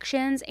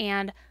connections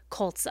and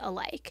cults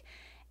alike.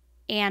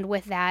 And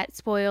with that,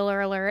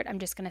 spoiler alert, I'm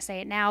just going to say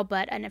it now,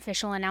 but an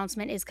official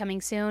announcement is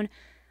coming soon.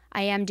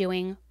 I am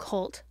doing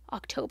Cult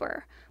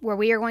October, where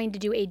we are going to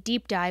do a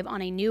deep dive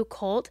on a new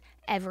cult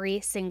every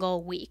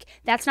single week.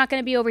 That's not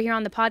going to be over here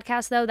on the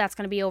podcast, though. That's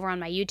going to be over on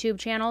my YouTube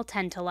channel,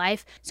 10 to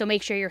Life. So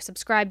make sure you're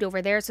subscribed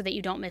over there so that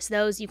you don't miss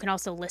those. You can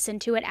also listen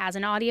to it as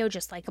an audio,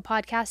 just like a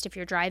podcast if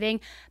you're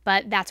driving,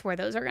 but that's where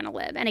those are going to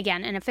live. And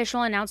again, an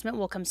official announcement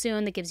will come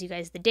soon that gives you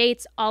guys the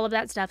dates, all of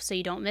that stuff, so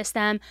you don't miss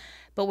them.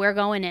 But we're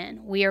going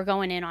in. We are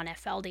going in on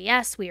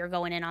FLDS. We are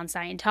going in on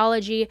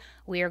Scientology.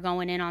 We are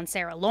going in on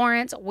Sarah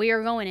Lawrence. We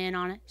are going in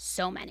on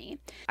so many.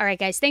 All right,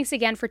 guys, thanks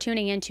again for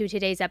tuning into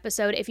today's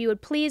episode. If you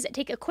would please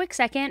take a quick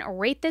second,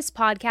 rate this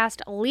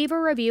podcast, leave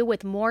a review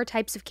with more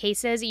types of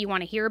cases you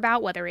want to hear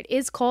about, whether it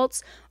is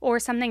cults or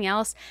something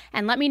else,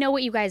 and let me know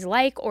what you guys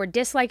like or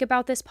dislike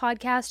about this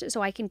podcast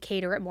so I can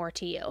cater it more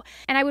to you.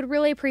 And I would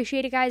really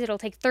appreciate it, guys. It'll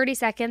take 30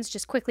 seconds.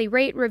 Just quickly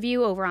rate,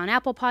 review over on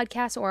Apple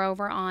Podcasts or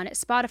over on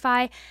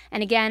Spotify.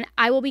 And again,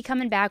 I will be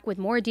coming back with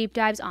more deep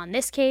dives on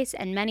this case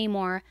and many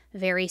more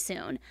very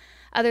soon.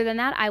 Other than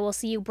that, I will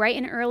see you bright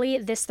and early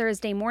this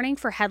Thursday morning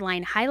for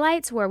Headline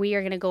Highlights, where we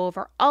are going to go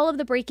over all of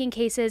the breaking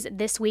cases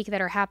this week that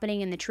are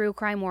happening in the true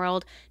crime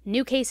world.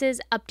 New cases,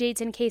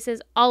 updates in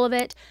cases, all of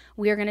it.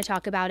 We are going to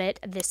talk about it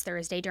this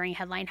Thursday during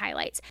Headline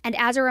Highlights. And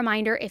as a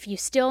reminder, if you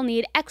still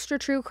need extra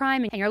true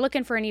crime and you're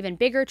looking for an even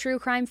bigger true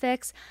crime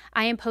fix,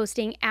 I am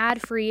posting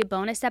ad-free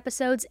bonus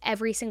episodes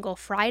every single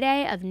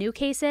Friday of new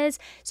cases.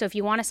 So if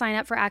you want to sign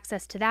up for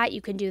access to that,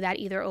 you can do that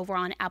either over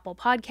on Apple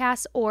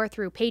Podcasts or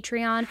through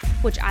Patreon,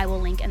 which I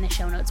will link in the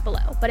show notes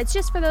below. But it's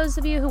just for those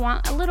of you who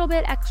want a little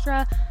bit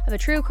extra of a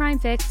true crime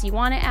fix, you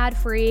want it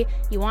ad-free,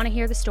 you want to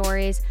hear the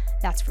stories,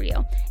 that's for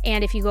you.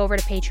 And if you go over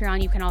to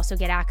Patreon, you can also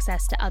get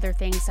access to other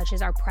things such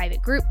as our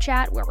private group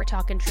chat where we're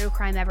talking true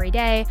crime every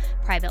day,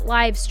 private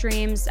live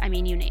streams, I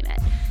mean, you name it.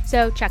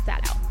 So check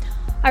that out.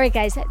 All right,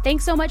 guys,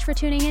 thanks so much for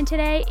tuning in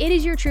today. It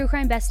is your true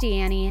crime bestie,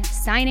 Annie,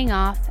 signing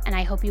off, and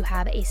I hope you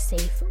have a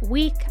safe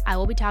week. I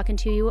will be talking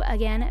to you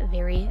again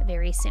very,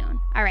 very soon.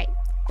 All right,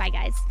 bye,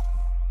 guys.